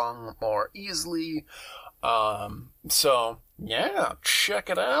play along more easily. So, yeah, check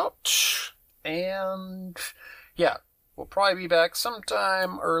it out. And, we'll probably be back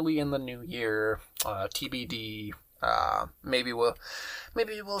sometime early in the new year. TBD. Maybe we'll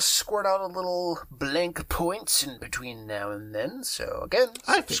squirt out a little blank points in between now and then. So again,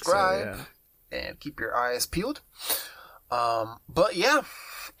 subscribe and keep your eyes peeled. But yeah,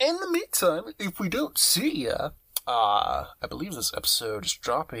 in the meantime, if we don't see ya, I believe this episode is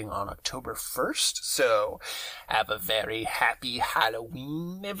dropping on October 1st, so have a very happy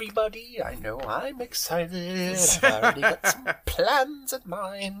Halloween, everybody. I know I'm excited. I've already got some plans in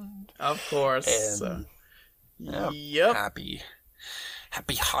mind. Of course. And, yep. Happy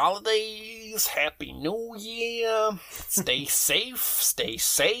holidays, happy new year. Stay safe, stay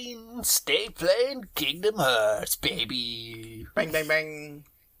sane, stay playing Kingdom Hearts, baby. Bang, bang, bang.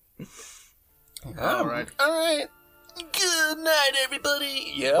 All right. Good night,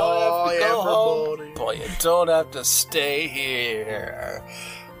 everybody. You Bye, have to go everybody. home, but you don't have to stay here.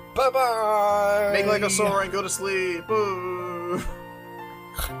 Bye-bye. Make like a sword and go to sleep. Boo.